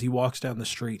car, and as he walks down the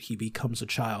street, he becomes a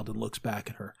child and looks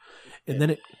back at her. And then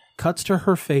it cuts to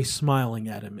her face smiling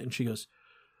at him, and she goes,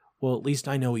 well, at least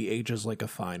I know he ages like a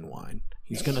fine wine.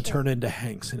 He's going to turn into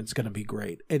Hanks, and it's going to be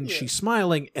great. And she's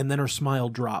smiling, and then her smile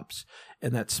drops.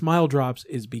 And that smile drops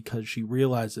is because she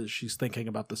realizes she's thinking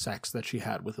about the sex that she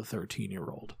had with a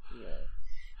 13-year-old. Yeah.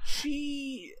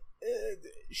 She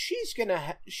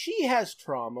has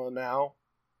trauma now,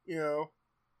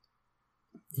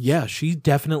 Yeah, she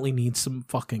definitely needs some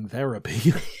fucking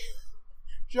therapy.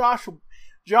 Josh,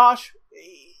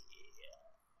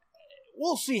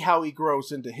 we'll see how he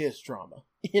grows into his trauma.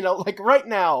 Like right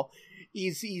now,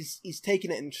 he's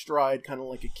taking it in stride, kind of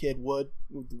like a kid would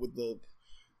with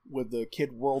the kid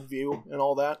worldview and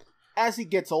all that. as he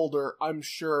gets older, I'm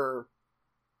sure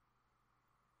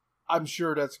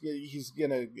that's it's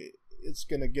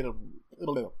gonna get a.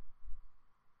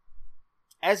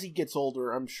 As he gets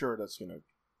older, I'm sure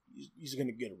he's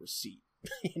gonna get a receipt,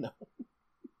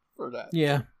 for that.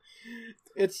 Yeah.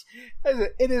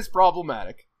 It is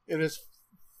problematic. It is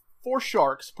for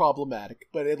sharks problematic,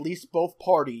 but at least both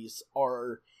parties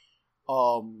are,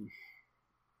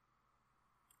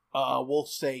 we'll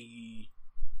say,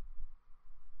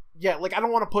 yeah, like, I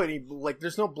don't want to put any, like,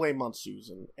 there's no blame on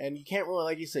Susan, and you can't really,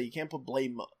 like you say, you can't put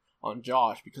blame on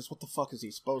Josh, because what the fuck is he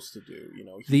supposed to do,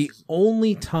 The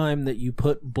only time that you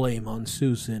put blame on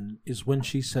Susan is when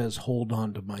she says, "Hold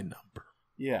on to my number."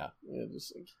 Yeah,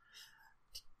 just like,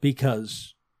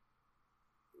 because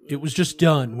it was just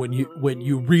done when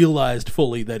you realized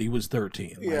fully that he was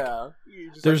 13. Like, yeah.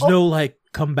 There's no, like,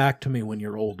 come back to me when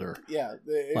you're older. Yeah,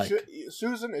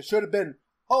 Susan, it should have been,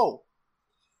 oh,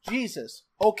 Jesus,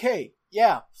 okay,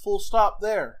 yeah, full stop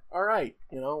there. All right,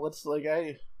 let's, like,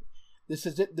 this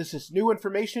is it. This is new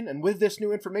information, and with this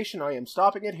new information, I am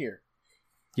stopping it here.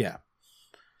 Yeah.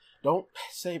 Don't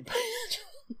say...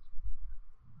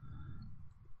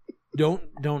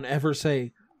 Don't ever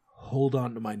say, "Hold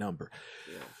on to my number."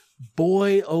 Yeah.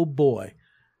 Boy, oh boy.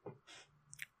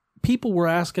 People were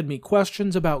asking me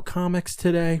questions about comics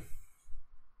today,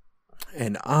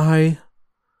 and I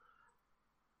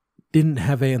didn't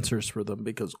have answers for them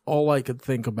because all I could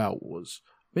think about was,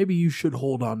 maybe you should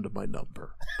hold on to my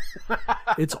number.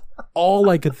 It's all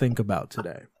I could think about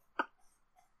today.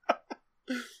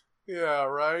 Yeah,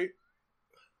 right?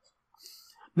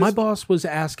 My boss was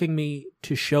asking me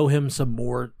to show him some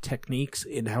more techniques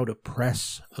in how to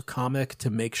press a comic to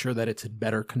make sure that it's in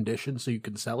better condition so you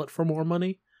can sell it for more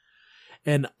money.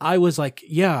 And I was like,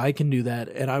 yeah, I can do that.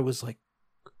 And I was like,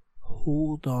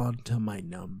 hold on to my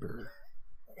number.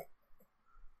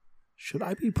 Should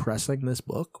I be pressing this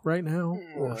book right now?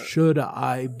 Or should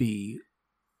I be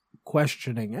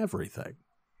questioning everything?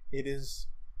 It is...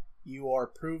 You are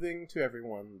proving to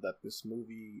everyone that this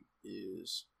movie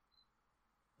is...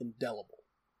 indelible.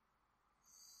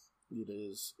 It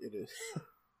is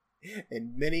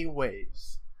in many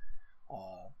ways,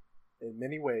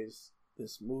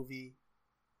 this movie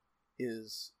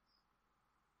is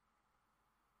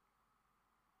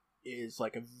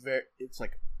like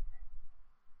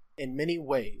in many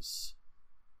ways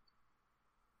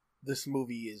this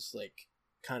movie is like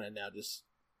kind of now just,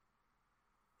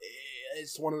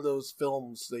 it's one of those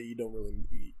films that you don't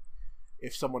really,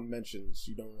 if someone mentions,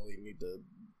 you don't really need to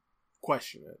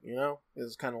question it,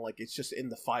 It's kind of like, it's just in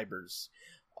the fibers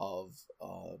of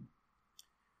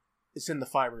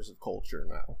culture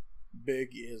now. Big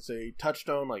is a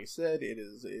touchstone, like I said.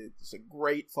 It's a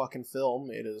great fucking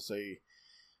film. It is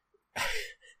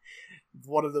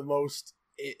one of the most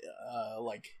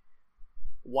like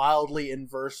wildly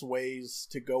inverse ways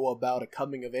to go about a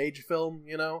coming of age film,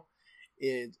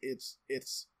 It's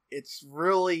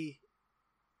really,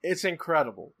 it's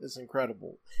incredible. It's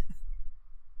incredible.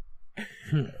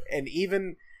 And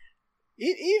even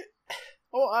I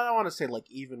don't want to say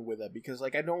like even with that, because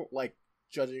like I don't like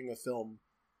judging a film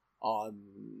on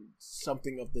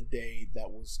something of the day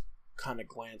that was kind of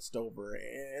glanced over,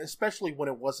 especially when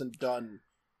it wasn't done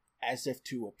as if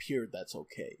to appear that's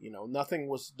okay. Nothing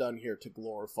was done here to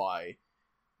glorify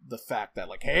the fact that,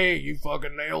 like, hey, you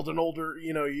fucking nailed an older,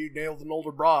 you nailed an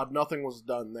older broad. Nothing was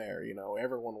done there.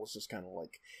 Everyone was just kind of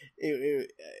like,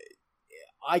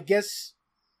 I guess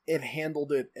it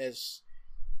handled it as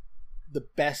the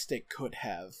best it could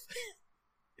have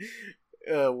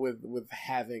with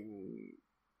having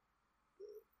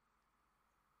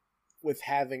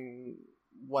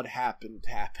what happened.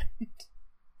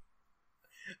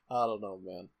 I don't know,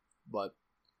 man, but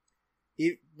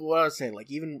what I was saying, like,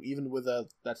 even with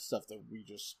that stuff that we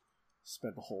just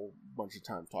spent a whole bunch of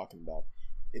time talking about,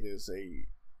 it is a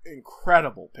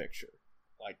incredible picture.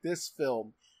 Like, this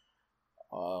film,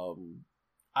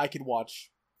 I could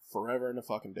watch forever and a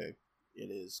fucking day. It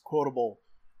is quotable.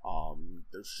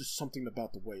 There's just something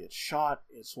about the way it's shot.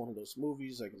 It's one of those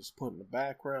movies I can just put in the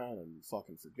background and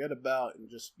fucking forget about and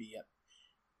just be at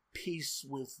peace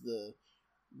with the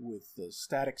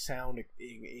static sound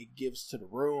it gives to the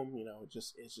room.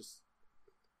 It's just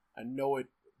I know it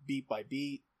beat by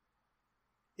beat.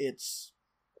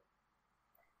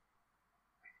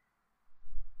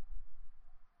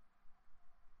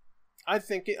 I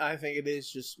think it is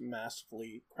just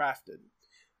masterfully crafted.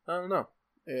 I don't know.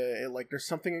 Like, there's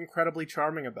something incredibly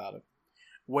charming about it.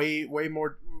 Way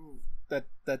more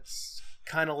that's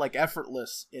kind of like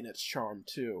effortless in its charm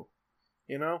too.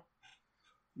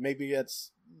 Maybe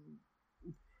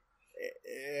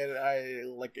and I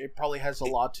like it probably has a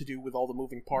lot to do with all the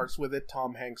moving parts with it.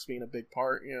 Tom Hanks being a big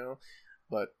part,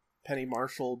 but Penny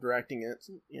Marshall directing it,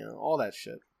 all that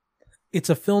shit. It's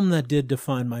a film that did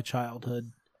define my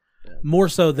childhood, Yeah. more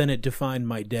so than it defined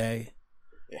my day.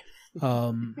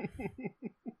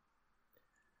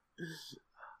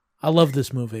 I love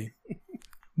this movie,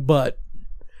 but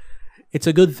it's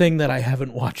a good thing that I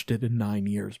haven't watched it in 9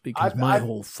 years because my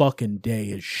whole fucking day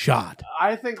is shot.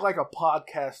 I think like a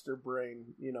podcaster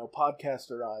brain,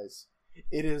 podcaster eyes,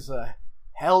 it is a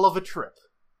hell of a trip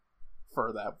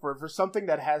for that. For something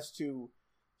that has to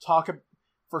talk,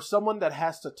 for someone that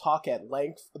has to talk at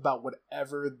length about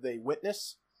whatever they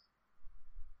witness,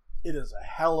 it is a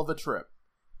hell of a trip.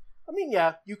 I mean,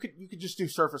 yeah, you could just do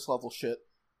surface level shit,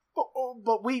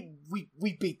 but we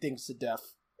beat things to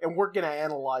death, and we're gonna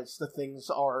analyze the things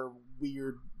our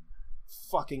weird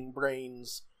fucking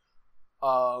brains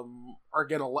are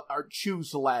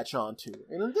choose to latch onto,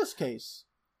 and in this case,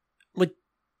 like,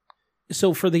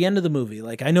 so for the end of the movie,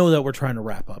 like, I know that we're trying to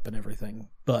wrap up and everything,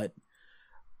 but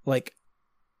like,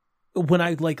 when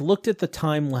I like looked at the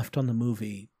time left on the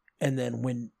movie, and then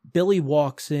when Billy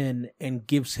walks in and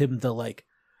gives him the like,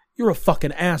 "You're a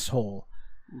fucking asshole,"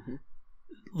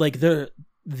 like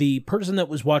the person that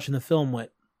was watching the film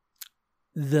went,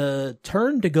 the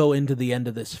turn to go into the end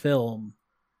of this film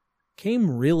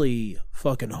came really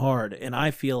fucking hard, and I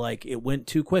feel like it went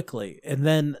too quickly. And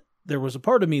then there was a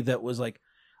part of me that was like,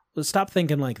 let's stop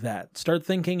thinking like that. Start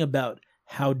thinking about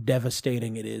how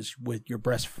devastating it is with your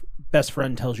best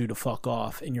friend tells you to fuck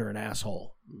off and you're an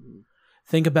asshole.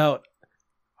 Think about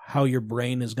how your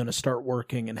brain is going to start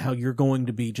working and how you're going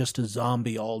to be just a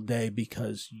zombie all day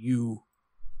because you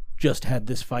just had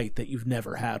this fight that you've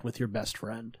never had with your best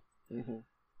friend. And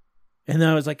then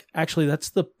I was like, actually, that's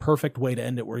the perfect way to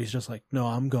end it, where he's just like, no,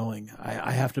 I'm going.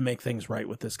 I have to make things right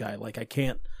with this guy. Like, I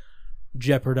can't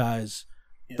jeopardize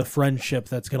the friendship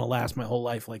that's going to last my whole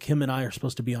life. Like, him and I are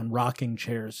supposed to be on rocking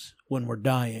chairs when we're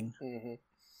dying.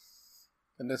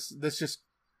 And this just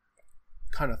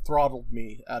kind of throttled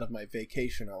me out of my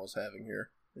vacation I was having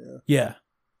here. Yeah.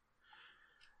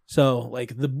 So,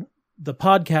 like, the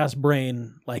podcast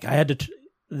brain, like, I had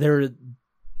to...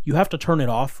 you have to turn it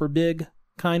off for Big,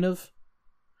 kind of.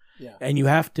 Yeah. And you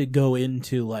have to go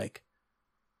into, like,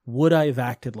 would I have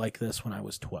acted like this when I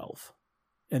was 12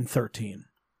 and 13?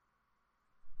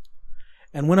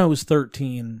 And when I was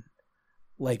 13,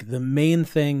 like, the main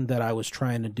thing that I was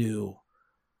trying to do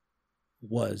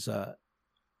was, I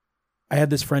had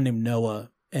this friend named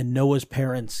Noah, and Noah's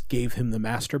parents gave him the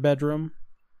master bedroom.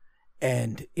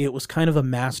 And it was kind of a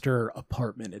master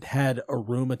apartment. It had a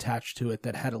room attached to it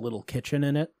that had a little kitchen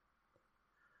in it.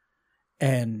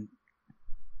 And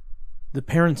the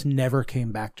parents never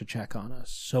came back to check on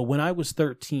us. So when I was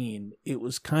 13, it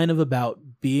was kind of about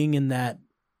being in that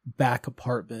back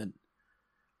apartment,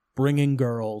 bringing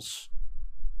girls,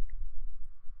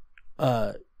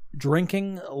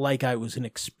 drinking like I was an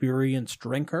experienced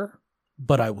drinker,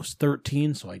 but I was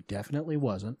 13, so I definitely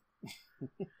wasn't.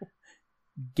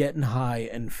 Getting high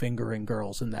and fingering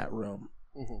girls in that room.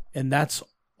 And that's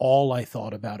all I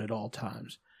thought about at all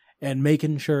times. And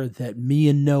making sure that me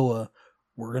and Noah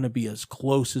were going to be as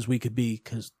close as we could be,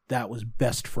 because that was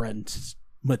best friends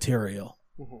material.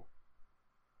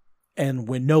 And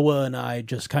when Noah and I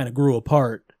just kind of grew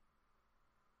apart,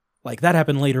 like, that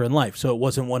happened later in life, so it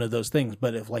wasn't one of those things.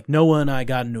 But if, like, Noah and I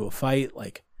got into a fight,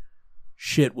 like,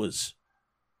 shit was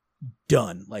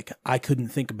done. Like, I couldn't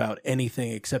think about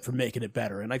anything except for making it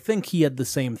better. And I think he had the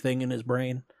same thing in his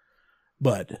brain.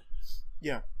 But,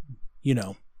 yeah,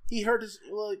 he hurt his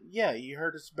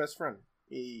best friend.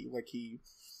 He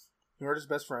hurt his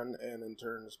best friend, and in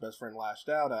turn his best friend lashed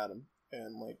out at him,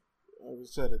 and like I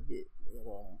said, it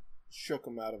shook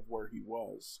him out of where he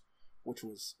was, which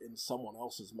was in someone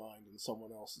else's mind, in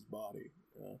someone else's body.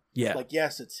 Yeah, like,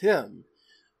 yes, it's him,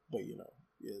 but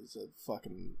is a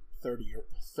fucking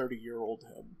 30-year-old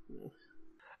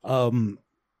him.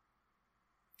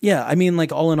 Yeah, I mean,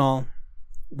 like, all in all,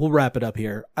 we'll wrap it up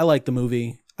here. I like the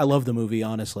movie. I love the movie,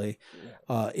 honestly.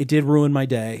 It did ruin my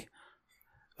day.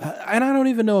 And I don't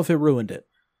even know if it ruined it.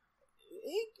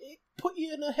 It put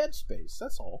you in a headspace,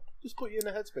 that's all. Just put you in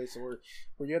a headspace where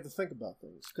you have to think about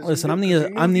things. Listen, I'm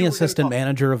the assistant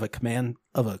manager of a command,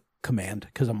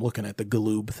 because I'm looking at the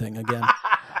Galoob thing again.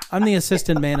 I'm the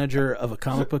assistant manager of a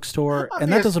comic book store,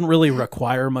 and that doesn't really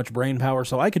require much brain power,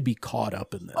 so I could be caught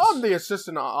up in this. I'm the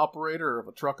assistant operator of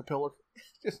a truck-a-pillar.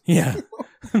 Yeah.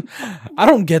 I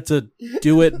don't get to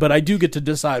do it, but I do get to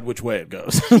decide which way it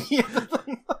goes.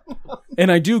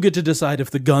 And I do get to decide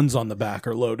if the guns on the back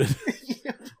are loaded.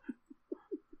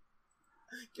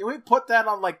 Can we put that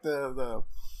on, like, the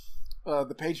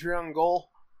The Patreon goal,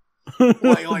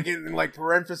 like in like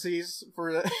parentheses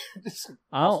for the.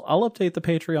 I'll update the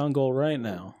Patreon goal right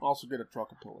now. Also get a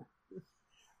Truckapillar.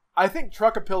 I think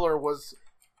Truckapillar was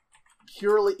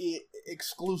purely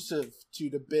exclusive to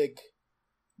the big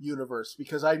universe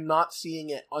because I'm not seeing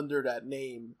it under that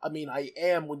name. I mean, I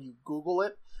am when you Google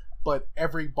it, but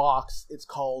every box it's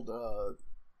called.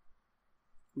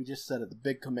 We just said it, the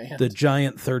Big Command. The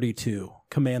Giant 32,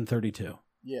 Command 32.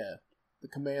 Yeah, the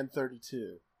Command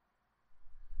 32.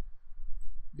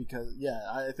 Because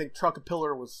I think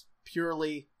Truckapillar was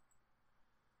purely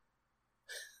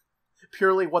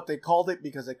what they called it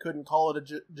because they couldn't call it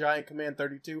a Giant Command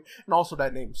 32, and also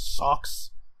that name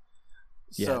sucks.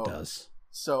 Yeah, it does.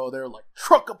 So they're like,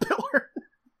 Truckapillar.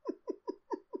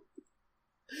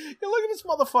 Yeah, look at this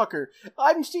motherfucker.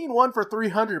 I've seen one for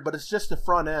 $300, but it's just the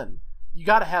front end. You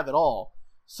gotta have it all.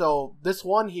 So this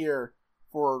one here,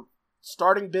 for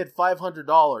starting bid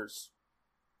 $500,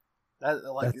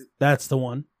 that's the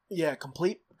one. Yeah,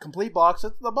 complete box.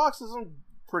 The box is in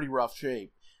pretty rough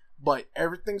shape, but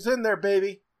everything's in there,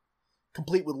 baby.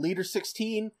 Complete with Leader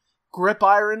 16, grip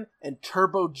iron, and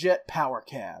turbojet power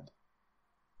cab.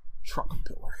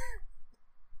 Truckapillar.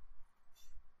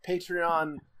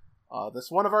 Patreon.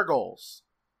 That's one of our goals,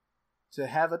 to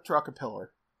have a Truckapillar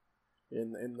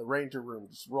in the Ranger room,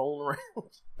 just rolling around.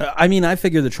 I mean, I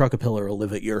figure the Truckapillar will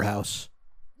live at your house.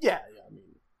 Yeah.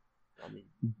 I mean,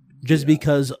 just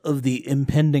because of the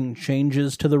impending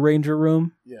changes to the Ranger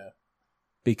room. Yeah.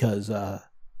 Because of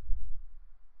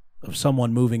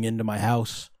someone moving into my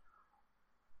house,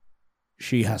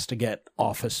 she has to get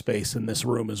office space in this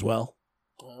room as well.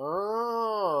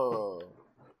 Oh.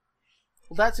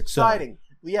 Well, that's exciting.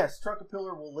 Yes,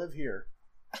 Truckapillar will live here.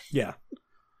 Yeah.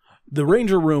 The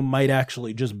Ranger room might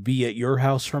actually just be at your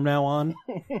house from now on.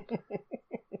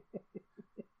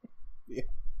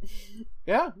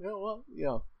 Yeah.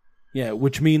 Yeah,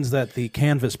 which means that the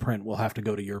canvas print will have to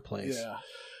go to your place. Yeah.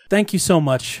 Thank you so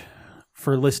much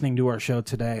for listening to our show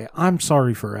today. I'm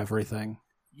sorry for everything.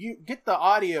 You get the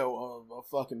audio of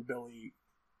fucking Billy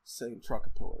saying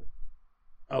Truckapillar.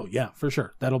 Oh, yeah, for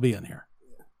sure. That'll be in here.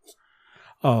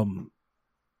 I'm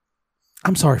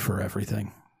sorry for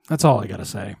everything. That's all I gotta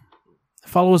say.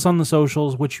 Follow us on the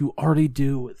socials, which you already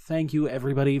do. Thank you,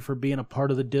 everybody, for being a part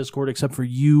of the Discord, except for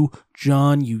you,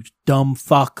 John, you dumb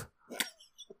fuck.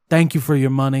 Thank you for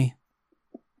your money.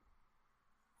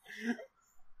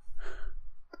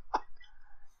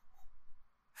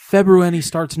 February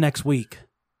starts next week.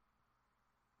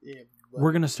 Yeah,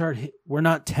 We're going to start... We're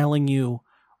not telling you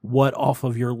what off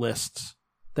of your lists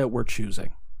that we're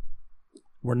choosing.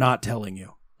 We're not telling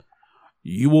you.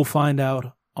 You will find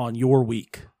out on your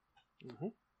week. Mm-hmm.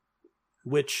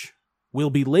 Which will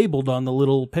be labeled on the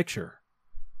little picture.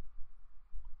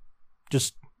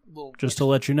 Just to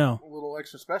let you know. A little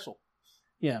extra special.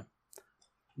 Yeah.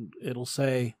 It'll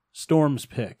say Storm's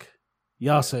pick,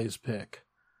 Yase's pick,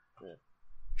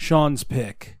 Sean's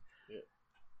pick,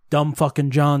 dumb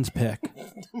fucking John's pick.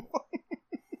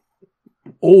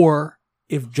 Or,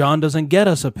 if John doesn't get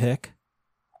us a pick,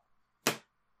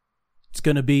 it's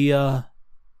going to be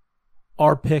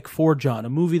our pick for John, a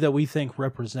movie that we think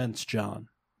represents John.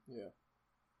 Yeah.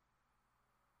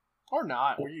 Or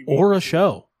not. Or a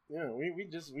show. Yeah,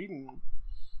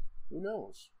 who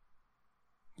knows?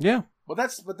 Yeah. But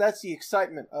that's the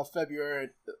excitement of February.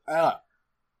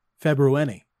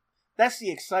 February. That's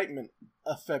the excitement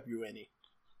of February.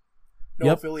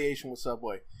 No affiliation with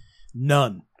Subway.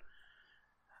 None.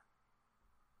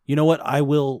 You know what? I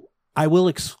will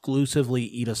exclusively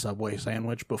eat a Subway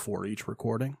sandwich before each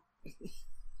recording.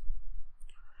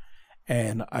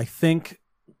 And I think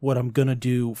what I'm going to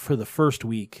do for the first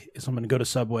week is I'm going to go to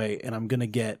Subway and I'm going to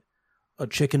get a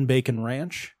chicken bacon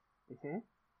ranch. Mm-hmm.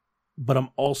 But I'm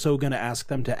also going to ask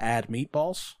them to add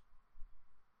meatballs.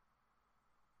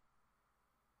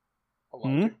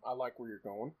 I like where you're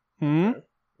going. Hmm? Okay.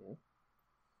 Yeah.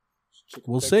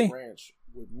 Chicken We'll bacon see. Ranch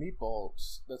with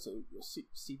meatballs. That's a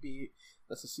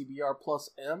CBR plus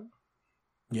M.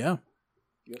 Yeah.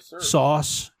 Yes, sir.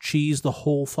 Sauce, cheese, the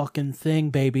whole fucking thing,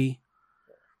 baby.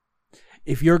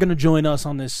 If you're going to join us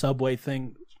on this Subway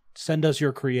thing, send us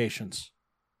your creations.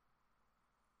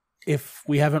 If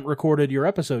we haven't recorded your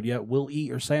episode yet, we'll eat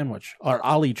your sandwich. Or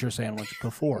I'll eat your sandwich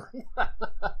before.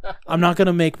 I'm not going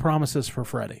to make promises for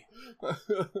Freddie.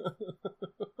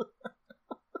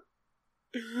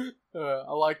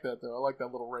 I like that though. I like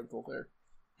that little wrinkle there.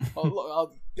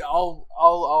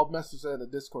 I'll message that in the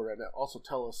Discord right now. Also,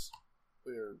 tell us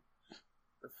your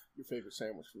favorite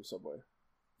sandwich from Subway.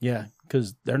 Yeah,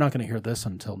 because they're not going to hear this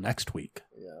until next week.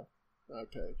 Yeah.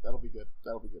 Okay, that'll be good.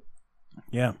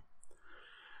 Yeah.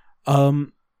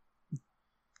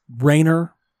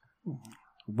 Rainer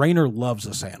loves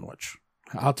a sandwich.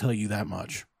 I'll tell you that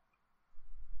much.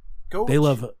 Go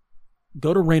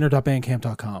to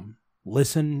rainer.bandcamp.com.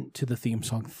 Listen to the theme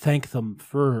song. Thank them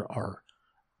for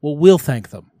we'll thank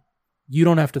them. You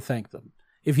don't have to thank them.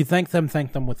 If you thank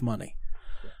them with money.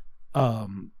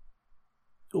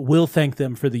 We'll thank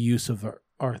them for the use of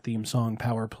our theme song,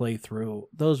 Power Playthrough.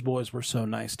 Those boys were so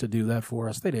nice to do that for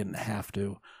us. They didn't have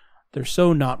to. They're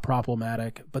so not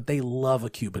problematic, but they love a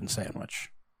Cuban sandwich.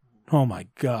 Oh my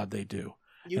God, they do.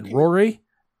 Rory,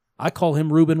 I call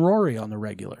him Ruben Rory on the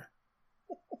regular.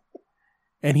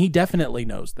 And he definitely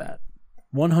knows that.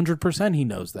 100% he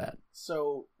knows that.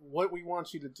 So what we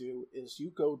want you to do is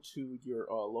you go to your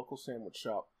local sandwich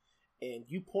shop and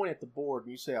you point at the board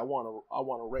and you say, I want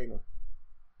a Rainer.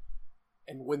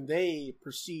 And when they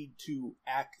proceed to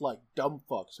act like dumb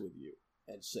fucks with you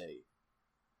and say,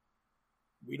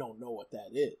 we don't know what that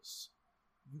is,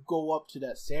 you go up to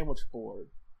that sandwich board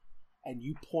and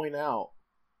you point out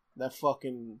that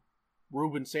fucking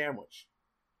Reuben sandwich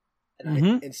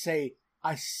and, and say,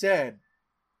 I said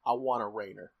I want a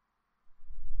Rainer.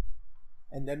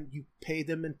 And then you pay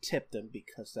them and tip them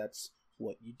because that's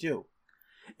what you do.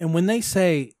 And when they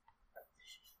say,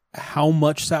 how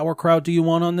much sauerkraut do you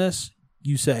want on this?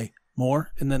 You say,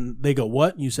 more. And then they go,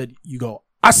 what? And you go,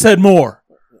 I said more.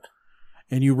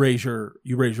 And you raise your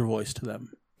voice to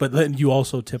them. But then you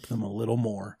also tip them a little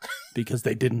more because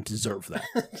they didn't deserve that.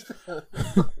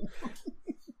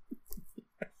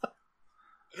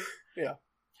 Yeah.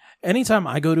 Anytime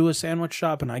I go to a sandwich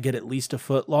shop and I get at least a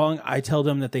foot long, I tell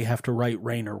them that they have to write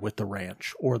Rainer with the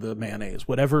ranch or the mayonnaise.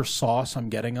 Whatever sauce I'm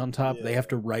getting on top, they have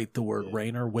to write the word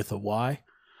Rainer with a Y.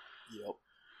 Yep.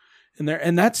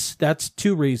 And that's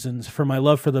two reasons, for my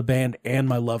love for the band and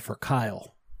my love for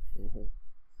Kyle.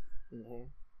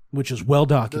 Which is well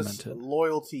documented. This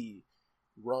loyalty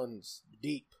runs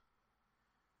deep.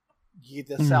 Get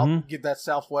that get that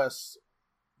Southwest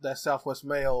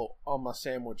mayo on my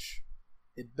sandwich.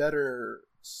 It better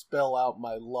spell out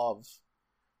my love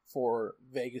for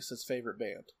Vegas's favorite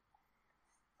band.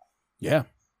 Yeah.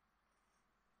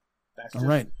 All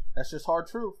right. That's just hard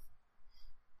truth.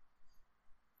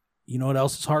 You know what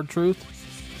else is hard truth?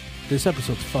 This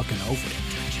episode's fucking over.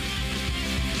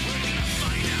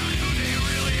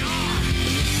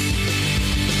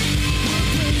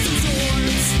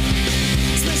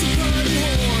 Special party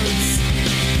horns.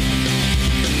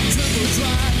 Triple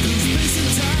drive through space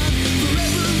and time.